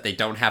radios that they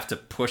don't have to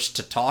push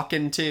to talk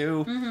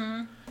into.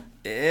 Mm-hmm.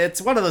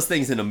 It's one of those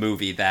things in a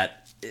movie that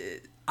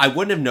I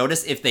wouldn't have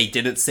noticed if they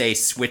didn't say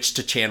switch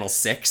to channel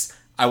 6.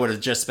 I would have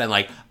just been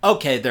like,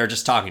 okay, they're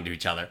just talking to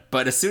each other.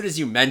 But as soon as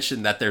you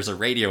mention that there's a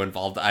radio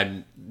involved,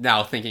 I'm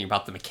now thinking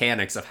about the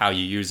mechanics of how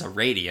you use a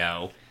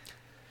radio.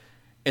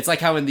 it's like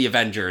how in the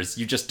Avengers,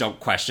 you just don't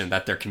question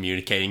that they're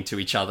communicating to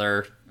each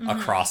other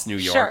across New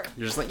York. Sure.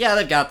 You're just like, yeah,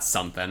 they've got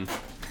something.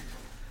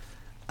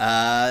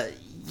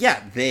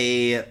 Yeah,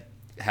 they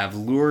have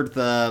lured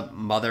the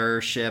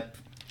mothership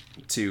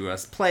to a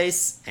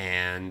place,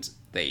 and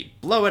they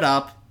blow it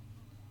up.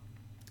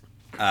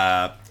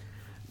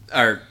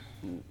 Or,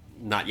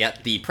 not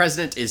yet. The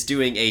president is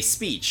doing a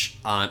speech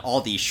on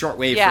all the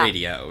shortwave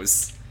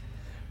radios.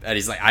 And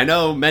he's like, I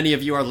know many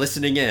of you are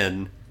listening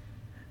in.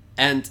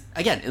 And,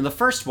 again, in the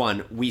first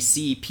one, we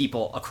see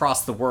people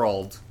across the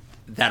world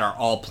that are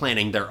all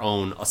planning their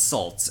own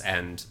assaults,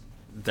 and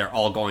they're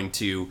all going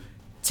to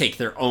take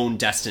their own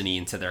destiny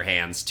into their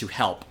hands to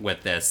help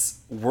with this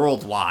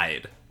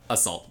worldwide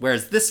assault.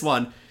 Whereas this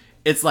one,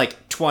 it's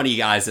like 20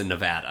 guys in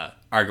Nevada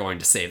are going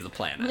to save the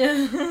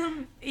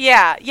planet.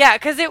 Yeah,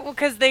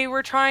 because they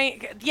were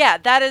trying. Yeah,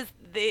 that is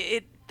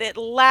it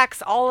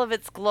lacks all of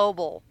its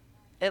global.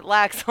 It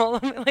lacks all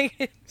of it,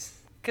 like,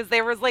 because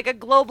there was like a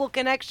global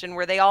connection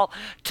where they all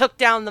took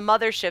down the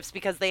motherships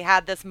because they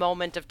had this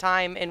moment of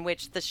time in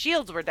which the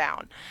shields were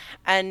down,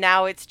 and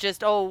now it's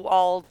just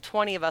all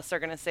 20 of us are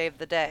going to save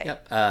the day.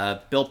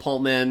 Yep. Bill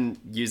Pullman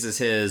uses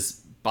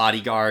his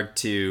bodyguard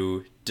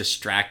to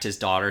distract his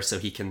daughter so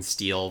he can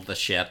steal the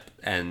ship,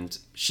 and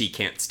she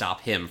can't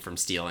stop him from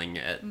stealing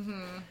it.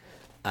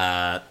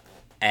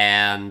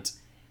 And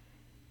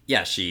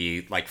yeah,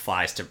 she like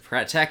flies to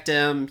protect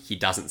him. He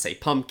doesn't say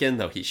pumpkin,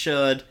 though he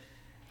should.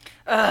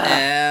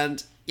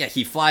 And yeah,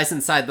 he flies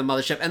inside the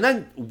mothership and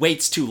then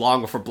waits too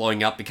long before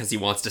blowing up because he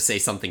wants to say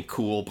something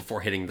cool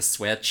before hitting the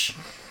switch.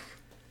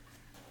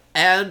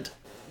 And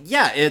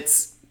yeah,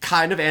 it's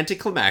kind of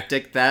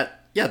anticlimactic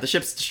that, yeah, the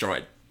ship's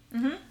destroyed.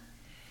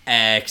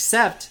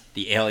 Except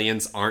the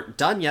aliens aren't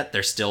done yet.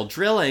 They're still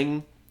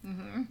drilling.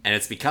 And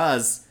it's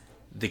because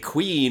the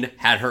queen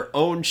had her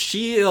own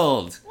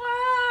shield. What?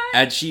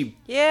 And she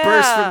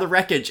burst from the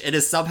wreckage and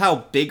is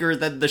somehow bigger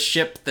than the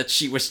ship that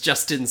she was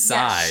just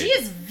inside. Yeah, she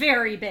is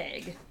very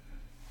big.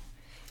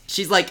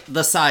 She's like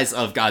the size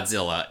of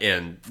Godzilla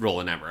in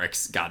Roland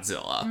Emmerich's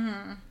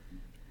Godzilla.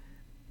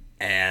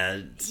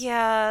 And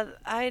yeah,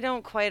 I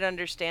don't quite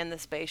understand the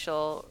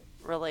spatial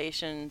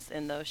relations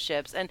in those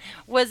ships. And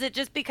was it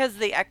just because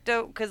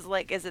because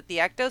like, is it the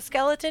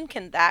ectoskeleton?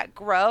 Can that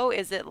grow?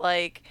 Is it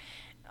like...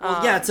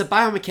 Well, yeah, it's a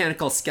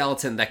biomechanical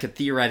skeleton that could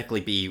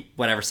theoretically be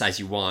whatever size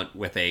you want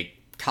with a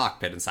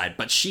cockpit inside,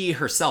 but she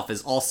herself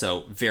is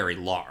also very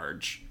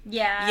large.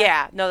 Yeah.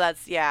 Yeah, no,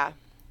 that's... Yeah.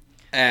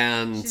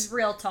 And... she's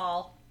real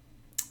tall.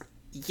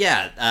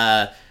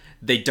 Yeah,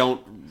 they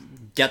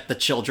don't get the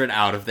children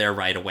out of there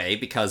right away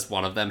because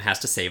one of them has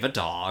to save a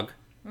dog.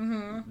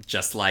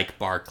 Just like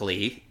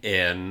Barkley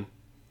in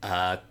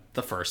the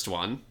first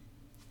one.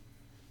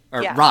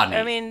 Or Yeah, Rodney.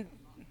 I mean...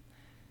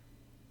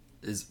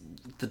 Is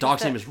the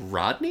dog's name is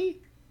Rodney?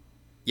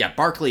 Yeah,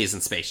 Barkley is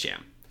in Space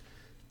Jam.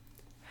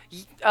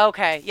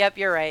 Okay, yep,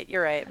 you're right.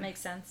 That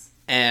makes sense.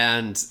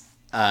 And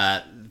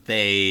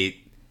then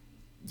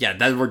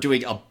we're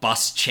doing a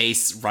bus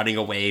chase running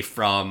away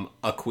from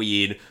a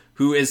queen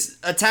who is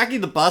attacking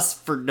the bus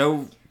for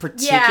no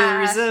particular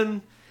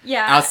reason.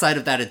 Yeah. Outside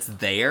of that, it's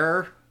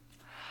there.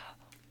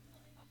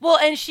 Well,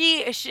 and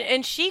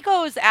she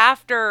goes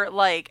after,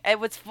 like,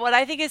 what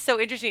I think is so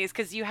interesting is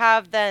because you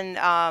have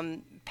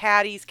then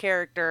Patty's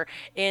character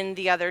in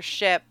the other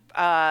ship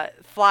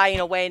flying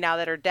away now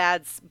that her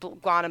dad's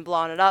gone and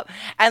blown it up,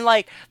 and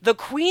like the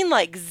queen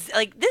like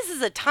this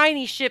is a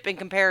tiny ship in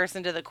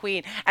comparison to the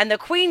queen, and the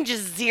queen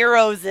just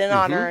zeroes in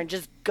on her and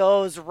just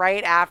goes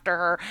right after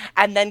her,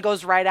 and then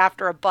goes right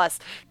after a bus,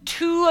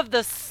 two of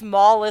the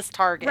smallest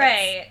targets,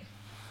 Right.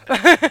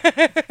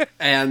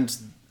 And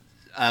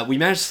we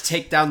managed to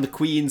take down the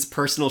queen's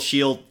personal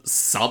shield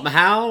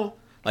somehow.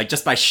 Like,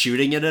 just by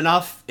shooting it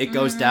enough, it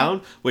goes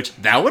down. Which,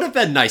 that would have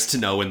been nice to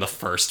know in the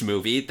first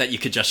movie, that you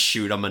could just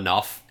shoot them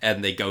enough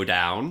and they go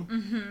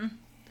down.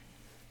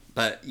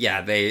 But,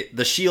 yeah,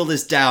 the shield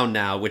is down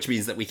now, which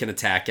means that we can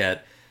attack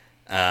it.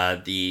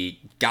 The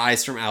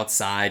guys from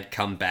outside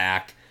come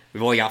back.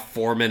 We've only got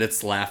 4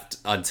 minutes left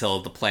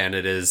until the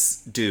planet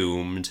is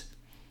doomed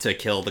to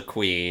kill the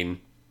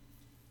queen.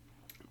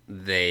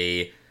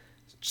 They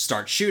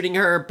start shooting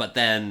her, but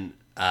then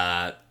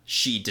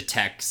she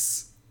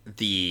detects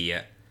the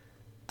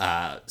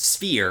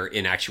sphere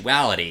in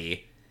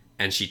actuality,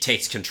 and she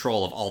takes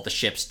control of all the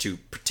ships to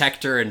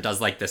protect her and does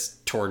like this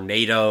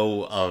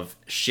tornado of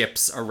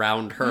ships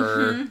around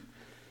her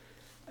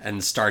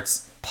and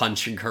starts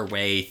punching her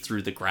way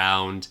through the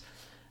ground.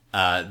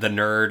 The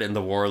nerd and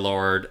the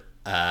warlord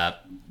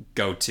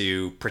go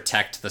to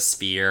protect the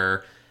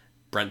sphere.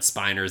 Brent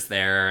Spiner's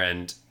there,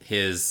 and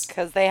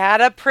because they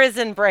had a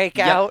prison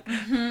breakout.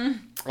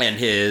 And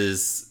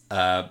his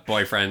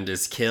boyfriend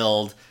is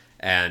killed,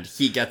 and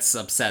he gets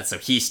upset, so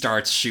he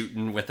starts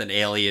shooting with an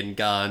alien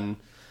gun.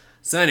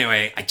 So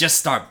anyway, I just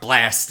start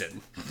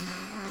blasting.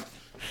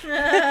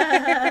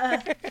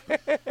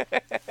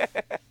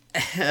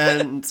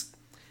 And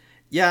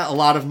yeah, a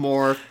lot of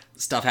more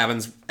stuff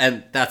happens,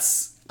 and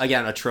that's,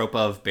 again, a trope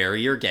of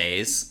bury your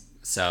gays.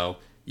 So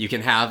You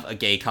can have a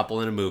gay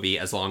couple in a movie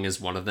as long as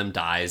one of them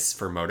dies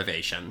for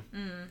motivation.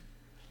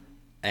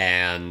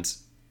 And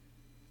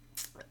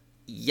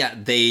yeah,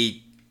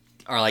 they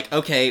are like,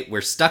 okay,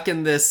 we're stuck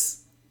in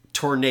this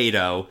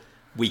tornado.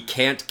 We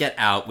can't get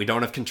out. We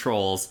don't have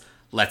controls.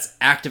 Let's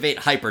activate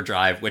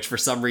hyperdrive, which for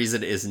some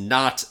reason is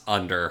not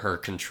under her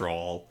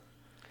control.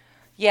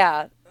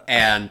 Yeah.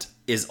 And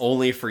is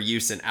only for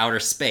use in outer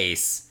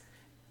space.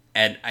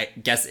 And I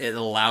guess it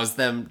allows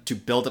them to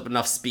build up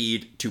enough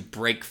speed to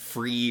break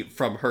free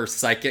from her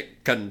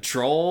psychic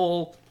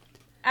control.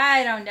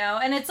 I don't know.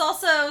 And it's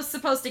also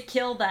supposed to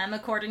kill them,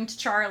 according to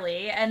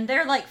Charlie, and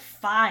they're, like,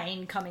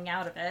 fine coming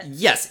out of it.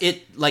 Yes,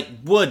 it, like,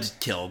 would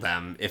kill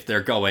them if they're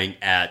going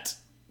at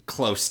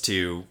close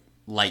to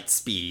light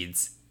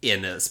speeds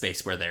in a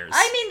space where there's...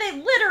 I mean,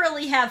 they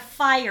literally have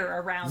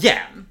fire around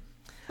them.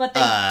 But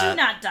they do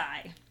not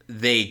die.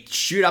 They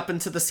shoot up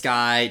into the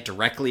sky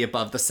directly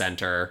above the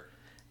center,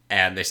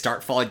 and they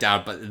start falling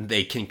down, but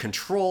they can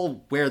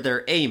control where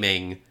they're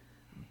aiming,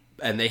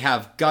 and they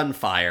have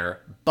gunfire,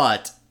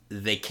 but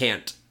they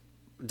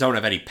don't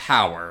have any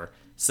power,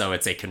 so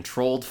it's a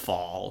controlled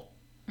fall.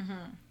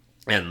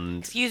 And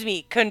excuse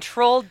me,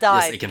 controlled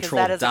dive, because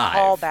that is dive. a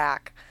callback.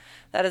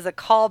 That is a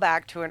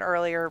callback to an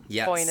earlier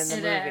point in the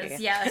movie. It is,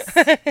 yes.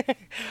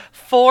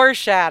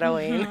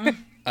 Foreshadowing.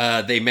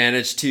 They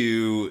manage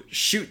to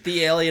shoot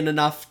the alien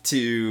enough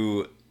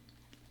to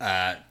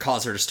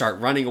cause her to start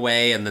running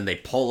away, and then they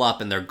pull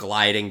up and they're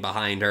gliding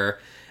behind her.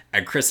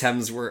 And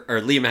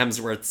Liam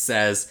Hemsworth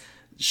says,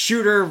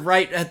 "Shoot her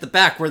right at the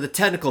back where the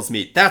tentacles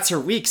meet. That's her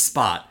weak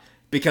spot."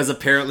 Because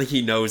apparently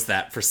he knows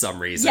that for some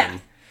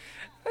reason.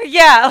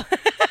 Yeah.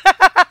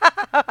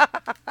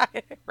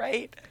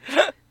 Right.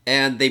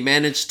 And they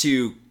manage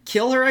to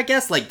kill her, I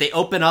guess. Like, they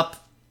open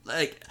up,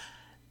 like,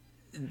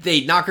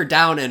 they knock her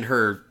down and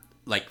her,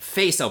 like,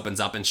 face opens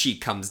up and she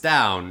comes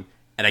down.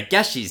 And I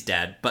guess she's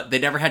dead, but they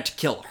never had to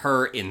kill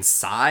her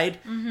inside.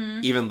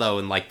 Even though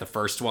in, like, the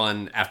first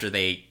one, after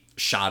they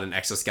shot an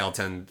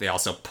exoskeleton, they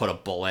also put a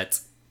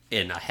bullet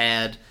in a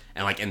head.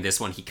 And, like, in this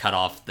one, he cut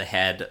off the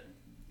head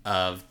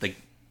of the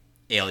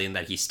alien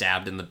that he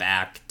stabbed in the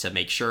back to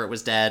make sure it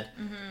was dead.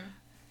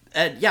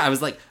 And yeah, I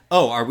was like,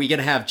 oh, are we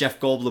gonna have Jeff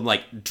Goldblum,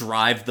 like,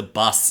 drive the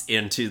bus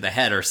into the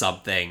head or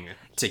something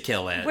to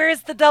kill it?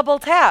 Where's the double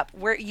tap?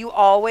 Where you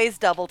always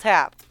double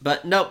tap.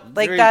 But no,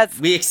 like,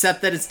 we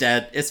accept that it's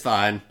dead. It's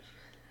fine.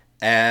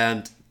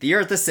 And the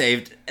Earth is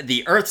saved.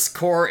 The Earth's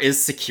core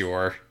is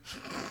secure.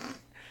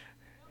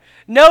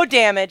 No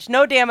damage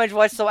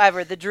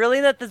whatsoever. The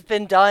drilling that has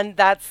been done,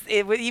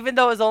 even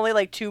though it was only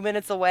like 2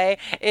 minutes away,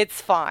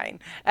 it's fine.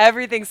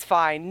 Everything's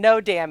fine.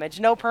 No damage.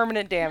 No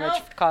permanent damage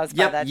caused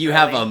by that you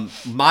drilling. have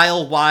a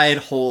mile-wide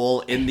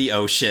hole in the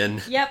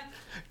ocean.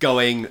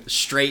 Going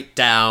straight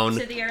down.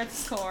 To the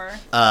Earth's core.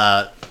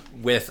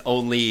 With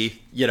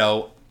only,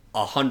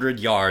 100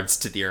 yards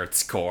to the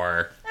Earth's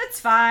core. That's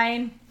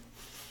fine.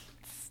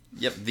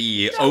 Yep,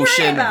 the Don't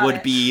ocean worry about would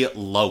it. be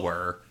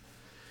lower.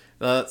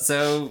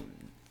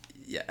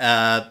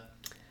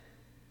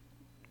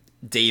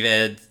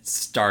 David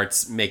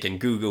starts making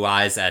goo-goo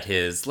eyes at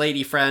his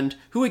lady friend,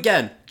 who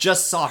again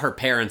just saw her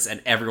parents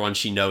and everyone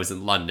she knows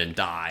in London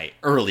die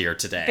earlier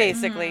today.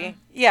 Basically,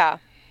 yeah.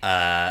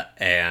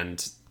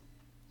 And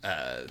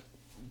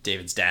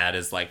David's dad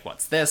is like,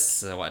 "What's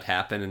this? What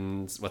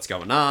happened? What's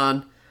going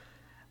on?"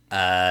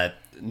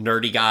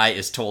 Nerdy guy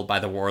is told by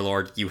the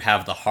warlord, "You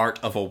have the heart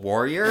of a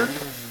warrior."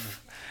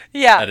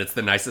 Yeah. And it's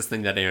the nicest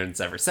thing that anyone's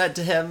ever said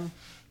to him.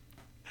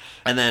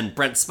 And then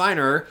Brent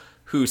Spiner,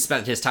 who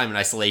spent his time in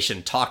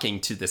isolation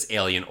talking to this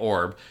alien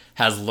orb,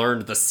 has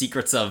learned the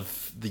secrets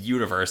of the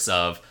universe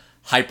of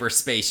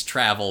hyperspace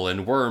travel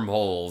and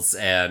wormholes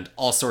and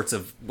all sorts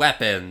of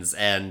weapons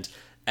and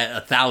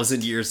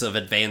 1,000 years of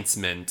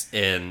advancement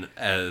in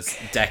a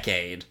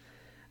decade.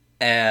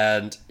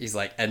 And he's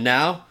like, and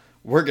now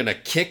we're gonna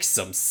kick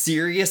some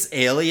serious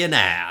alien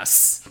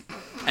ass.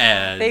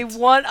 And they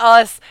want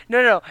us...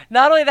 No.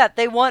 Not only that,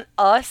 they want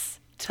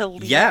us to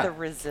lead the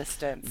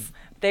resistance.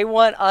 They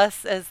want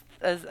us as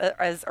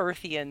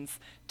Earthians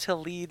to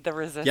lead the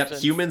resistance.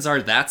 Yep, humans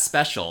are that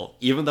special,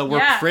 even though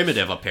we're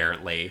primitive,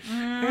 apparently.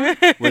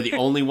 We're the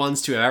only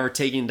ones to have ever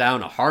taken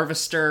down a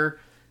harvester,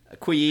 a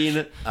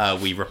queen.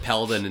 We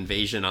repelled an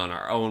invasion on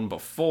our own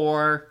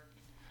before.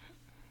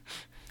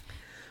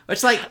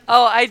 Which, like...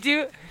 Oh, I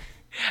do...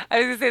 I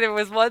was going to say there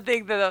was one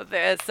thing that,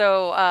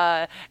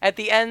 at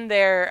the end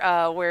there,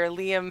 where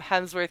Liam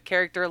Hemsworth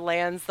character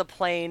lands the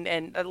plane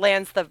and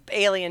lands the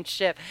alien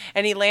ship,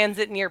 and he lands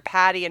it near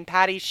Patty, and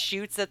Patty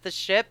shoots at the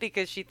ship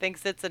because she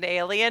thinks it's an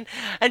alien,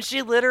 and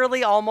she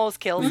literally almost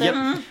kills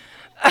him.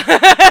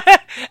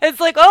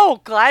 It's like,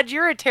 oh, glad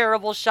you're a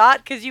terrible shot,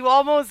 because you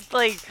almost,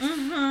 like...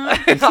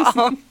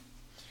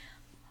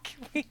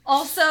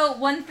 Also,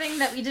 one thing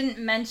that we didn't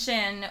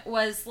mention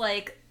was,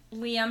 like,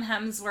 Liam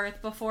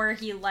Hemsworth, before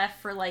he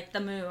left for, like, the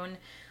moon,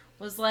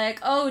 was like,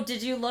 oh,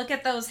 did you look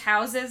at those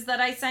houses that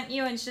I sent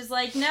you? And she's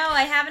like, no,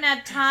 I haven't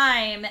had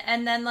time.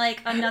 And then,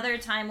 like, another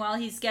time while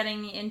he's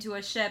getting into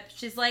a ship,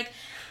 she's like,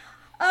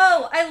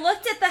 Oh, I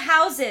looked at the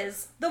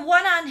houses. The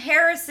one on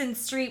Harrison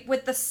Street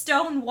with the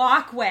stone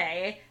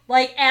walkway,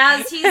 like,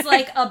 as he's,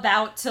 like,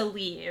 about to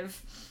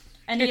leave.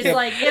 And he's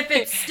like, if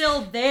it's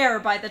still there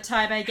by the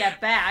time I get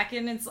back.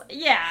 And it's,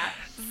 yeah.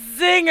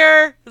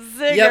 Zinger!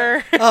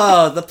 Yep.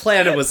 Oh, the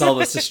planet was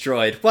almost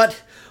destroyed.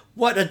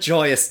 What a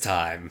joyous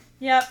time.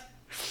 Yep.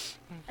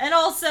 And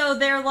also,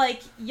 they're,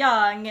 like,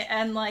 young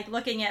and, like,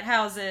 looking at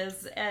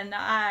houses, and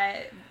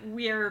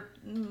we're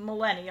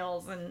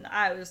millennials, and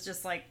I was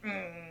just like,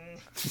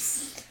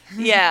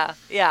 Yeah.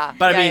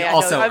 But I mean,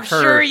 also, I'm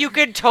sure you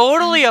could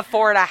totally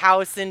afford a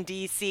house in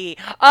D.C.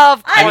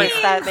 Of course,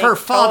 that makes her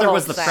father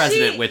was the sense.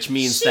 president, which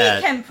means she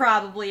can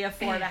probably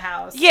afford a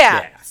house.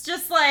 Yeah. It's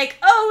just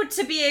like,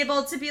 to be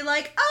able to be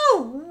like,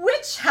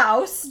 which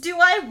house do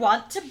I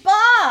want to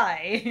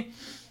buy?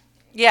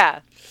 Yeah.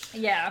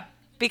 Yeah.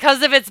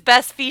 Because of its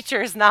best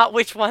features, not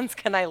which ones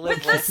can I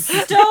live with.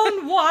 The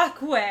stone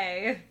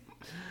walkway.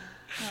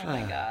 Oh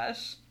my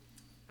gosh.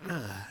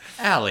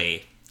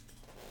 Allie,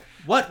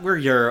 what were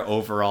your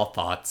overall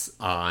thoughts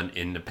on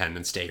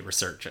Independence Day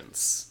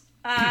Resurgence?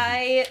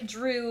 I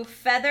drew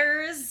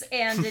feathers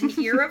and an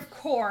ear of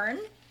corn.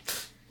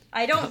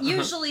 I don't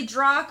usually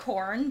draw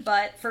corn,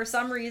 but for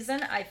some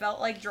reason I felt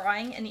like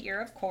drawing an ear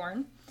of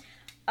corn.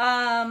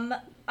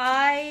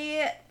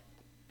 I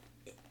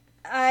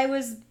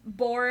was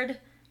bored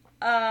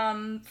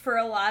for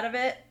a lot of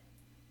it.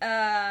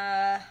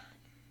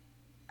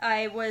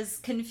 I was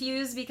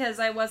confused because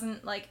I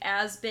wasn't, like,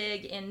 as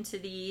big into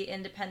the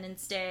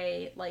Independence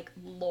Day, like,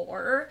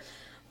 lore.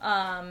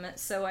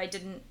 So I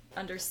didn't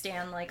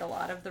understand, like, a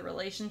lot of the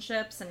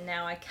relationships, and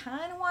now I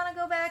kind of want to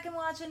go back and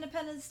watch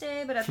Independence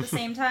Day, but at the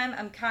same time,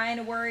 I'm kind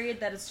of worried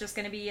that it's just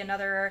going to be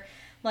another,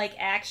 like,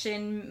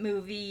 action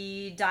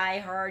movie, Die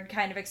Hard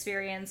kind of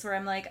experience where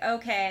I'm like,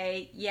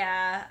 okay,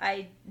 yeah,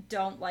 I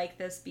don't like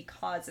this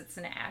because it's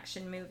an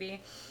action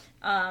movie.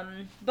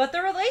 But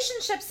the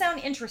relationships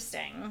sound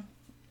interesting.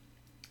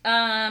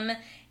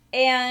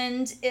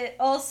 And it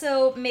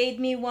also made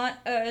me want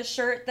a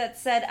shirt that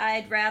said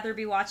I'd rather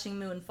be watching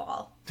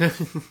Moonfall.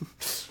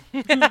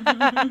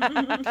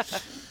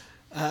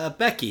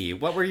 Becky,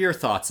 what were your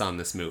thoughts on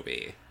this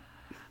movie?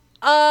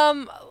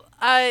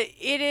 I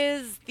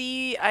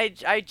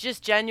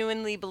just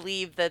genuinely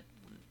believe that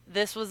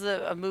this was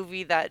a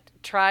movie that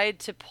tried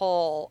to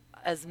pull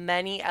as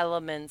many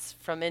elements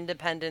from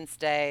Independence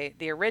Day,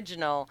 the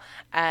original,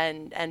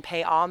 and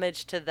pay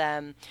homage to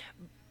them,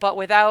 but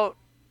without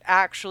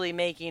actually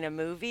making a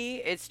movie.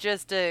 It's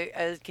just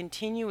a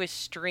continuous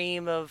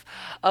stream of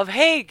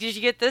hey, did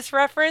you get this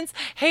reference?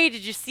 Hey,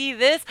 did you see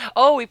this?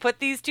 Oh, we put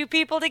these two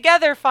people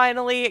together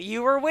finally.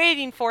 You were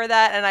waiting for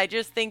that. And I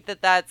just think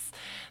that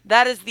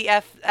is the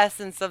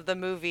essence of the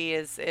movie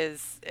and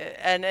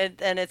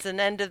it's an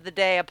end of the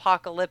day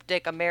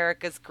apocalyptic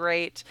America's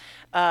great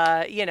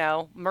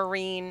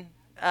marine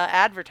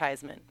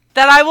advertisement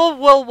that I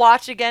will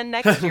watch again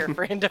next year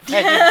for Independence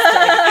Day.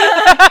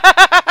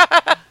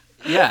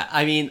 Yeah,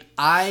 I mean,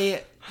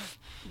 I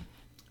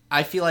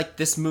feel like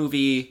this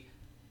movie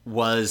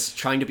was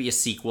trying to be a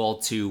sequel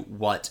to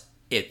what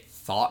it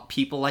thought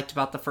people liked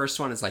about the first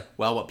one. It's like,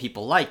 well, what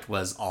people liked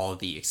was all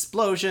the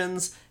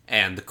explosions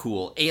and the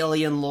cool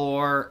alien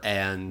lore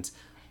and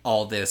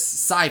all this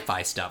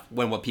sci-fi stuff.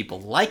 When what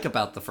people like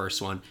about the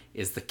first one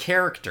is the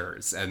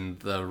characters and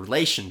the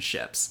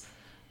relationships.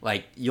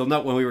 Like, you'll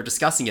note when we were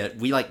discussing it,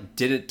 we, like,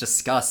 didn't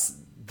discuss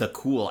the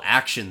cool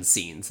action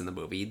scenes in the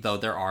movie, though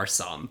there are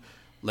some.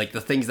 Like,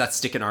 the things that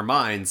stick in our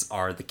minds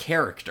are the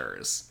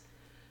characters.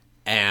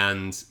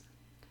 And,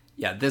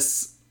 yeah,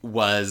 this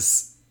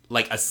was,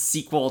 like, a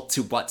sequel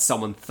to what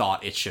someone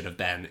thought it should have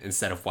been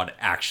instead of what it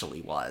actually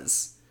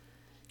was.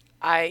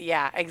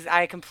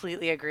 I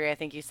completely agree. I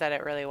think you said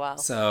it really well.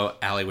 So,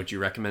 Allie, would you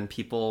recommend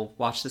people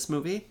watch this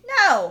movie?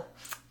 No!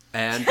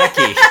 And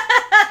Becky,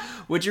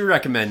 would you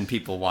recommend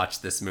people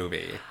watch this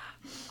movie?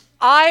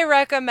 I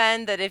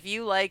recommend that if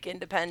you like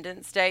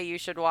Independence Day, you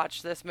should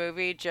watch this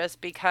movie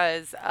just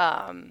because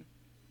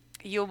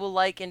you will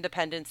like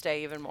Independence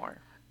Day even more.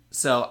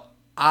 So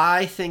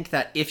I think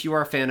that if you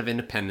are a fan of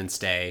Independence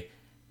Day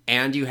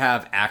and you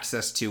have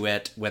access to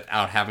it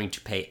without having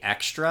to pay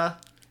extra,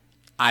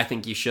 I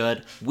think you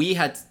should. We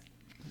had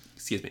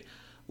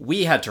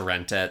to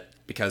rent it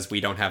because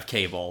we don't have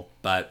cable,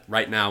 but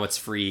right now it's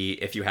free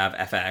if you have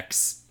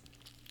FX.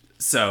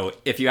 So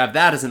if you have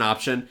that as an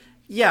option,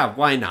 yeah,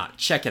 why not?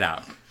 Check it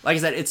out. Like I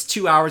said, it's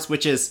 2 hours,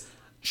 which is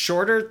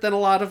shorter than a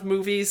lot of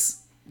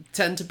movies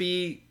tend to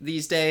be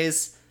these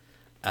days.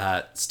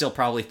 Still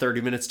probably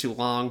 30 minutes too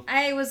long.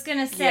 I was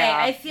gonna say,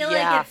 I feel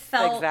like it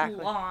felt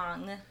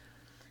long.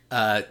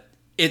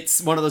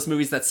 It's one of those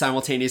movies that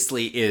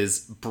simultaneously is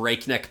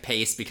breakneck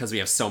pace because we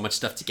have so much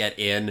stuff to get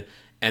in,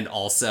 and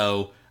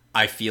also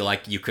I feel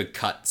like you could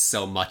cut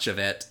so much of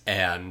it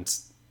and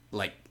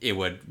like it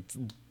would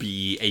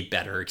be a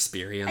better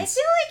experience. I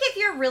feel like if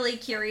you're really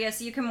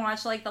curious, you can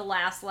watch like the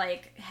last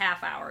like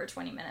half hour,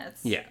 20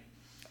 minutes. Yeah.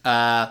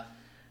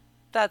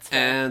 That's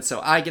fair. And so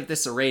I give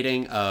this a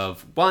rating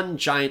of one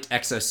giant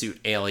exosuit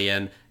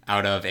alien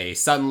out of a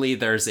suddenly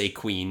there's a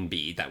queen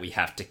bee that we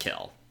have to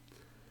kill.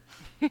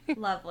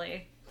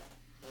 Lovely.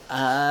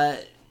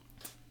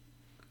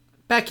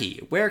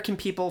 Becky, where can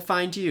people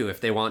find you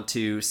if they want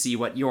to see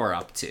what you're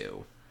up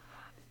to?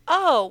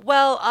 Oh,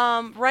 well,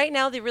 right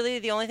now,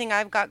 the only thing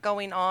I've got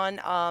going on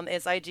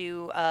is I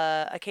do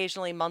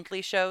occasionally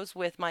monthly shows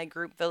with my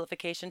group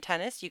Vilification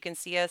Tennis. You can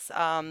see us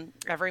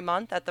every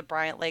month at the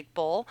Bryant Lake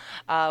Bowl.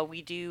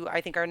 We do,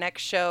 I think our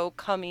next show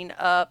coming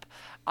up,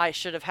 I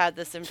should have had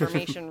this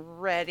information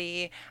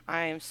ready.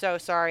 I am so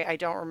sorry. I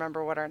don't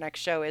remember what our next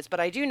show is, but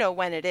I do know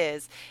when it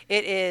is.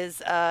 It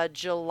is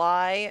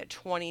July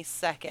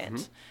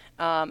 22nd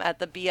at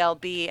the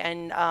BLB,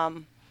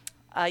 and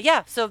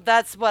yeah, so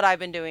that's what I've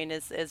been doing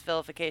is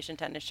Vilification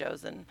Tennis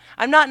shows, and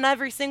I'm not in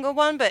every single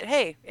one, but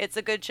hey, it's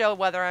a good show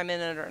whether I'm in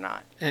it or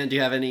not. And do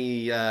you have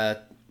any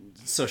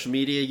social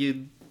media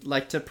you'd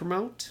like to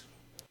promote?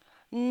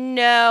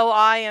 No,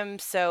 I am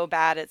so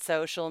bad at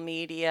social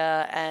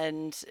media,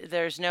 and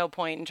there's no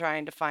point in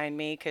trying to find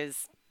me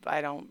because I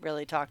don't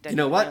really talk to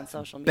anyone on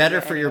social media. Better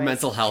for your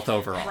mental health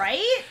overall.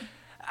 Right?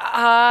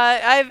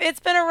 It's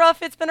been a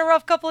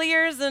rough couple of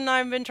years, and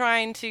I've been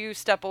trying to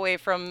step away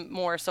from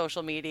more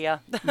social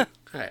media. All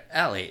right,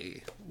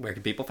 Allie, where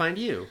can people find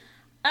you?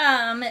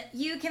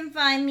 You can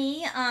find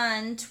me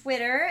on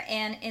Twitter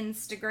and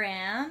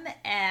Instagram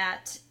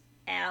at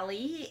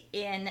Allie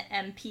in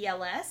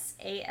MPLS,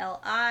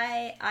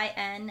 ALIINMPLS.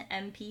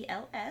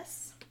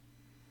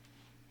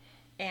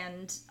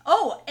 And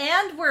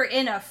we're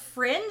in a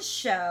Fringe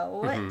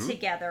show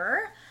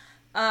together.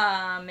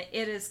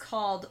 It is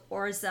called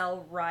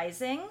Orzel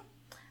Rising.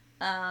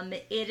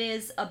 It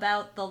is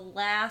about the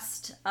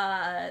last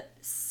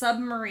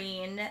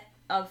submarine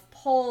of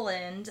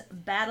Poland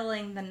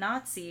battling the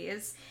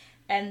Nazis,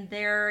 and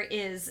there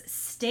is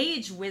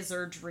stage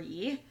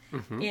wizardry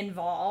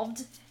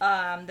involved.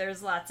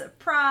 There's lots of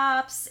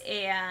props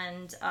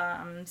and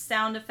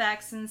sound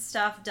effects and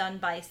stuff done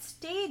by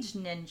stage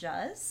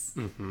ninjas.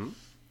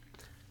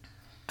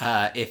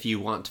 If you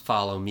want to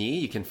follow me,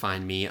 you can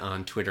find me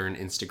on Twitter and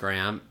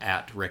Instagram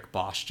at Rick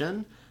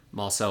Boston. I'm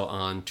also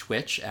on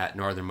Twitch at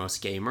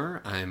Northernmost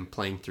Gamer. I'm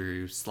playing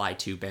through Sly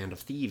 2 Band of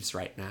Thieves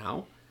right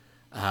now.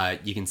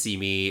 You can see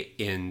me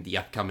in the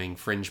upcoming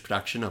Fringe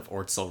production of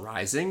Orzel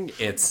Rising.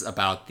 It's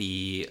about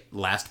the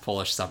last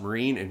Polish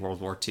submarine in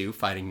World War II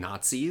fighting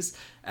Nazis,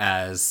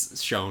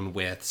 as shown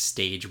with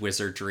stage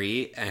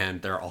wizardry,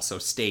 and there are also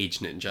stage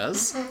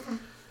ninjas.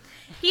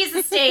 He's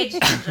a stage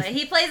ninja.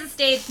 He plays a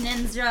stage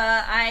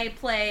ninja. I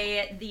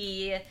play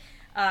the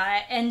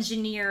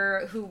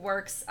engineer who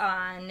works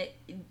on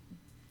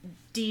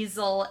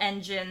diesel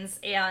engines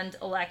and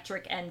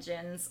electric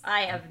engines.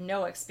 I have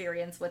no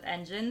experience with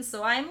engines,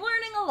 so I'm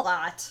learning a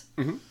lot.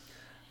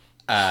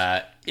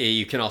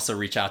 You can also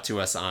reach out to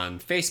us on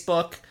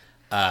Facebook.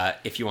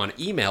 If you want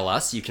to email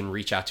us, you can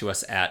reach out to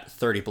us at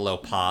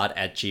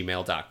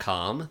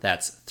 30belowpod@gmail.com.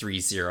 That's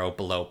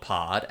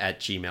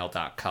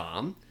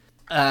 30belowpod@gmail.com.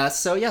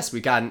 So yes, we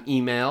got an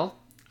email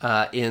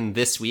in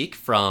this week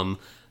from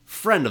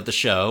friend of the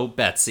show,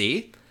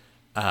 Betsy,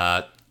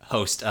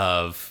 host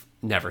of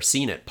Never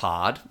Seen It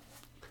Pod.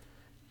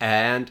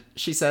 And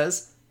she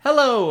says,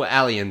 "Hello,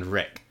 Allie and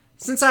Rick.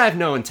 Since I have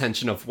no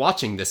intention of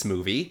watching this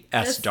movie,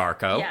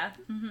 Darko, Yeah.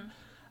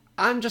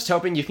 I'm just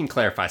hoping you can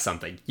clarify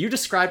something. You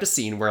described a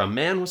scene where a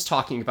man was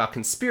talking about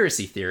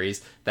conspiracy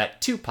theories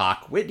that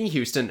Tupac, Whitney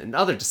Houston, and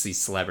other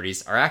deceased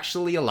celebrities are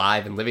actually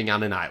alive and living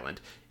on an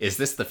island. Is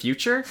this the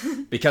future?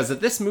 Because if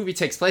this movie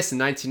takes place in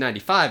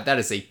 1995, that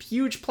is a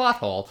huge plot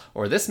hole,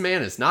 or this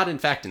man is not in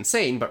fact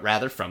insane, but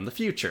rather from the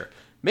future.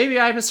 Maybe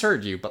I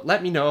misheard you, but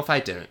let me know if I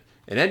didn't.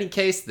 In any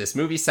case, this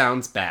movie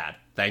sounds bad.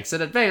 Thanks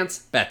in advance,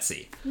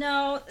 Betsy."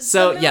 No.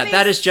 So, yeah,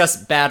 that is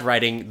just bad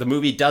writing. The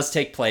movie does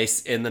take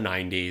place in the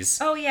 90s.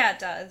 Oh, yeah, it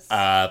does.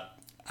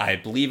 I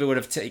believe it would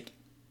have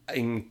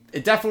taken...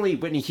 Definitely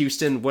Whitney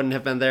Houston wouldn't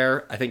have been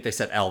there. I think they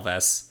said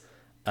Elvis.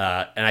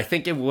 And I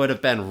think it would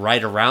have been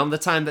right around the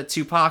time that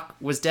Tupac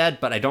was dead,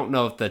 but I don't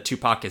know if the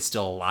Tupac is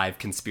still alive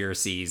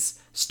conspiracies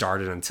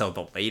started until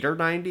the later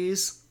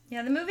 90s.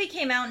 Yeah, the movie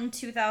came out in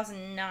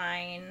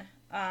 2009,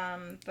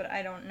 but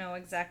I don't know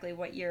exactly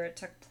what year it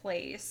took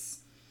place.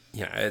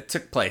 Yeah, it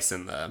took place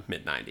in the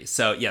mid-90s.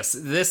 So, yes,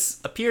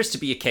 this appears to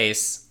be a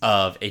case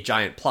of a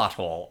giant plot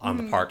hole on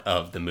the part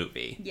of the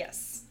movie.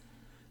 Yes.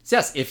 So,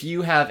 yes, if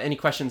you have any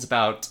questions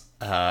about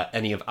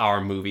any of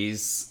our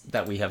movies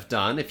that we have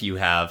done, if you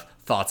have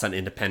thoughts on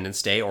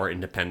Independence Day or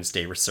Independence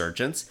Day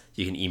Resurgence,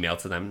 you can email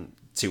to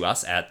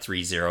us at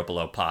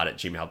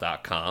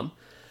 30belowpod@gmail.com.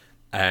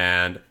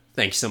 And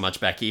thank you so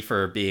much, Becky,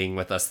 for being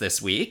with us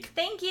this week.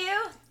 Thank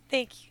you.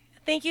 Thank you.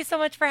 Thank you so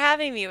much for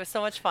having me. It was so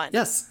much fun.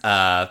 Yes.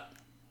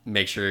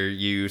 Make sure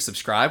you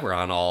subscribe. We're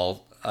on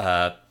all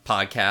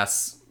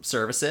podcast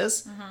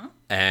services.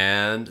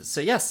 And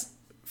so, yes,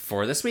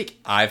 for this week,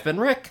 I've been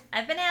Rick.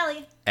 I've been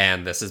Allie.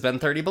 And this has been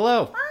 30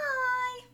 Below. Bye.